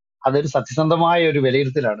എത്തി. അതൊരു സത്യസന്ധമായ ഒരു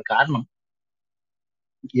വിലയിരുത്തലാണ്. കാരണം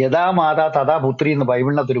യഥാ മാതാ തഥാ പുത്രി എന്ന്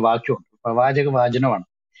ബൈബിളിനകത്ത് ഒരു വാക്യമുണ്ട്, പ്രവാചക വാചനമാണ്.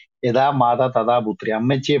 യഥാ മാതാ തഥാ പുത്രി,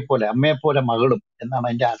 അമ്മയെപ്പോലെ മകളും എന്നാണ്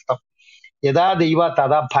അതിന്റെ അർത്ഥം. യഥാ ദൈവ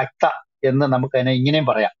തഥാ ഭക്ത എന്ന് നമുക്ക് അതിനെ ഇങ്ങനെയും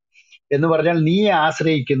പറയാം. എന്ന് പറഞ്ഞാൽ നീ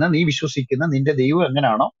ആശ്രയിക്കുന്ന, നീ വിശ്വസിക്കുന്ന നിന്റെ ദൈവം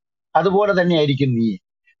എങ്ങനെയാണോ അതുപോലെ തന്നെ ആയിരിക്കും നീ.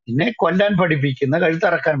 നിന്നെ കൊല്ലാൻ പഠിപ്പിക്കുന്ന,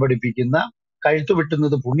 കഴുത്തറക്കാൻ പഠിപ്പിക്കുന്ന, കഴുത്തു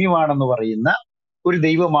വെട്ടുന്നത് പുണ്യമാണെന്ന് പറയുന്ന ഒരു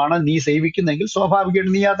ദൈവമാണ് നീ സേവിക്കുന്നെങ്കിൽ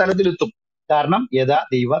സ്വാഭാവികമായിട്ട് നീ ആ തലത്തിലെത്തും. കാരണം യഥാ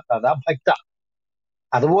ദൈവ തഥാ ഭക്ത.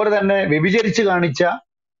 അതുപോലെ തന്നെ വ്യഭിചരിച്ച് കാണിച്ച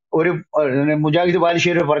ഒരു മുജാഹിദ്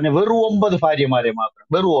ബാലുശ്ശേരി പറഞ്ഞ വെറും 9 ഭാര്യമാരെ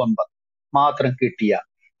മാത്രം കിട്ടിയ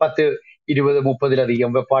 10, 20,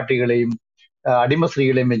 30-ലധികം വെപ്പാട്ടികളെയും അടിമ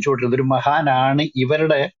സ്ത്രീകളെയും വെച്ചുകൊണ്ടിരുന്ന ഒരു മഹാനാണ്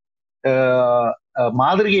ഇവരുടെ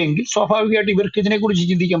മാതൃകയെങ്കിൽ സ്വാഭാവികമായിട്ട് ഇവർക്ക് ഇതിനെക്കുറിച്ച്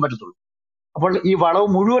ചിന്തിക്കാൻ പറ്റത്തുള്ളൂ. അപ്പോൾ ഈ വളവ്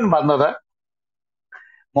മുഴുവൻ വന്നത്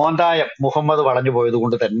മോന്തായം മുഹമ്മദ് വളഞ്ഞു പോയത്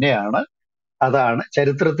കൊണ്ട് തന്നെയാണ്. അതാണ്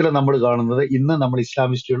ചരിത്രത്തിൽ നമ്മൾ കാണുന്നത്. ഇന്ന് നമ്മൾ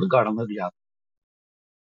ഇസ്ലാമിസ്റ്റുകൾ കാണുന്നത് യാതൊരു.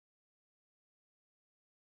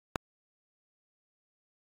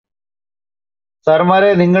 സാർമാരെ,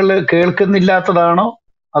 നിങ്ങൾ കേൾക്കുന്നില്ലാത്തതാണോ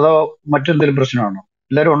അതോ മറ്റെന്തെങ്കിലും പ്രശ്നമാണോ?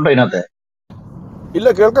 എല്ലാരും ഉണ്ടോ ഇതിനകത്ത്? ഇല്ല,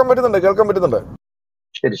 കേൾക്കാൻ പറ്റുന്നുണ്ട്.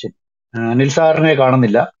 ശരി. അനിൽ സാറിനെ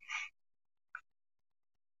കാണുന്നില്ല.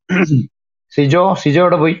 സിജോ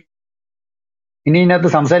എവിടെ പോയി? ഇനി ഇതിനകത്ത്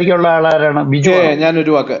സംസാരിക്കാനുള്ള ആളാരാണ്? ബിജു?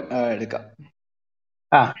 ഞാനൊരു വാക്ക് എടുക്കാം.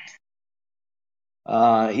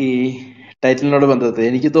 ഈ ടൈറ്റിലിനോട് ബന്ധപ്പെട്ട്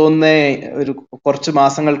എനിക്ക് തോന്നുന്നേ ഒരു കുറച്ച്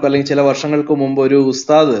മാസങ്ങൾക്കോ അല്ലെങ്കിൽ ചില വർഷങ്ങൾക്ക് മുമ്പ് ഒരു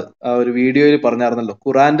ഉസ്താദ് ഒരു വീഡിയോയിൽ പറഞ്ഞായിരുന്നല്ലോ,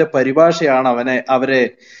 ഖുറാന്റെ പരിഭാഷയാണ് അവരെ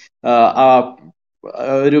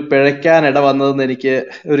ഒരു പിഴയ്ക്കാൻ ഇട വന്നതെന്ന് എനിക്ക്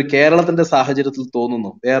ഒരു കേരളത്തിന്റെ സാഹചര്യത്തിൽ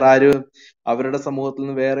തോന്നുന്നു. വേറെ ആരും അവരുടെ സമൂഹത്തിൽ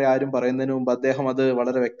നിന്ന് വേറെ ആരും പറയുന്നതിന് മുമ്പ് അദ്ദേഹം അത്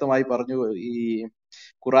വളരെ വ്യക്തമായി പറഞ്ഞു. ഈ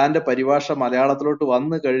ഖുറാന്റെ പരിഭാഷ മലയാളത്തിലോട്ട്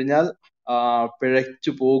വന്നു കഴിഞ്ഞാൽ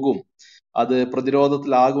പിഴച്ചു പോകും, അത്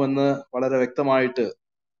പ്രതിരോധത്തിലാകുമെന്ന് വളരെ വ്യക്തമായിട്ട്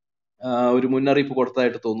ഒരു മുന്നറിയിപ്പ്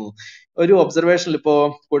കൊടുത്തതായിട്ട് തോന്നുന്നു. ഒരു ഒബ്സർവേഷനിൽ ഇപ്പോ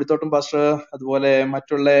കൊടിത്തോട്ടം പാസ്റ്റർ അതുപോലെ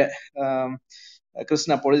മറ്റുള്ള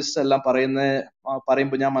ക്രിസ്ത്യൻ അപ്പോളജിസ്റ്റ് എല്ലാം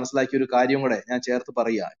പറയുമ്പോൾ ഞാൻ മനസ്സിലാക്കിയ ഒരു കാര്യം കൂടെ ഞാൻ ചേർത്ത്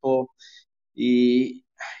പറയുക. ഇപ്പോ ഈ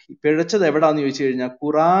പിഴച്ചത് എവിടാന്ന് ചോദിച്ചു കഴിഞ്ഞാൽ,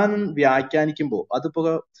 ഖുറാൻ വ്യാഖ്യാനിക്കുമ്പോൾ അതിപ്പോ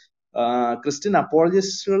ക്രിസ്ത്യൻ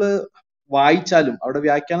അപ്പോളജിസ്റ്റുകൾ വായിച്ചാലും, അവിടെ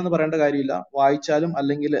വ്യാഖ്യാനം എന്ന് പറയേണ്ട കാര്യമില്ല, വായിച്ചാലും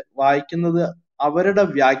അല്ലെങ്കിൽ വായിക്കുന്നത് അവരുടെ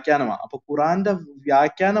വ്യാഖ്യാനമാണ്. അപ്പൊ ഖുറാന്റെ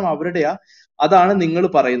വ്യാഖ്യാനം അവരുടെയാ, അതാണ് നിങ്ങൾ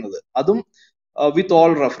പറയുന്നത്, അതും വിത്ത്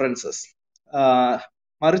ഓൾ റെഫറൻസസ്.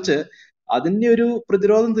 മറിച്ച് അതിന്റെ ഒരു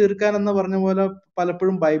പ്രതിരോധം തീർക്കാൻ എന്ന് പറഞ്ഞ പോലെ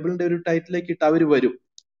പലപ്പോഴും ബൈബിളിന്റെ ഒരു ടൈറ്റിലേക്ക് ഇട്ട് അവർ വരും.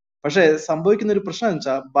 പക്ഷെ സംഭവിക്കുന്ന ഒരു പ്രശ്നം എന്ന്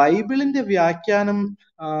വെച്ചാൽ, ബൈബിളിന്റെ വ്യാഖ്യാനം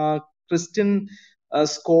ക്രിസ്ത്യൻ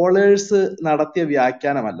സ്കോളേഴ്സ് നടത്തിയ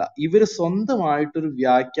വ്യാഖ്യാനമല്ല. ഇവര് സ്വന്തമായിട്ടൊരു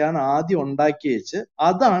വ്യാഖ്യാനം ആദ്യം ഉണ്ടാക്കി വെച്ച്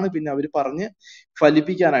അതാണ് പിന്നെ അവർ പറഞ്ഞ്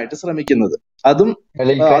ഫലിപ്പിക്കാനായിട്ട് ശ്രമിക്കുന്നത്. അതും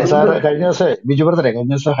കഴിഞ്ഞ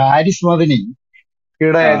ദിവസം ഹാരിസ് മദനി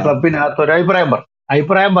ക്ലബിനകത്ത് ഒരു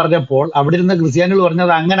അഭിപ്രായം പറഞ്ഞപ്പോൾ അവിടെ ഇരുന്ന ക്രിസ്ത്യാനികൾ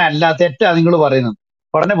പറഞ്ഞത് അങ്ങനെ അല്ല, തെറ്റാ നിങ്ങൾ പറയുന്നത്.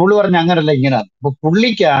 പുള്ളി പറഞ്ഞ അങ്ങനല്ല, ഇങ്ങനെയാണ്. അപ്പൊ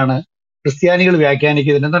പുള്ളിക്കാണ് ക്രിസ്ത്യാനികൾ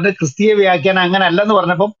വ്യാഖ്യാനിക്കുന്നത്. എന്നിട്ട് ക്രിസ്തീയ വ്യാഖ്യാനം അങ്ങനെ അല്ലെന്ന്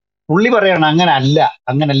പറഞ്ഞപ്പം പുള്ളി പറയാണ് അങ്ങനല്ല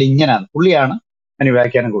ഇങ്ങനെയാണ്. പുള്ളിയാണ് അതിന്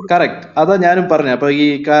വ്യാഖ്യാനം കൊടുക്കും. കറക്റ്റ്, അതാ ഞാനും പറഞ്ഞു. അപ്പൊ ഈ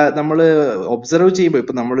നമ്മള് ഒബ്സർവ് ചെയ്യുമ്പോൾ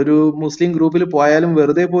ഇപ്പൊ നമ്മളൊരു മുസ്ലിം ഗ്രൂപ്പിൽ പോയാലും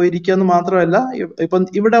വെറുതെ പോയിരിക്കാന്ന് മാത്രമല്ല, ഇപ്പം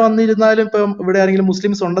ഇവിടെ വന്നിരുന്നാലും ഇപ്പം ഇവിടെ ആരെങ്കിലും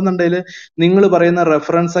മുസ്ലിംസ് ഉണ്ടെന്നുണ്ടെങ്കിൽ നിങ്ങൾ പറയുന്ന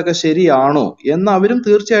റെഫറൻസ് ഒക്കെ ശരിയാണോ എന്ന് അവരും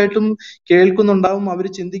തീർച്ചയായിട്ടും കേൾക്കുന്നുണ്ടാവും, അവർ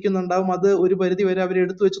ചിന്തിക്കുന്നുണ്ടാവും, അത് ഒരു പരിധി വരെ അവർ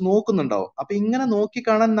എടുത്തു വെച്ച് നോക്കുന്നുണ്ടാവും. അപ്പൊ ഇങ്ങനെ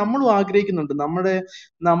നോക്കിക്കാണാൻ നമ്മളും ആഗ്രഹിക്കുന്നുണ്ട്.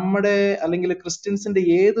 നമ്മുടെ അല്ലെങ്കിൽ ക്രിസ്ത്യൻസിന്റെ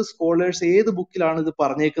ഏത് സ്കോളേഴ്സ് ഏത് ബുക്കിലാണ് ഇത്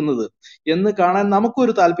പറഞ്ഞേക്കുന്നത് എന്ന് കാണാൻ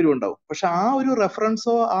നമുക്കൊരു താല്പര്യം ഉണ്ടാവും. പക്ഷെ ആ ഒരു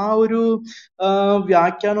റെഫറൻസോ ആ ഒരു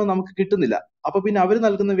വ്യാഖ്യാനോ നമുക്ക് കിട്ടുന്നില്ല. അപ്പൊ പിന്നെ അവർ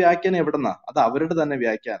നൽകുന്ന വ്യാഖ്യാനം എവിടെന്നാ? അത് അവരുടെ തന്നെ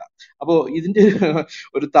വ്യാഖ്യാനം. അപ്പോ ഇതിന്റെ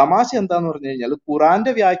ഒരു തമാശ എന്താന്ന് പറഞ്ഞു കഴിഞ്ഞാൽ,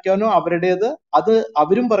 ഖുറാന്റെ വ്യാഖ്യാനം അവരുടേത്, അത്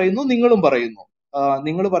അവരും പറയുന്നു നിങ്ങളും പറയുന്നു.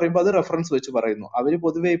 നിങ്ങൾ പറയുമ്പോൾ അത് റെഫറൻസ് വെച്ച് പറയുന്നു. അവര്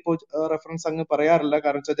പൊതുവെ ഇപ്പോൾ റെഫറൻസ് അങ്ങ് പറയാറില്ല,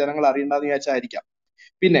 കാരണം വെച്ചാൽ ജനങ്ങൾ അറിയണ്ടെന്ന് വിചാരിച്ചായിരിക്കാം.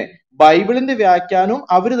 പിന്നെ ബൈബിളിന്റെ വ്യാഖ്യാനവും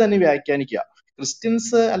അവര് തന്നെ വ്യാഖ്യാനിക്കുക.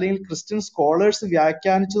 ക്രിസ്ത്യൻസ് അല്ലെങ്കിൽ ക്രിസ്ത്യൻ സ്കോളേഴ്സ്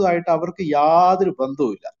വ്യാഖ്യാനിച്ചതായിട്ട് അവർക്ക് യാതൊരു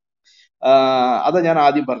ബന്ധവുമില്ല. അതാ ഞാൻ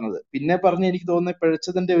ആദ്യം പറഞ്ഞത്. പിന്നെ പറഞ്ഞ് എനിക്ക് തോന്നുന്നത്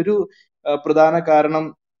പിഴച്ചതിന്റെ ഒരു പ്രധാന കാരണം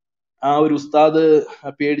ആ ഒരു ഉസ്താദ്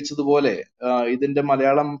പേടിച്ചതുപോലെ ഇതിന്റെ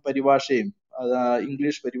മലയാളം പരിഭാഷയും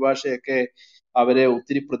ഇംഗ്ലീഷ് പരിഭാഷയൊക്കെ അവരെ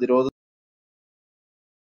ഒത്തിരി പ്രതിരോധ